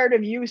 I'm tired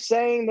of you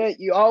saying that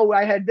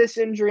I had this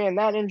injury and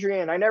that injury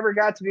and I never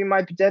got to be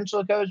my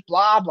potential coach,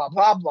 blah, blah,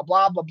 blah, blah,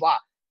 blah, blah, blah.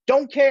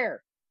 Don't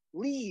care.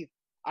 Leave.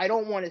 I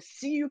don't want to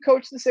see you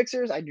coach the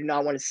Sixers. I do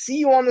not want to see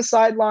you on the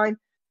sideline.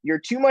 You're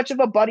too much of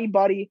a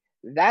buddy.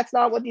 That's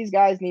not what these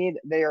guys need.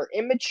 They are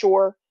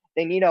immature.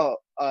 They need a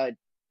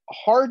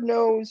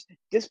hard-nosed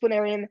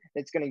disciplinarian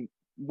that's going to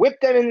whip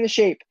them into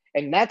shape,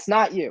 and that's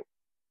not you.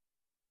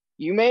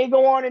 You may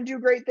go on and do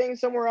great things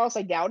somewhere else.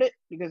 I doubt it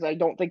because I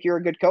don't think you're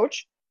a good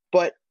coach,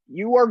 but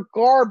you are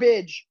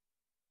garbage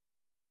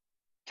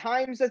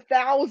times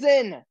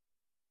 1,000.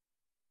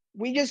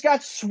 We just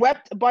got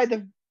swept by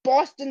the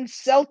Boston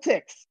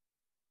Celtics.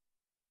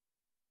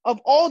 Of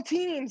all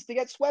teams to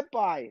get swept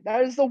by,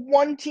 that is the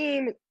one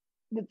team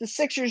that the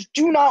Sixers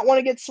do not want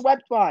to get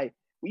swept by.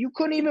 You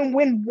couldn't even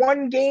win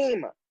one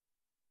game.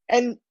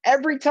 And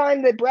every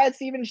time that Brad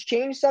Stevens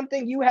changed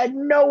something, you had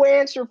no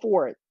answer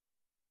for it.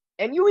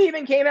 And you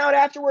even came out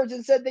afterwards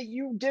and said that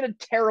you did a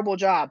terrible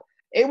job.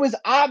 It was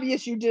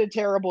obvious you did a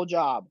terrible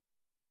job.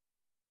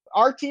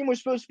 Our team was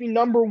supposed to be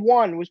number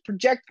 1, was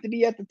projected to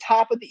be at the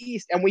top of the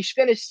East, and we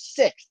finished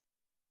 6th.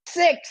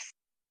 6th!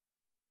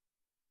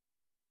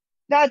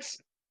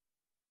 That's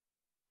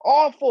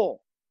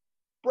awful.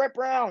 Brett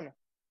Brown,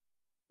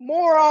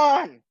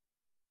 moron.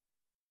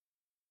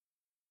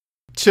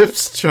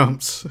 Chips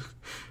Chumps.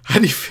 How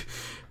do you?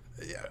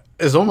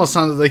 It almost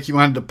sounded like you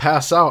wanted to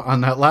pass out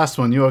on that last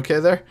one. You okay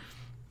there?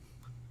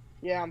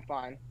 Yeah, I'm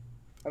fine.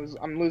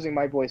 I'm losing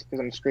my voice because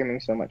I'm screaming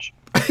so much.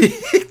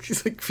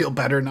 He's like, feel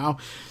better now.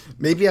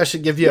 Maybe I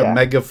should give you a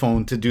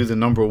megaphone to do the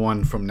number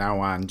 1 from now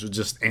on, to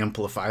just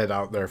amplify it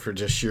out there for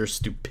just sheer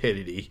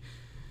stupidity.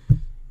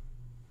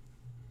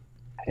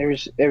 It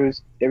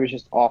was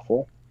just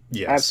awful.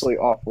 Yes. Absolutely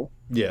awful.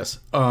 Yes.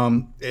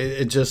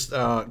 It just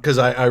because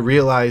I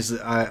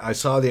realized I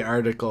saw the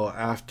article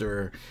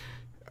after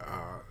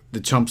the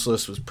Chumps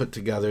list was put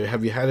together.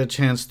 Have you had a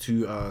chance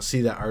to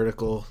see that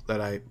article that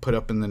I put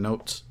up in the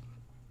notes?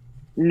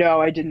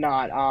 No, I did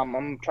not.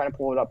 I'm trying to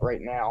pull it up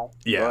right now.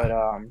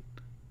 Yeah.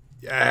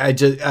 But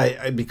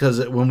I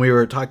because when we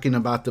were talking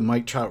about the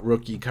Mike Trout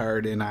rookie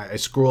card, and I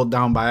scrolled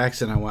down by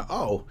accident, I went,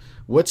 "Oh,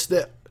 what's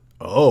that?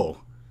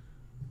 Oh,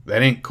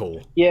 that ain't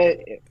cool." Yeah,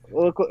 it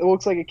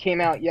looks like it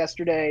came out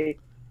yesterday.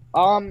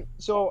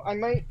 So I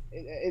might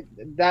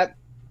that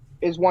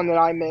is one that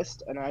I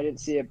missed and I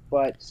didn't see it,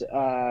 but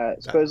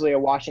supposedly a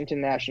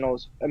Washington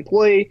Nationals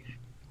employee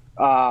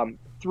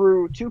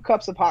threw 2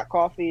 cups of hot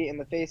coffee in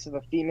the face of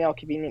a female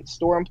convenience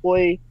store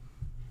employee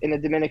in the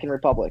Dominican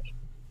Republic.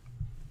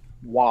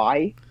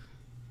 Why?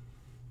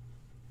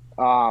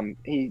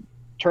 He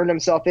turned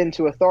himself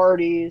into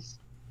authorities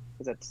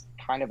because that's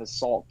kind of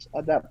assault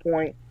at that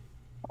point.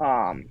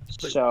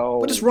 So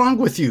what is wrong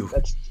with you?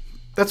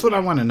 That's what I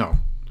want to know.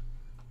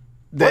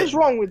 What is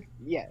wrong with?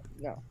 Yeah,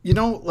 no. You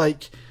know,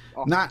 like,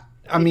 not.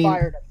 I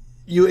mean,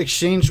 you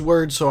exchanged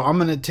words, so I'm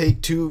gonna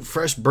take 2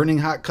 fresh, burning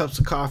hot cups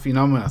of coffee and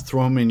I'm gonna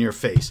throw them in your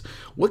face.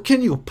 What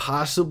can you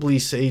possibly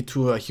say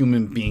to a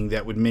human being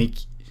that would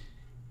make?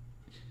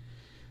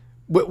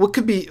 What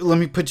could be? Let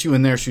me put you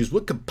in their shoes.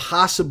 What could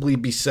possibly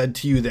be said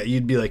to you that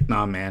you'd be like,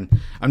 "Nah, man,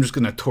 I'm just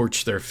gonna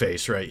torch their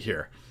face right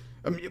here."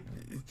 I mean,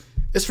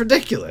 it's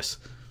ridiculous.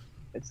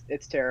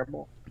 It's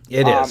terrible.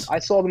 It is. I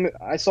saw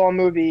a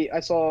movie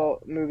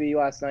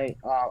last night,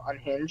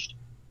 Unhinged.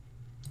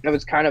 It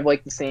was kind of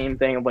like the same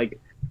thing of like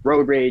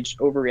road rage,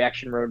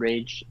 overreaction road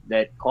rage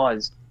that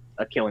caused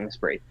a killing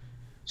spree.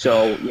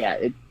 So yeah,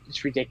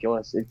 it's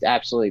ridiculous. It's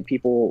absolutely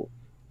people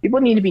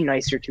need to be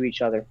nicer to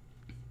each other.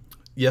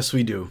 Yes,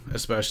 we do,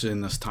 especially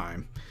in this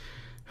time.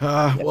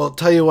 Well,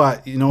 tell you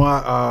what,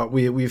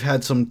 we've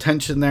had some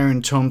tension there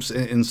in Chumps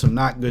and some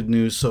not good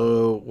news.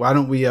 So why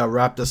don't we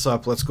wrap this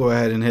up? Let's go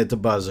ahead and hit the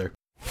buzzer.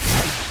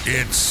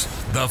 It's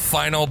the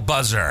final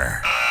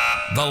buzzer.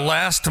 The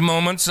last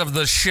moments of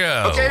the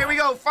show. Okay, here we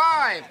go.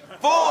 5,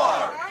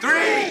 4, 3,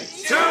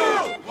 2,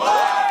 1.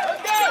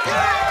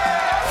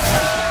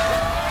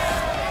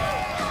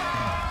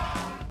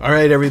 All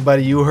right,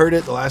 everybody, you heard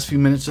it. The last few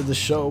minutes of the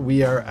show,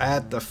 we are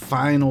at the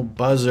final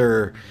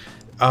buzzer.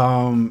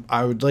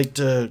 I would like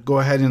to go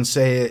ahead and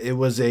say it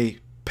was a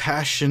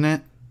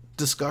passionate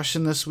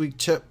discussion this week,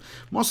 Chip.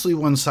 Mostly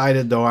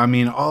one-sided, though. I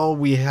mean, all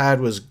we had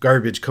was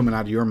garbage coming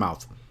out of your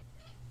mouth.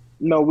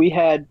 No, we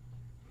had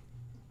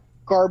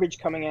garbage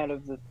coming out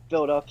of the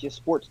Philadelphia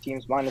sports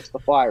teams minus the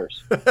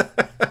Flyers.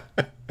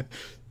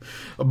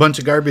 A bunch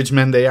of garbage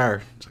men they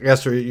are. I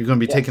guess you're going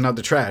to be taking out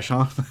the trash,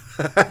 huh?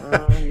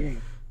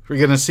 We're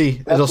going to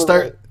see.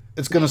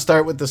 It's going to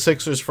start with the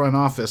Sixers front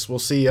office. We'll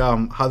see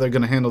how they're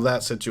going to handle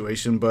that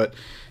situation. But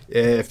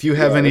if you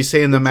have any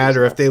say in the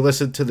matter, if they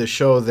listen to the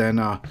show,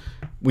 then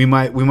we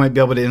might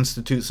be able to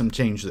institute some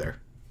change there.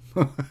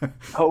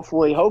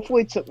 hopefully,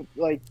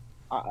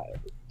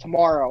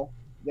 tomorrow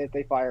that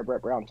they fire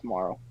Brett Brown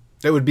tomorrow.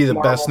 That would be the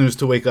best news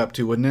to wake up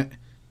to, wouldn't it?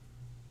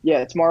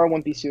 Yeah, tomorrow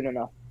won't be soon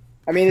enough.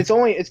 I mean, it's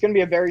going to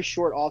be a very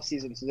short off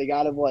season, so they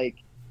got to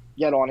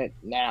get on it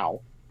now.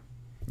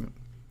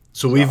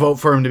 So we vote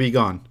for him to be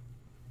gone.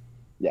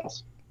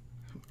 Yes.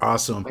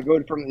 Awesome. I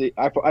voted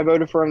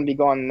for him to be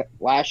gone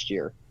last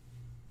year.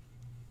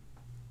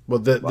 Well,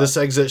 this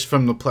exit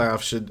from the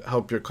playoffs should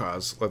help your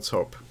cause. Let's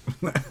hope.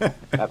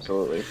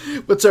 Absolutely.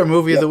 What's our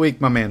movie of the week,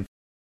 my man?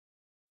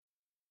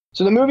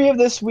 So the movie of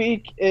this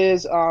week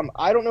is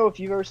I don't know if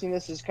you've ever seen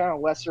this. It's kind of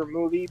a lesser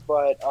movie,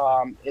 but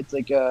it's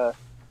like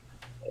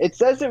it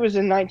says it was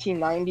in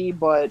 1990,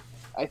 but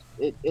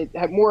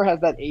it more has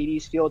that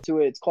 80s feel to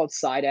it. It's called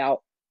Side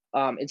Out.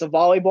 It's a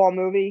volleyball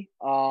movie,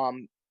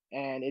 and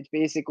it's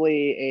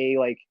basically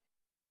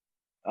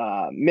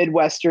a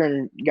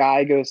Midwestern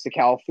guy goes to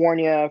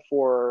California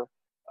for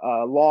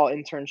a law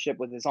internship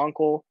with his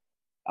uncle,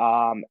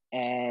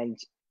 and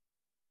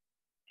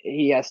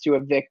he has to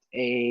evict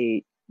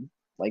a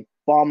like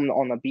bum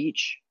on the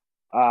beach,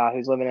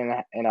 who's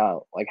living in a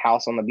like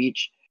house on the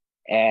beach,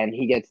 and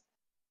he gets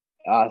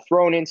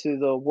thrown into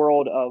the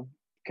world of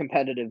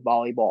competitive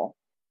volleyball.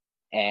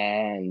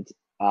 And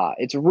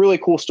it's a really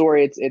cool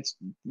story. It's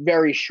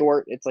very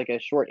short. It's like a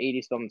short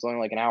 80s film. It's only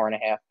like an hour and a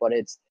half, but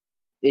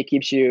it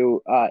keeps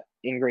you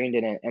ingrained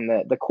in it. And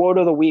the quote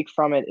of the week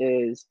from it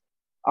is,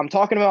 "I'm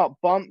talking about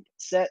bump,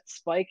 set,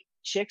 spike,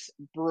 chicks,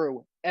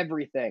 brew,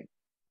 everything,"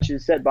 which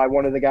is said by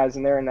one of the guys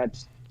in there, and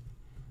that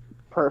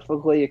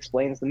perfectly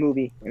explains the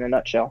movie in a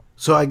nutshell.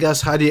 So I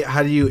guess how do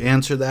you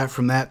answer that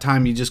from that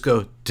time? You just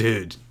go,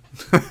 dude.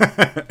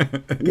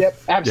 Yep,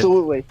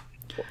 absolutely.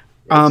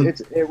 Yeah.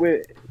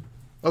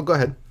 Oh, go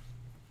ahead.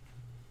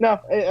 No,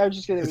 I was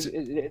just kidding.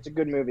 It's a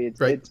good movie. It's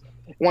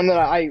one that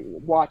I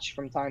watch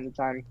from time to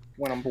time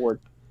when I'm bored.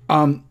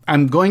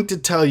 I'm going to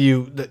tell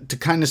you that to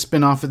kind of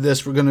spin off of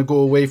this, we're going to go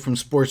away from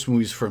sports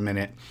movies for a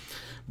minute.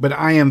 But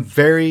I am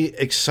very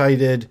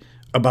excited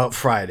about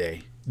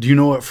Friday. Do you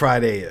know what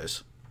Friday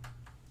is?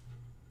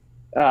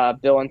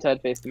 Bill and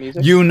Ted Face the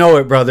Music. You know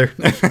it, brother.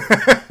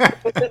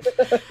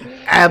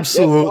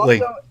 Absolutely.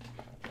 Yes,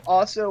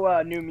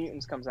 also, New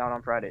Mutants comes out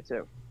on Friday,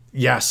 too.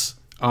 Yes.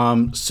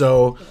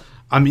 So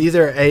I'm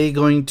either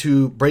going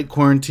to break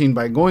quarantine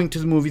by going to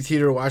the movie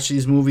theater to watch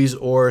these movies,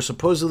 or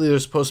supposedly they're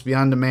supposed to be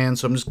on demand,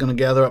 so I'm just going to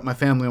gather up my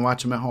family and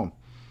watch them at home.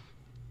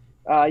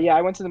 Yeah,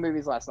 I went to the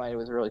movies last night. It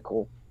was really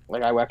cool.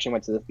 Like, I actually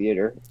went to the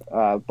theater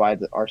by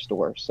our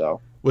store,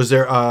 so. Was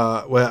there,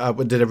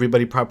 did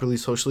everybody properly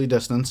socially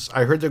distance?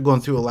 I heard they're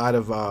going through a lot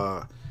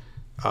of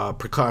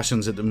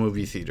precautions at the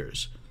movie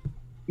theaters.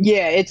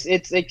 Yeah,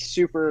 it's like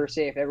super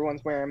safe.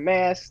 Everyone's wearing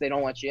masks. They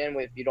don't let you in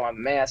if you don't have a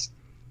mask.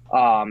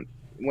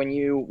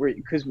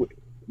 Because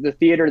the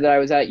theater that I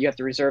was at, you have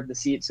to reserve the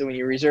seat. So when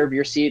you reserve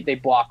your seat, they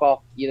block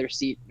off either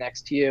seat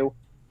next to you.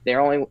 They're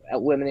only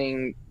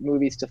limiting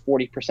movies to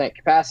 40%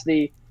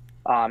 capacity.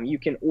 You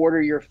can order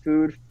your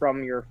food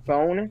from your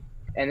phone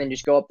and then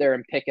just go up there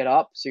and pick it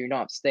up, so you don't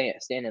have to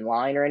stand in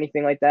line or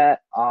anything like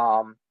that.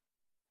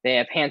 They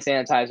have hand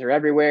sanitizer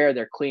everywhere.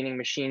 They're cleaning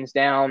machines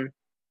down.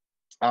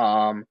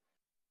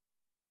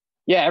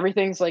 Yeah,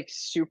 everything's like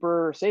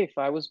super safe.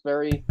 I was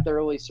very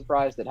thoroughly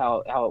surprised at how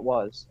it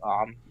was.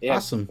 Yeah,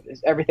 awesome.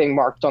 Everything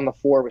marked on the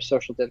floor with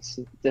social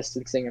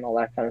distancing and all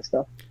that kind of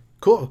stuff.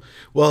 Cool.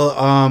 Well,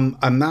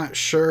 I'm not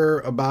sure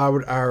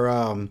about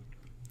our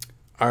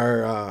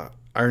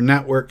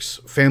network's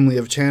family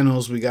of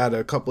channels. We got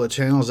a couple of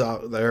channels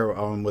out there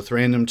with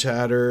Random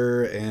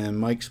Chatter and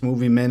Mike's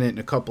Movie Minute and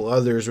a couple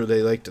others where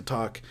they like to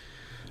talk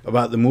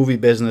about the movie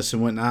business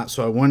and whatnot.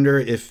 So I wonder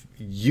if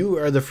you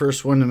are the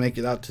first one to make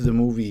it out to the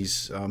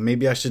movies.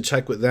 Maybe I should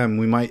check with them.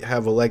 We might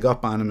have a leg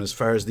up on them as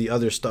far as the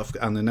other stuff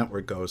on the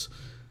network goes.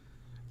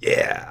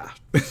 Yeah.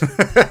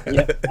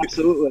 Yeah,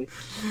 absolutely.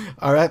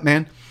 All right,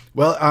 man.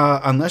 Well,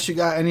 unless you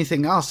got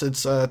anything else,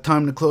 it's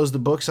time to close the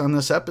books on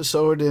this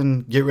episode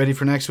and get ready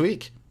for next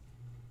week.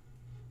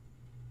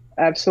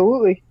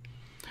 Absolutely.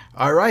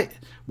 All right.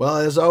 Well,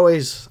 as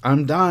always,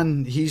 I'm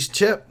Don. He's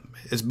Chip.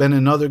 It's been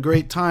another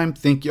great time.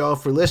 Thank you all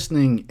for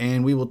listening,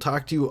 and we will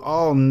talk to you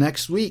all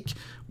next week.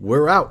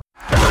 We're out.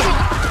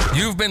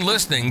 You've been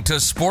listening to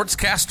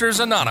Sportscasters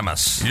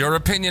Anonymous. Your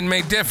opinion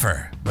may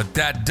differ, but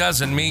that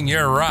doesn't mean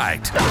you're right.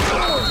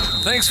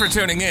 Thanks for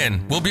tuning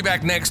in. We'll be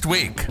back next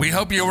week. We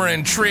hope you were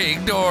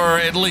intrigued or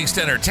at least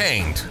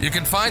entertained. You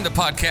can find the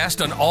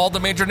podcast on all the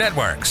major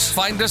networks.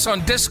 Find us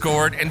on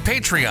Discord and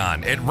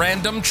Patreon at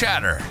Random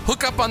Chatter.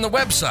 Hook up on the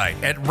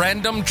website at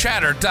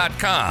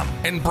randomchatter.com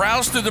and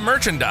browse through the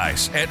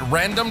merchandise at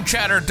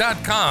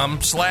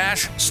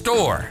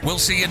randomchatter.com/store. We'll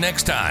see you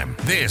next time.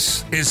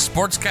 This is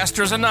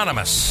Sportscasters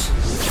Anonymous.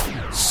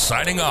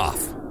 Signing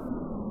off.